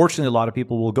 Unfortunately, a lot of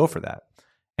people will go for that.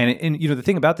 And the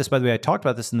thing about this, by the way, I talked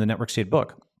about this in the Network State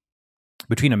book,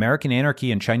 between American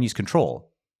anarchy and Chinese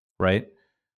control, right?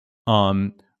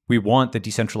 We want the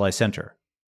decentralized center,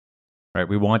 right?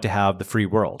 We want to have the free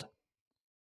world.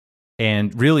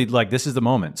 And really, this is the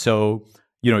moment. So,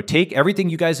 take everything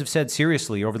you guys have said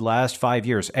seriously over the last 5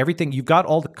 years, everything, you've got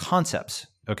all the concepts,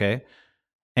 okay?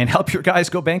 And help your guys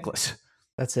go bankless.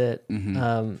 That's it.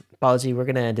 Balaji, we're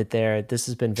going to end it there. This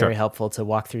has been very helpful to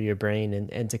walk through your brain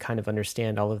and to kind of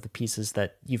understand all of the pieces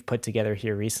that you've put together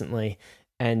here recently.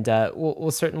 And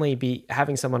we'll certainly be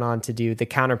having someone on to do the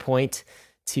counterpoint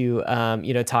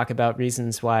to talk about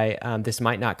reasons why this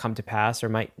might not come to pass or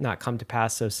might not come to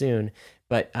pass so soon.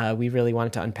 But we really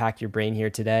wanted to unpack your brain here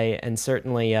today, and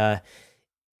certainly,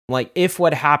 if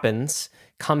what happens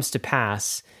comes to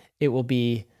pass, it will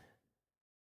be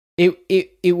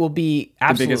it will be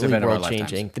absolutely world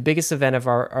changing, the biggest event of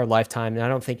our lifetime, and I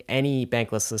don't think any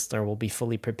Bankless listener will be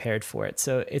fully prepared for it.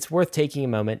 So it's worth taking a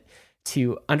moment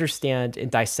to understand and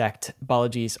dissect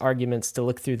Balaji's arguments, to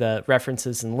look through the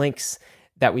references and links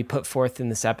that we put forth in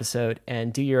this episode,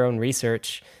 and do your own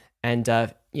research and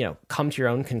come to your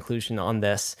own conclusion on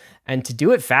this, and to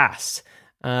do it fast.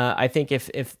 I think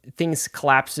if things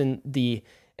collapse in the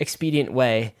expedient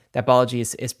way that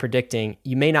Balaji is predicting,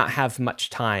 you may not have much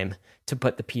time to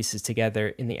put the pieces together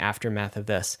in the aftermath of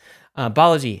this.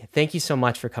 Balaji, thank you so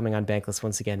much for coming on Bankless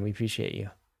once again. We appreciate you.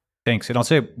 Thanks. And I'll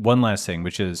say one last thing,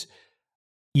 which is,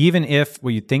 even if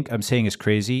what you think I'm saying is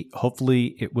crazy,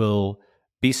 hopefully it will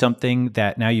be something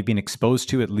that now you've been exposed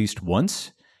to at least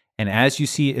once. And as you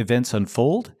see events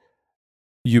unfold,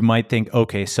 you might think,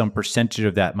 okay, some percentage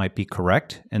of that might be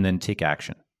correct, and then take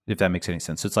action, if that makes any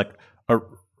sense. So it's like a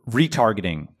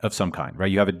retargeting of some kind, right?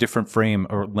 You have a different frame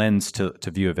or lens to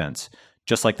view events,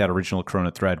 just like that original Corona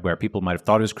thread where people might have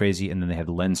thought it was crazy and then they had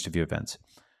a lens to view events.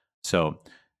 So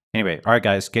anyway, all right,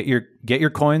 guys, get your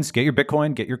coins, get your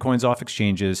Bitcoin, get your coins off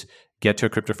exchanges, get to a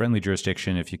crypto-friendly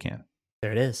jurisdiction if you can.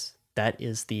 There it is. That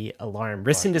is the alarm.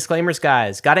 Risks and disclaimers,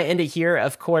 guys. Got to end it here.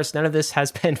 Of course, none of this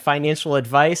has been financial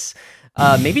advice.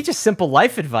 Maybe just simple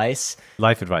life advice.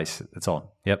 Life advice. That's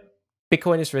all. Yep.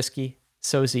 Bitcoin is risky.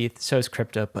 So is ETH. So is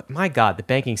crypto. But my God, the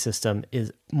banking system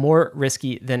is more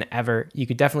risky than ever. You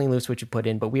could definitely lose what you put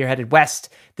in, but we are headed west.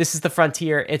 This is the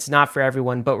frontier. It's not for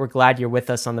everyone, but we're glad you're with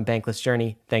us on the Bankless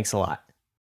journey. Thanks a lot.